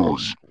hairy.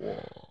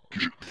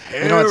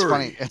 You know what's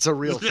funny? It's a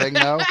real thing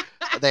though.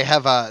 They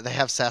have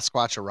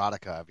Sasquatch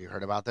erotica. Have you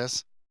heard about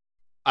this?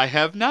 I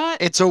have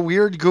not. It's a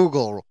weird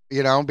Google,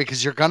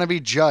 because you're going to be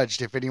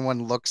judged if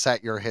anyone looks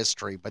at your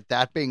history. But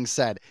that being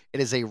said, it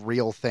is a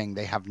real thing.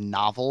 They have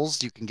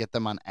novels. You can get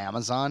them on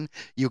Amazon.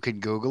 You can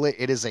Google it.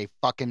 It is a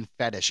fucking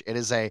fetish. It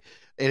is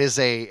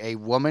a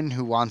woman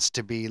who wants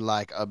to be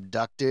like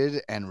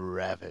abducted and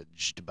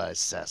ravaged by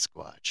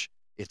Sasquatch.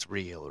 It's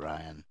real,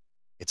 Ryan.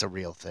 It's a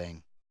real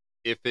thing.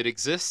 If it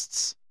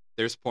exists,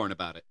 there's porn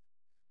about it.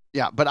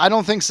 Yeah, but I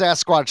don't think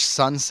Sasquatch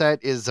Sunset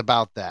is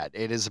about that.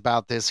 It is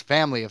about this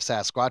family of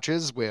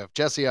Sasquatches with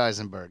Jesse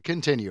Eisenberg.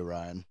 Continue,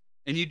 Ryan.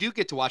 And you do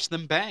get to watch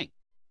them bang.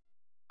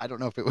 I don't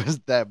know if it was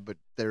them, but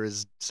there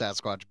is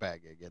Sasquatch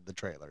banging in the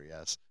trailer,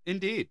 yes.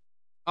 Indeed.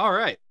 All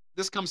right.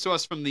 This comes to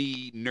us from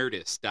the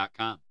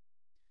Nerdist.com.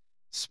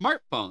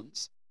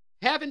 Smartphones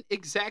haven't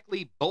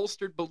exactly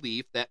bolstered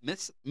belief that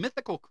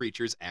mythical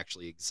creatures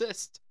actually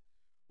exist.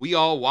 We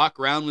all walk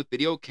around with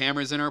video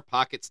cameras in our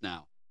pockets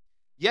now.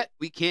 Yet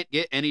we can't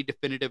get any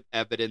definitive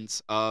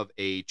evidence of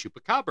a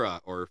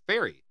chupacabra or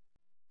fairy.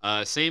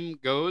 Same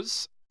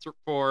goes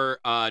for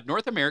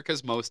North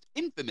America's most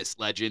infamous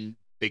legend,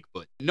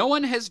 Bigfoot. No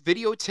one has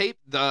videotaped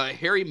the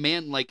hairy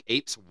man-like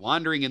apes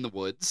wandering in the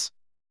woods.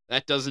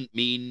 That doesn't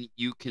mean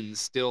you can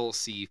still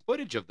see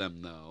footage of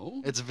them,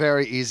 though. It's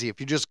very easy. If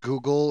you just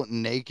Google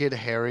naked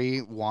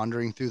hairy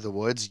wandering through the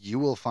woods, you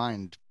will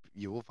find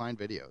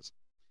videos.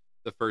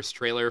 The first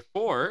trailer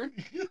for...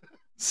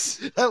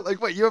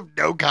 Like, what, you have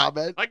no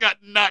comment? I got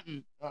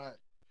nothing. All right.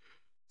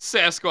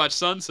 Sasquatch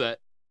Sunset,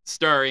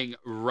 starring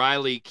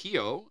Riley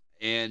Keough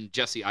and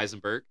Jesse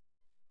Eisenberg,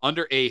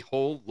 under a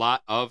whole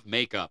lot of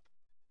makeup.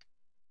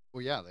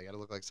 Well, yeah, they got to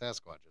look like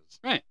Sasquatches.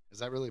 Right. Is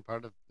that really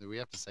part of... Do we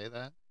have to say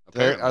that?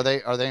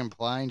 Apparently. Are they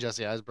implying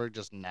Jesse Eisenberg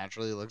just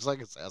naturally looks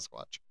like a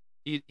Sasquatch?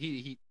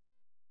 He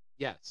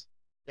yes.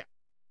 Yeah.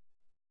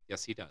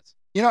 Yes, he does.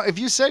 You know, if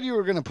you said you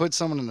were going to put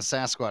someone in the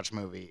Sasquatch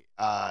movie,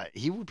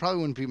 he probably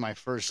wouldn't be my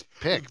first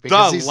pick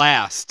because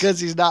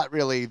he's not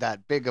really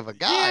that big of a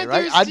guy, Yeah,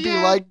 right? I'd be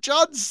like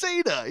John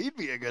Cena. He'd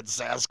be a good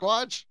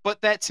Sasquatch.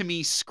 But that to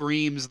me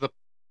screams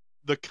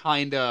the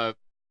kind of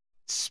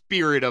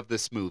spirit of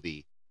this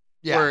movie.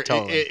 Yeah, where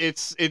totally.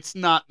 It's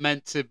not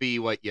meant to be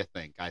what you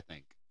think, I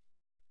think.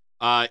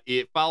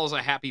 It follows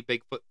a happy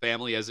Bigfoot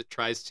family as it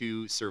tries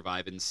to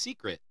survive in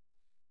secret.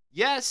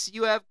 Yes,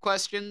 you have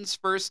questions.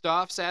 First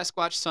off,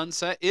 Sasquatch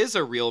Sunset is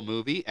a real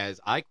movie, as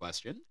I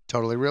question.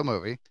 Totally real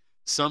movie.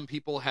 Some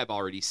people have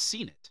already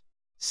seen it.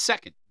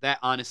 Second, that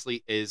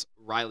honestly is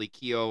Riley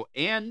Keough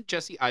and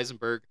Jesse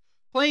Eisenberg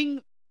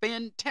playing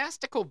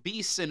fantastical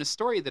beasts in a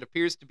story that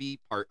appears to be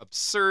part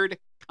absurd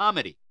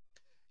comedy.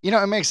 You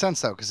know, it makes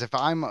sense, though, because if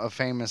I'm a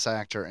famous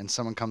actor and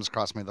someone comes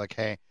across me like,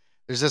 hey,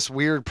 there's this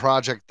weird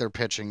project they're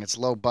pitching. It's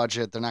low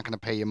budget. They're not going to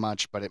pay you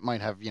much, but it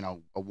might have,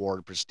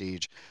 award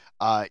prestige.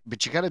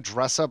 But you got to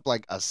dress up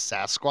like a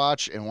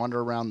Sasquatch and wander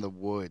around the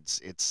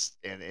woods. It's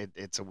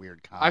a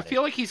weird comedy. I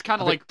feel like he's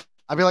kind of like...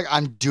 I'd be like,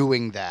 I'm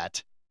doing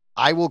that.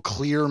 I will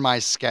clear my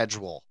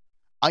schedule.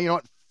 You know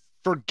what?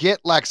 Forget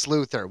Lex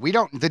Luthor.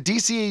 The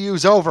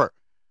DCEU's over.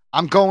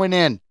 I'm going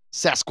in.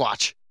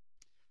 Sasquatch.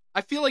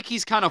 I feel like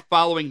he's kind of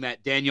following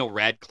that Daniel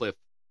Radcliffe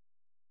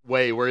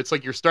way where it's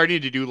like you're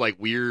starting to do like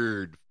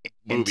weird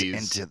movies.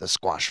 Into the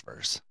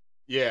Squashverse.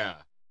 Yeah.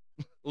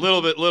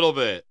 Little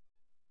bit.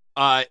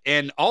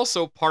 And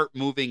also part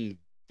moving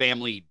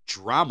family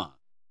drama.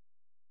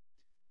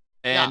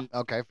 And yeah,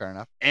 okay, fair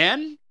enough.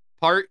 And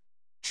part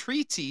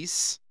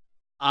treatise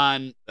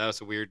on, that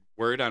was a weird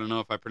word, I don't know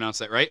if I pronounced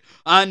that right,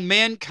 on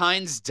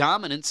mankind's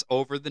dominance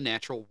over the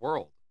natural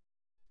world.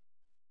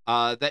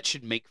 That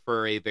should make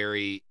for a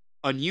very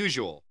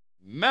unusual,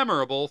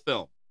 memorable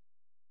film.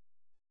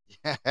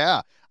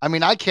 Yeah. I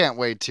mean, I can't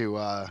wait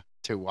to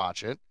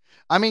watch it.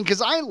 I mean,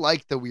 because I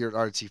like the weird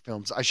artsy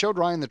films. I showed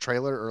Ryan the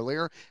trailer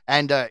earlier,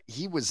 and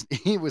he was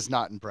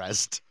not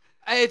impressed.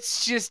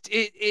 It's just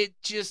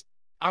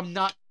I'm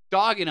not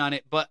dogging on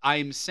it, but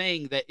I'm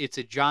saying that it's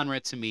a genre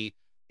to me.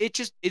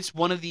 It's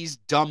one of these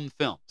dumb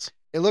films.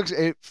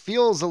 It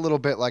feels a little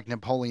bit like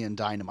Napoleon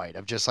Dynamite,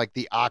 of just like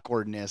the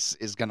awkwardness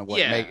is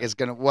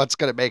what's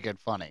gonna make it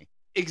funny.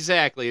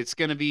 Exactly. It's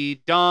gonna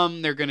be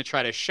dumb. They're gonna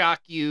try to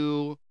shock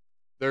you.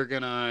 They're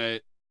gonna.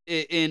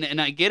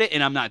 And I get it,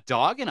 and I'm not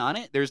dogging on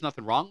it. There's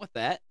nothing wrong with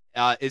that.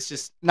 It's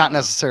just not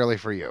necessarily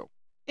for you.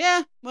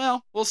 Yeah,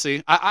 well, we'll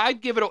see.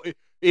 I'd give it.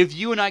 If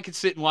you and I could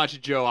sit and watch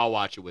it, Joe, I'll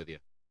watch it with you.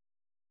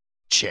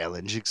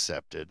 Challenge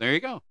accepted. There you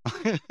go.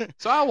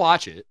 So I'll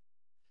watch it.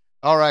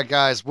 All right,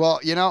 guys. Well,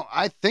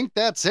 I think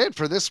that's it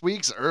for this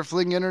week's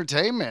Earthling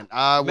Entertainment.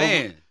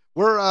 Man.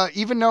 We're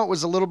even though it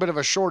was a little bit of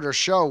a shorter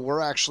show,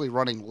 we're actually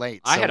running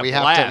late, so we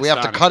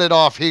have to cut it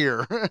off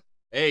here.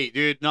 Hey,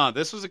 dude, no,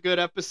 this was a good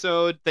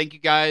episode. Thank you,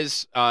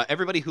 guys.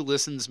 Everybody who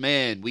listens,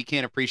 man, we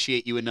can't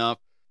appreciate you enough.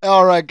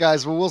 All right,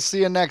 guys. Well, we'll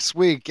see you next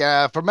week.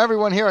 From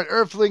everyone here at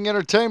Earthling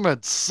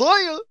Entertainment, see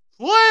ya!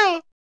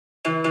 See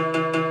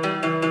ya!